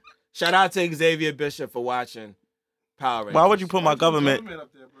son. shout out to Xavier Bishop for watching Power Rangers. Why would you put my Why'd you put government? up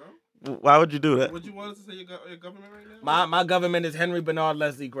there, bro? Why would you do that? Would you want us to say your government right now? My government is Henry Bernard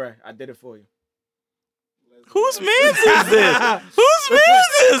Leslie Gray. I did it for you. Whose man's is this? Whose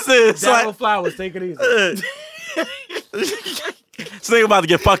man's is this? Daryl Flowers, take it easy. This nigga about to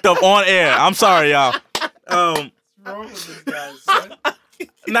get fucked up on air. I'm sorry, y'all. What's wrong with this guy, son?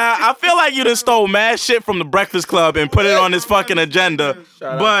 Now, I feel like you done stole mad shit from the Breakfast Club and put it on this fucking agenda.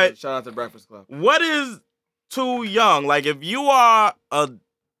 But Shout out to Breakfast Club. what is too young? Like, if you are an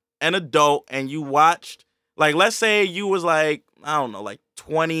adult and you watched, like, let's say you was like, I don't know, like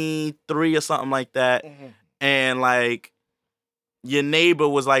 23 or something like that, and like your neighbor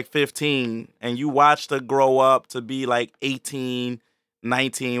was like 15 and you watched her grow up to be like 18,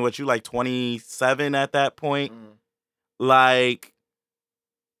 19, what you like 27 at that point? Like,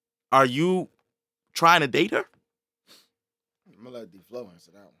 are you trying to date her? I'm gonna let D-Flow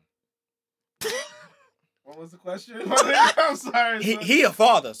answer that one. What was the question? I'm sorry. son. He a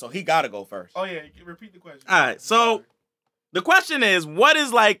father, so he gotta go first. Oh yeah, repeat the question. All right, so the question is, what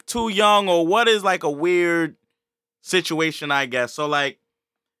is like too young, or what is like a weird situation, I guess? So like,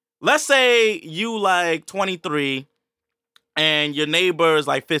 let's say you like 23 and your neighbor is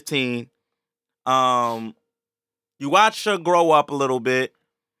like 15. You watch her grow up a little bit,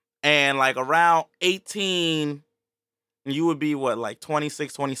 and like around 18, you would be what, like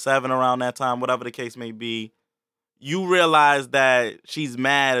 26, 27 around that time, whatever the case may be. You realize that she's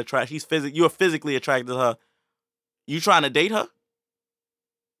mad you're physically attracted to her. You trying to date her?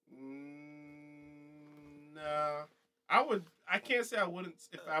 Nah, I can't say I wouldn't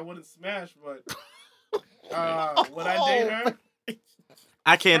if I wouldn't smash, but would I date her?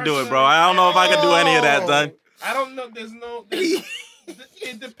 I can't do it, bro. I don't know if I can do any of that, son. I don't know.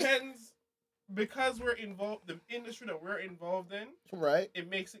 It depends because we're involved. The industry that we're involved in, Right. it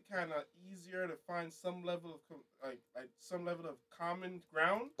makes it kind of easier to find some level of some level of common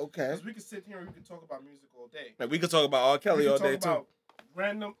ground. Okay. Because we could sit here and we could talk about music all day. Like, we could talk about R. Kelly We all could day talk too. about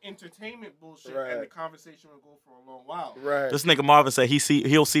random entertainment bullshit, Right. and the conversation will go for a long while. Right. This nigga Marvin said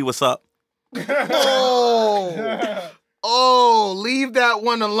he'll see what's up. Oh. Oh, leave that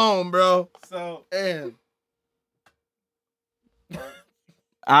one alone, bro. So, Damn.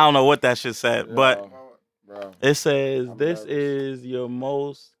 I don't know what that shit said, but Bro. it says I'm this nervous. is your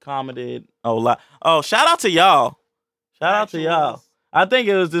most commented. Oh, shout out to y'all. Shout out to y'all. I think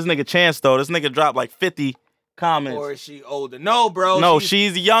it was this nigga Chance though. This nigga dropped like 50 comments. Or is she older? No, bro. No,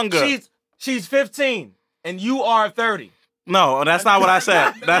 she's younger. She's 15 and you are 30. No, that's not what I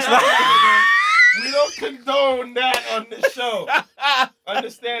said. That's not. We don't condone that on this show.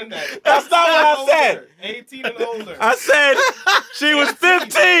 Understand that. That's not what I Older, said. 18 and older. I said she was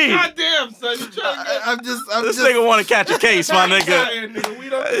 15. Goddamn, son. You trying to get... I'm This just nigga want to catch a case, my nigga. Nigga. We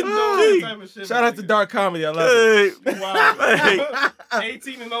don't condone that type of shit. Shout out to Dark Comedy. I love it. Hey. Wow.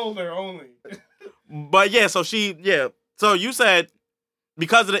 18 and older only. But yeah, so So you said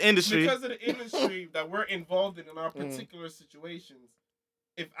because of the industry. Because of the industry that we're involved in our particular situations,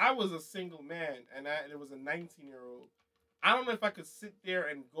 if I was a single man and it was a 19-year-old, I don't know if I could sit there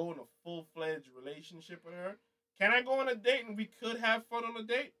and go in a full-fledged relationship with her. Can I go on a date and we could have fun on a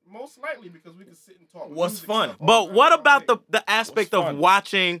date? Most likely, because we could sit and talk. What's music fun? stuff all But the what time about on a date. the aspect What's of fun?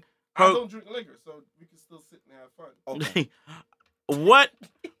 watching I her? don't drink liquor, so we can still sit and have fun. Okay.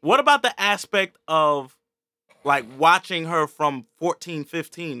 What about the aspect of like watching her from 14,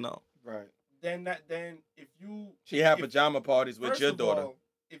 15 though? Right. Then if you She had if- pajama parties with first your of daughter. all,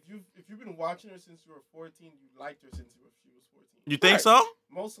 if you've been watching her since you were 14, you liked her since she was 14. You think Right. so?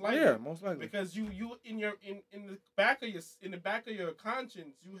 Most likely. Yeah, most likely. Because you in the back of your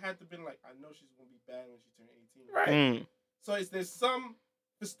conscience, you had to been like, I know she's gonna be bad when she turns 18. Right. Mm.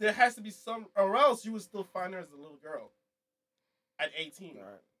 So there has to be some, or else you would still find her as a little girl at 18.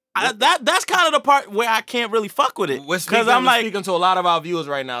 Right. That's kind of the part where I can't really fuck with it. We're Because I'm like, speaking to a lot of our viewers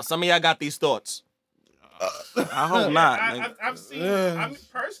right now. Some of y'all got these thoughts. I hope not. nigga. I've seen. Yeah. I mean,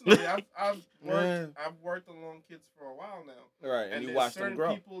 personally, I've Yeah. worked along kids for a while now. Right, and you there's watch them certain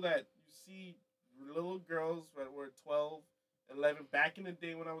grow. people that you see, little girls that were 12, 11, back in the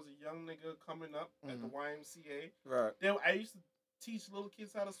day when I was a young nigga coming up at the YMCA. Right. I used to teach little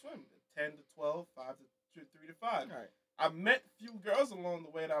kids how to swim, 10 to 12, 5 to 3 to 5. Right. I met few girls along the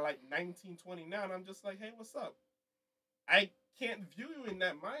way that are like 19, 20 now, and I'm just like, hey, what's up? I can't view you in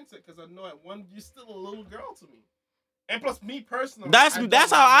that mindset because I know at one you're still a little girl to me. And plus, me personally,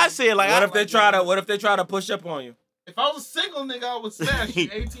 That's how I see it. Like, What I, if they try to push up on you? If I was a single nigga, I would smash you.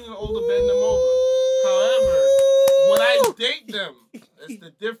 18 and older, bend them over. However, when I date them, it's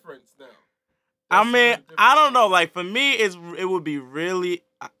the difference now. I mean, I don't know. Like for me, it would be really.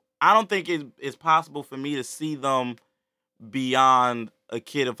 I don't think it's possible for me to see them beyond a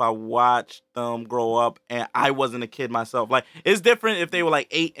kid if I watched them grow up and I wasn't a kid myself. Like it's different if they were like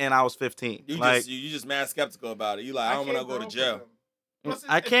 8 and I was 15. You like just mad skeptical about it. You like, I don't want to go to jail. Plus,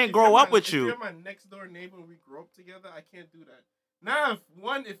 I can't grow you're up with if you. If you're my next door neighbor and we grew up together, I can't do that. Now,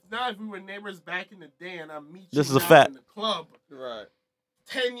 if we were neighbors back in the day and I meet you This is a now fact. in the club, Right.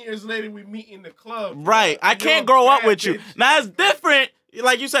 10 years later we meet in the club. right, I and can't you're a grow up bad with you. bitch. Now it's different.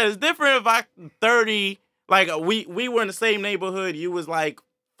 Like you said, it's different if I'm 30. Like we were in the same neighborhood. You was like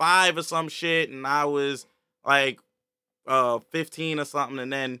 5 or some shit, and I was like 15 or something,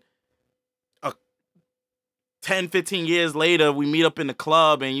 and then 10, 15 years later, we meet up in the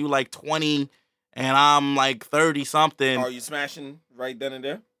club, and you like 20, and I'm like 30 something. Are you smashing right then and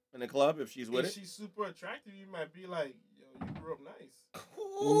there in the club if she's with If it? she's super attractive, you might be like, yo, you grew up nice.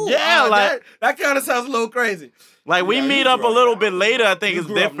 Ooh, Yeah, like- that kind of sounds a little crazy. Like we Yeah, meet you up a grew up- little bit later. I think You it's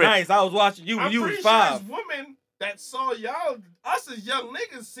grew up different. Nice. I was watching you when I'm you was pretty 5. sure it's women that saw us as young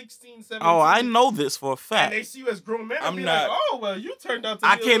niggas, 16, 17. Oh, I know this for a And fact. they see you as grown men. I'm And be not- like, oh, well, you turned out to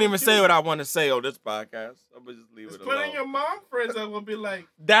I be a can't little even say kid. what I want to say on this podcast. I'm gonna just leave Just it put in alone. your mom friends that will be like,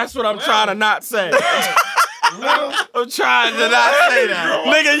 That's what I'm Well. trying to not say. well, I'm trying to not say that.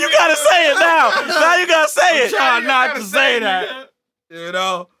 Nigga, you gotta say it now. Now you gotta say I'm it. trying not gotta to say that. yeah. You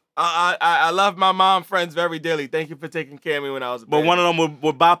know, I love my mom friends very dearly. Thank you for taking care of me when I was a But baby. one of them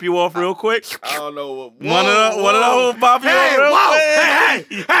would bop you off real quick. I don't know what. One of them would bop you Hey, off real whoa,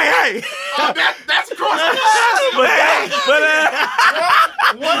 quick. hey. Oh, that's cross.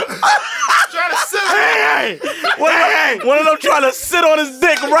 Trying to sit Hey, One of them trying to sit on his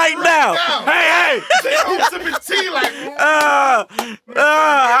dick right now. hey. sipping tea like,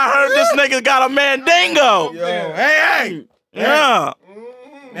 I heard this nigga got a mandingo. Yo, hey. Yeah.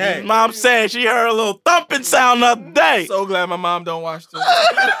 Hey. Mom said she heard a little thumping sound the other day. So glad my mom don't watch this.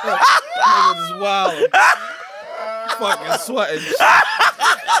 Nigga just wild. Fucking sweating.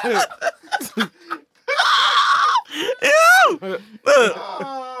 Ew. But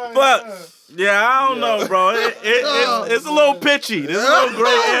yeah, I don't know, bro. It's a little pitchy. There's a little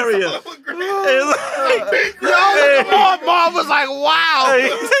gray area. Mom was like,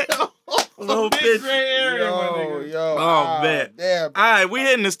 wow. A little Big pitchy. gray area, my nigga. Oh man. Damn. All right, we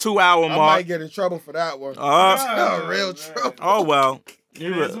hitting this 2-hour I mark. might get in trouble for that one. Real man. trouble. Oh well.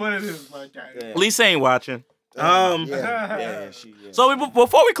 It's what it is, my guy. Yeah. Lisa ain't watching. Yeah. So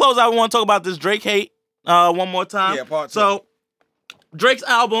before we close out, we want to talk about this Drake hate one more time. Yeah, part two. So Drake's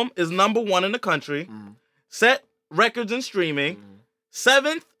album is #1 in the country, set records and streaming,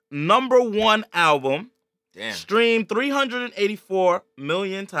 7th #1 album, Damn. streamed 384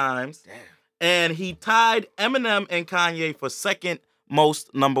 million times, Damn. and he tied Eminem and Kanye for second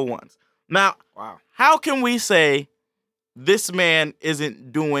most #1s. Now, Wow. how can we say this man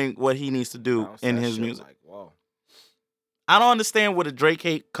isn't doing what he needs to do in his music? Like, whoa. I don't understand where the Drake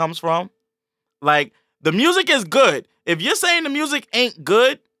hate comes from. Like, the music is good. If you're saying the music ain't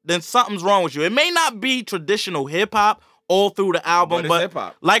good, then something's wrong with you. It may not be traditional hip hop all through the album, But it's but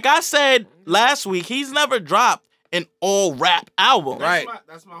hip-hop. like I said last week, he's never dropped an all rap album. Right.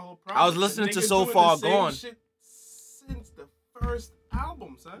 That's my whole problem. I was listening The to nigga So doing Far the same Gone. shit since the first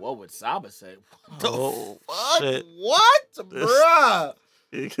album, son. What would Saba say? Oh, shit. What? Bruh.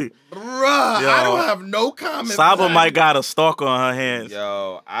 Bruh. Yo. I don't have no comment. Saba for that. might got a stalker on her hands.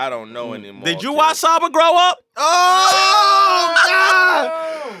 Yo, I don't know anymore. Did you watch Saba grow up? Oh,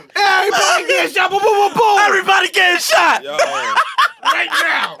 God. Everybody getting shot. Boom, boom, boom, boom. Everybody getting shot. Yo, Right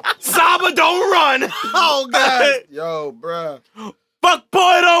now. Saba don't run. Oh, God. Yo, bruh. Fuck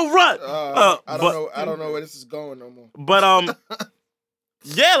boy, don't run. I don't but- know. I don't know where this is going no more. But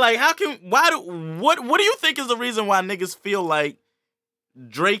yeah, like what do you think is the reason why niggas feel like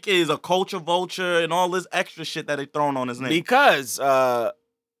Drake is a culture vulture and all this extra shit that they throwing on his name? Because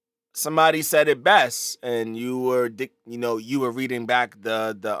somebody said it best, and you were reading back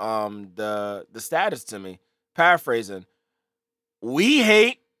the status to me, paraphrasing. We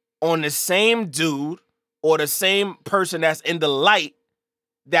hate on the same dude or the same person that's in the light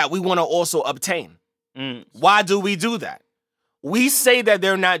that we want to also obtain. Mm. Why do we do that? We say that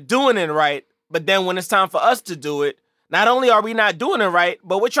they're not doing it right, but then when it's time for us to do it, not only are we not doing it right,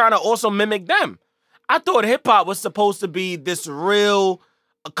 but we're trying to also mimic them. I thought hip-hop was supposed to be this real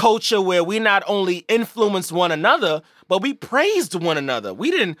culture where we not only influence one another, but we praised one another.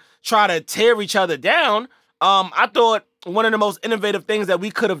 We didn't try to tear each other down. I thought one of the most innovative things that we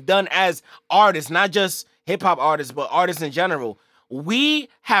could have done as artists, not just hip-hop artists, but artists in general, we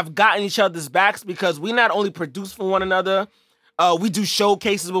have gotten each other's backs because we not only produce for one another, we do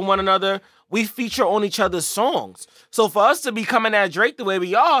showcases with one another. We feature on each other's songs. So for us to be coming at Drake the way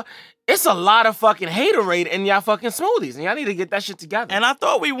we are, it's a lot of fucking haterade in y'all fucking smoothies. And y'all need to get that shit together. And I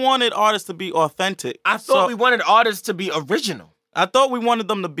thought we wanted artists to be authentic. I thought we wanted artists to be original. I thought we wanted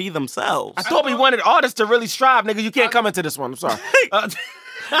them to be themselves. I thought we wanted artists to really strive. Nigga, you can't come into this one. I'm sorry.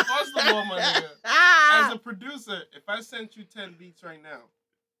 First of all, my nigga, as a producer, if I sent you 10 beats right now,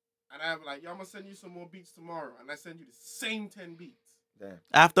 and I'm like, yo, I'm gonna send you some more beats tomorrow, and I send you the same 10 beats. Damn.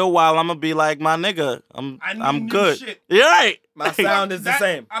 After a while, I'm gonna be like, my nigga, I need I'm new good. shit. You're right. My sound is the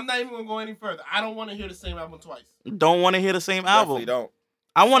same. I'm not even gonna go any further. I don't want to hear the same album twice. Don't want to hear the same album. Definitely don't.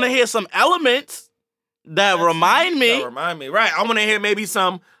 I want to hear some elements that remind me. That remind me. Right. I want to hear maybe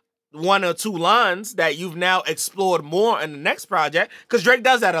some 1 or 2 lines that you've now explored more in the next project. Because Drake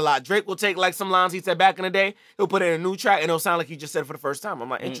does that a lot. Drake will take like some lines he said back in the day, he'll put it in a new track, and it'll sound like he just said it for the first time. I'm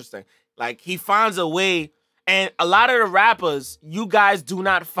like, interesting. Like, he finds a way. And a lot of the rappers, you guys do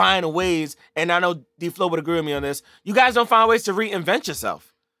not find ways, and I know D-Flow would agree with me on this, you guys don't find ways to reinvent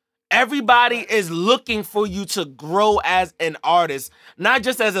yourself. Everybody is looking for you to grow as an artist, not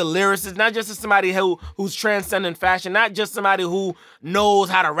just as a lyricist, not just as somebody who's transcending fashion, not just somebody who knows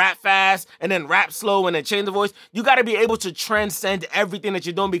how to rap fast and then rap slow and then change the voice. You got to be able to transcend everything that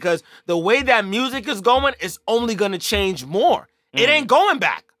you're doing, because the way that music is going is only going to change more. It ain't going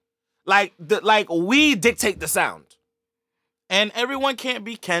back. Like we dictate the sound. And everyone can't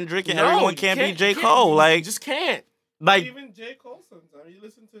be Kendrick, and No, everyone you can't be J. you can't. Cole. You Like, just can't. like, Even J. Cole sometimes. You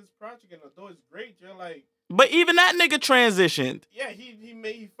listen to his project, and although it's great, you're like, but even that nigga transitioned. yeah,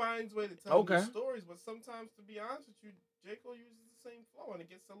 he finds way to tell Okay. new stories, but sometimes, to be honest with you, J. Cole uses the same flow, and it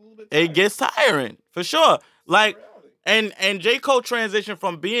gets a little bit It tiring. gets tiring for sure. Like, Reality. and J. Cole transitioned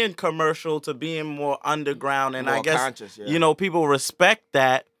from being commercial to being more underground, and I More guess conscious, yeah. you know, people respect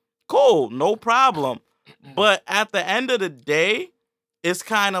that. Cool, no problem. But at the end of the day, it's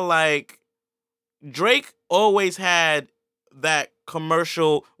kind of like Drake always had that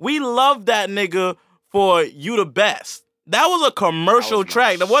commercial. We love that nigga for you the best. that was a commercial That was my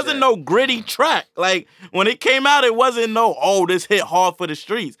track. There wasn't shit. no gritty track. Like when it came out, it wasn't no, oh, this hit hard for the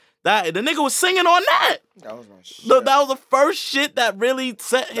streets. That the nigga was singing on that. That was my shit. That was the first shit that really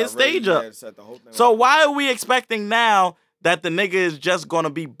set his stage up. Set the whole thing So up. why are we expecting now that the nigga is just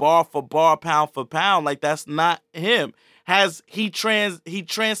gonna be bar for bar, pound for pound? Like that's not him. He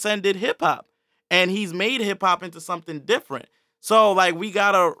transcended hip hop, and he's made hip hop into something different. So like we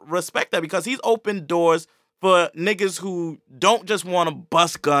gotta respect that because he's opened doors for niggas who don't just want to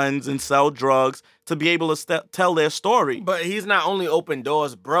bust guns and sell drugs to be able to tell their story. But he's not only open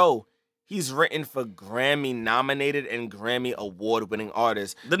doors, bro. He's written for Grammy nominated and Grammy award winning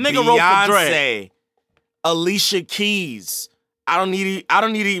artists. The nigga wrote for Dre. Beyonce, Alicia Keys. I don't need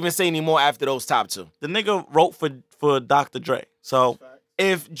to even say any more after those top two. The nigga wrote for Dr. Dre. So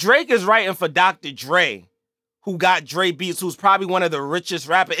If Drake is writing for Dr. Dre, who got Dre Beats, who's probably one of the richest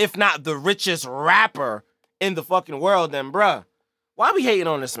rapper, if not the richest rapper in the fucking world, then bruh, why we hating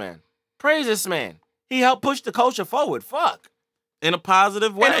on this man? Praise this man. He helped push the culture forward. Fuck. in a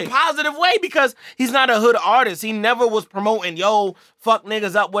positive way. In a positive way, because he's not a hood artist. He never was promoting, yo, fuck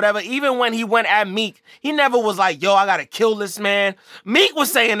niggas up, whatever. Even when he went at Meek, he never was like, yo, I gotta kill this man. Meek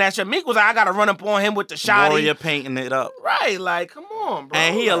was saying that shit. Meek was like, I gotta run up on him with the shotty. Warrior painting it up. Right, like, come on, bro.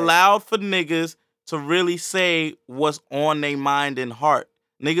 And he like, allowed for niggas to really say what's on their mind and heart.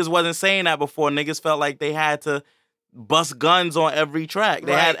 Niggas wasn't saying that before. Niggas felt like they had to bust guns on every track.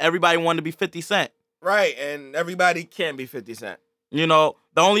 They had everybody wanted to be 50 Cent. Right, and everybody can't be 50 Cent. You know,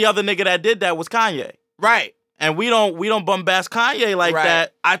 the only other nigga that did that was Kanye. Right. And we don't bombast Kanye like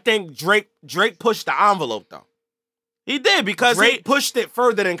that. I think Drake pushed the envelope though. He did because Drake pushed it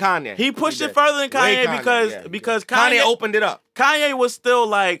further than Kanye. he pushed it did. further than Way Kanye yeah, because Kanye opened it up. Kanye was still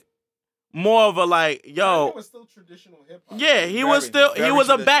like more of a like, Kanye yo, was still traditional hip hop. yeah, he was still he very was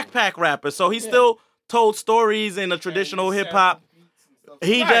a traditional. backpack rapper, so he still told stories in a traditional hip hop.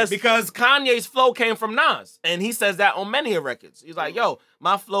 He Right, just because Kanye's flow came from Nas, and he says that on many records. He's like, "Yo,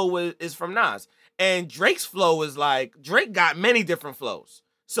 my flow is from Nas," and Drake's flow is like Drake got many different flows.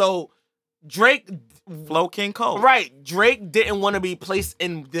 So Drake, Flow King Cole. right? Drake didn't want to be placed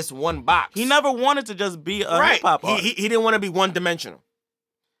in this one box. He never wanted to just be a right. hip hop artist. He didn't want to be one dimensional.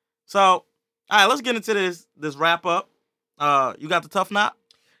 So, all right, let's get into this wrap up. You got the tough knot?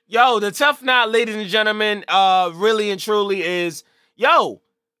 Yo, the tough knot, ladies and gentlemen, really and truly is, yo,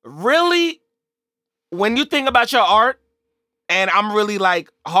 really, when you think about your art, and I'm really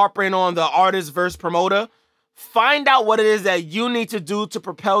like harping on the artist versus promoter, find out what it is that you need to do to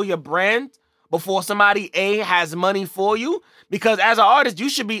propel your brand before somebody has money for you. Because as an artist, you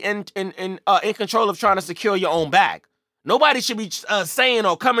should be in control of trying to secure your own bag. Nobody should be saying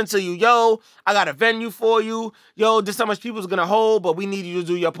or coming to you, yo, I got a venue for you. Yo, this how much people's gonna hold, but we need you to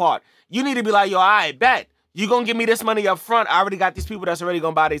do your part. You need to be like, yo, I bet. You gonna give me this money up front. I already got these people that's already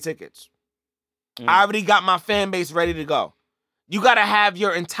gonna buy their tickets. I already got my fan base ready to go. You gotta have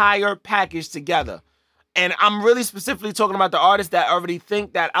your entire package together. And I'm really specifically talking about the artists that already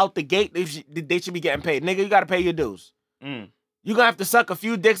think that out the gate, they should be getting paid. Nigga, you gotta pay your dues. You're gonna have to suck a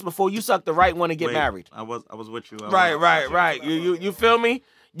few dicks before you suck the right one and get married. I was with you. Right. You feel me?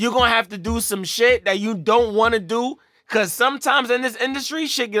 You're gonna have to do some shit that you don't wanna do, cause sometimes in this industry,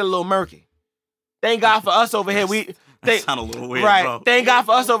 shit get a little murky. Thank God for us over here. That sound a little weird, right. bro. Thank God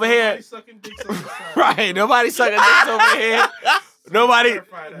for us over here. Nobody sucking dicks on the side. Right. Nobody sucking dicks over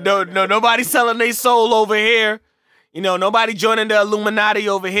here. Nobody selling their soul over here. You know, nobody joining the Illuminati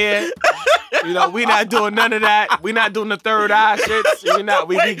over here. You know, we not doing none of that. We not doing the third eye shit.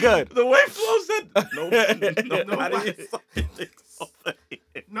 We be good. The way Flo said, nobody is sucking dicks over here.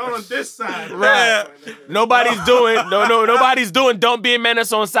 Not on this side. Right. Nobody's doing Don't Be a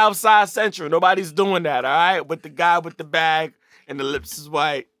Menace on South Side Central. Nobody's doing that, all right? With the guy with the bag and the lips is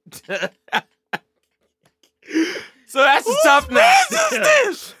white. So that's a tough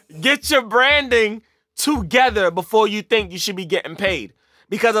knot. Get your branding together before you think you should be getting paid.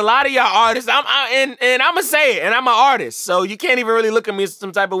 Because a lot of y'all artists, and I'm gonna say it, and I'm an artist, so you can't even really look at me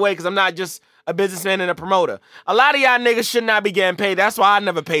some type of way because I'm not just a businessman and a promoter. A lot of y'all niggas should not be getting paid. That's why I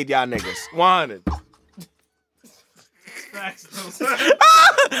never paid y'all niggas. 100.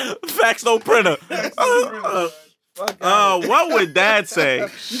 Facts no printer. What would Dad say?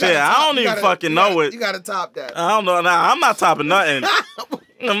 Shit, I don't even fucking know it. You gotta top that. I don't know. Nah, I'm not topping nothing.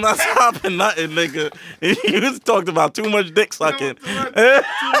 I'm not topping nothing, nigga. You just talked about too much dick sucking. Too much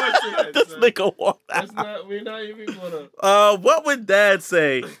tonight, This son. nigga walked out. We're not even gonna. What would Dad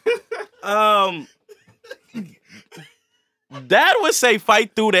say? Dad would say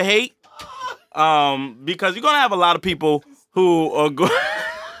fight through the hate. Because you're gonna have a lot of people who are going.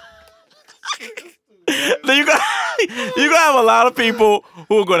 You're gonna have a lot of people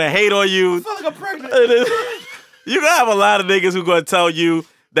who are gonna hate on you. I feel like I'm pregnant. You're gonna have a lot of niggas who gonna tell you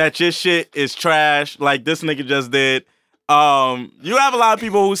that your shit is trash, like this nigga just did. You have a lot of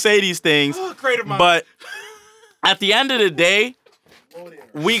people who say these things, Creative mind. but at the end of the day,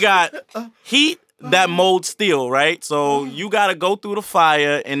 we got heat that molds steel, right? So you gotta go through the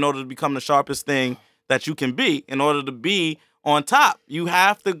fire in order to become the sharpest thing that you can be. In order to be on top, you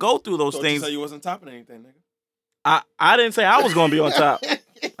have to go through those things. You said you wasn't topping anything, nigga. I didn't say I was gonna be on top.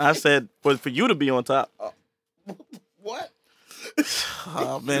 I said for you to be on top. What?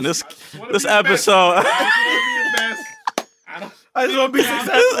 Oh man, this Wanna be episode, the best. I just want to be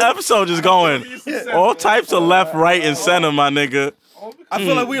this episode is going all types of left, right, and center, my nigga. I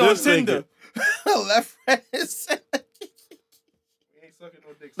feel like we on This Tinder. Left, right, and center. We ain't sucking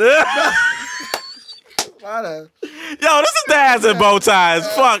no dicks. Why the- Yo, this is Dads and Bow Ties.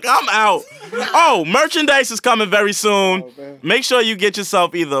 Fuck, I'm out. Oh, merchandise is coming very soon. Oh, man. Make sure you get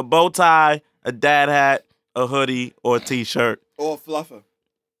yourself either a bow tie, a dad hat, a hoodie, or a t-shirt. Or fluffer.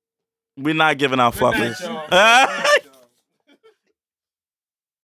 We're not giving out Good night, fluffers. y'all. Good night, y'all.